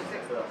 6. the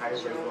higher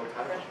rate of low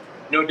tidal.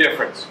 No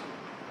difference.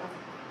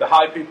 The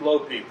high peak, low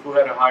peak, who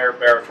had a higher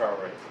barotrauma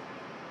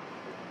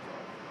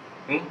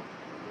rate?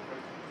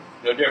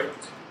 No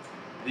difference.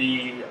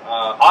 The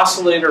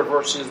oscillator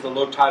versus the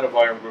low tidal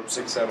volume group,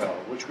 6 ml.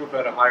 Which group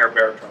had a higher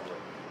barotrauma rate?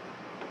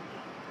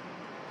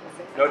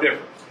 No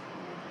difference.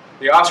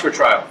 The OSCAR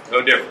trial,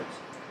 no difference.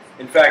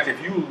 In fact, if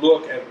you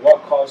look at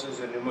what causes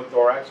a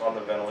pneumothorax on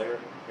the ventilator,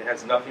 it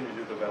has nothing to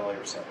do with the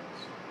ventilator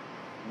settings.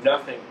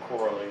 Nothing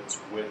correlates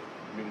with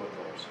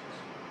pneumothorax.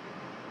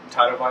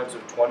 Tidal volumes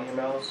of 20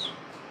 mLs.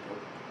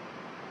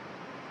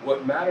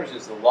 What matters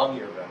is the lung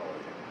you're ventilating.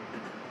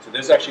 So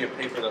there's actually a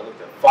paper that looked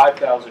at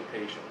 5,000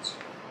 patients,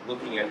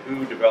 looking at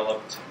who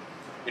developed,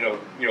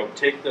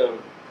 take the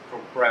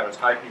parameters,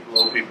 high peak,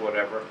 low peak,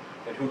 whatever,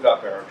 and who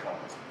got barotrauma.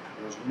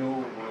 There was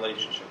no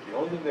relationship. The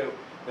only thing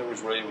that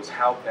was related was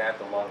how bad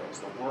the lung is,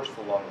 the worse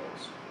the lung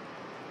is.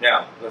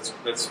 Now, let's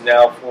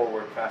now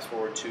fast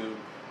forward to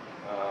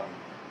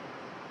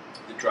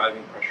the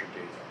driving pressure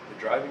data. The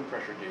driving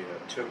pressure data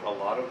took a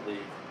lot of the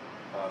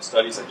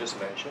studies I just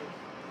mentioned.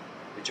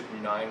 They took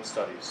 9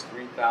 studies,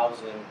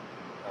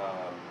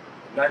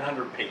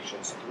 900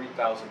 patients,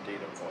 3,000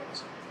 data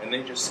points, and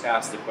they just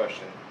asked the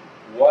question,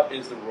 what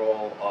is the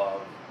role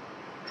of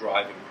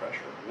driving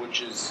pressure,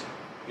 which is,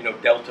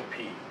 delta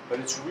P. But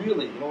it's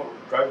really, what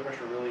driving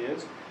pressure really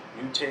is?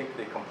 You take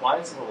the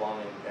compliance of the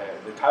lung,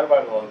 the tidal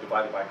volume of the lung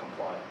divided by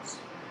compliance.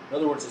 In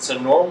other words, it's a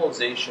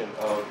normalization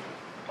of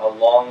a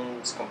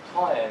lung's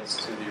compliance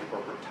to the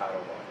appropriate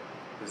tidal volume.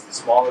 Because the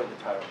smaller the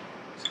tidal volume,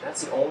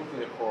 that's the only thing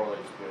that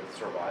correlates with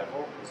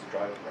survival is the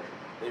driving pressure.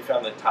 They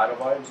found that tidal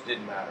volumes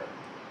didn't matter.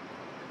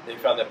 They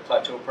found that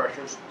plateau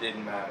pressures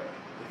didn't matter.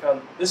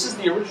 This is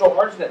the original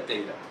ARDSNet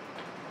data.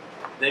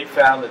 They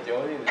found that the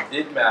only thing that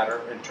did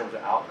matter in terms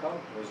of outcome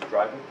was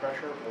driving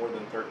pressure more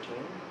than 13.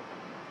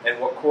 And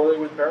what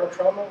correlated with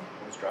barotrauma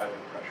was driving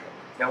pressure.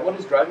 Now, what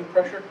is driving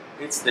pressure?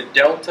 It's the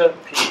delta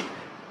P.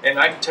 And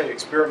I can tell you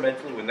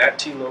experimentally, when that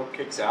T low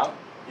kicks out,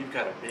 you've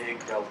got a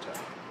big delta.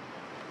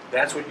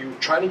 That's what you're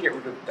trying to get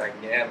rid of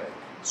dynamic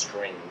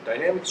strain.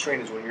 Dynamic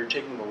strain is when you're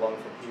taking the lung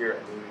from here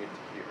and moving it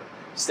to here.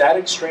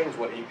 Static strain is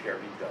what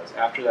APRV does.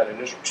 After that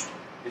initial,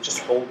 it's just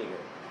holding it.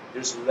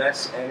 There's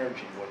less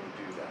energy when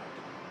you do that.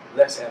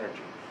 Less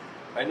energy.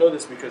 I know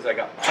this because I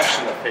got punched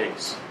in the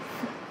face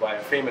by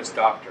a famous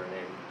doctor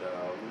named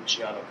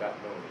Luciano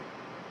Gatnoni,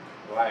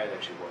 who I had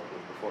actually worked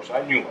with before, so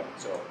I knew him.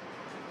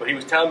 But he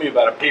was telling me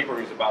about a paper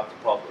he was about to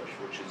publish,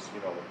 which is,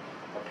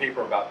 a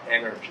paper about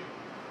energy.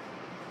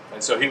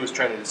 And so he was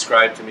trying to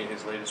describe to me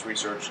his latest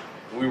research.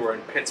 We were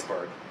in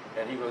Pittsburgh,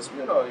 and he goes,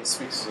 he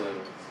speaks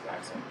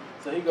accent.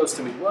 So he goes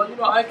to me,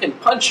 well, I can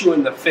punch you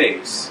in the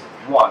face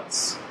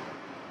once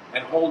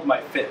and hold my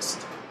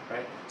fist,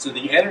 right? So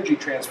the energy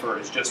transfer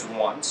is just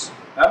once.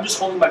 I'm just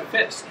holding my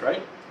fist,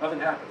 right? Nothing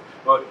happened.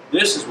 But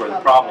this is where the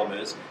problem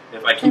is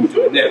if I keep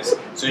doing this.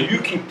 So you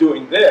keep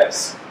doing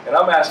this, and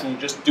I'm asking you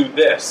just do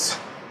this.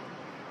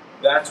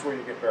 That's where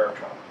you get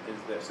barotrauma, is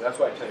this. That's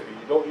why I tell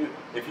you,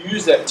 if you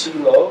use that T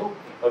low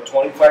of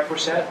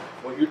 25%,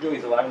 what you're doing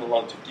is allowing the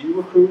lung to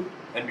de-recruit,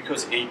 and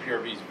because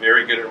APRV is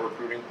very good at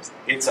recruiting,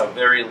 it's a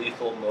very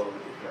lethal mode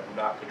if you have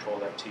not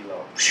controlled that T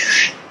low.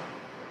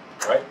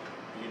 Right?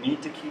 You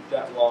need to keep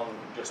that lung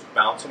just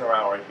bouncing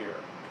around right here.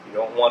 You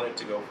don't want it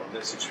to go from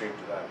this extreme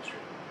to that extreme.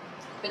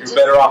 You're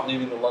better off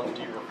leaving the lung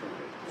de-recruited.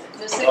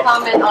 Just a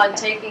comment on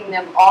taking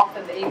them off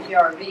of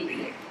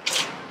APRV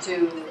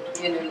to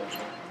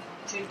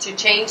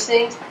change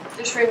things.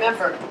 Just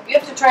remember, you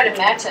have to try to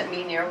match that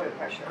mean airway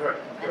pressure.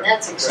 Correct. And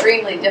that's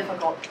extremely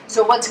difficult.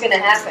 So what's going to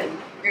happen?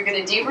 You're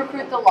going to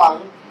de-recruit the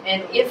lung,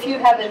 and if you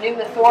have a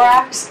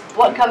pneumothorax,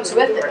 what comes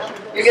with it?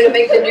 You're going to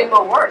make the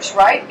pneumo worse,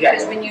 right?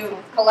 Because when you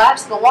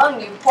collapse the lung,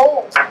 you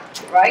pull,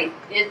 right?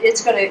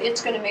 It's going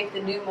to make the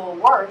pneumo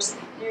worse.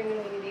 You're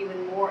going to need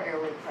even more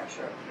airway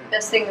pressure.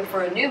 Best thing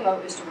for a pneumo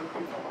is to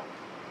recruit the lung.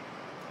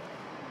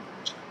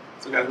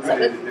 So guys, we're going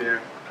to end it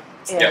there.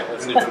 Yeah,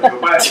 let's do it.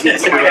 But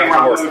it's going to hang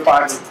around another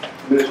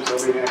 5 minutes or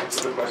so, maybe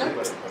answer the question,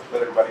 but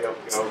let everybody else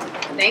go.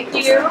 Thank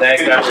you.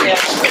 Thanks, guys. Yeah.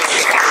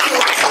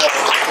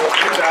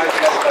 You guys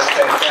have a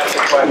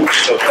fantastic question,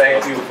 so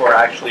thank you for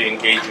actually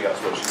engaging us,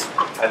 which is,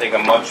 I think, a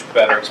much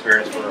better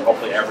experience for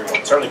hopefully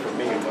everyone. Certainly for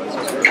me, it was.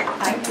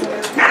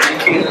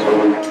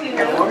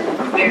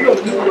 You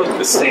look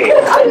the same.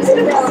 I was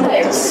going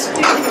to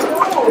say.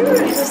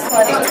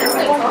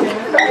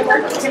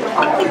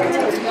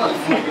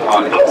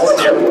 Oh,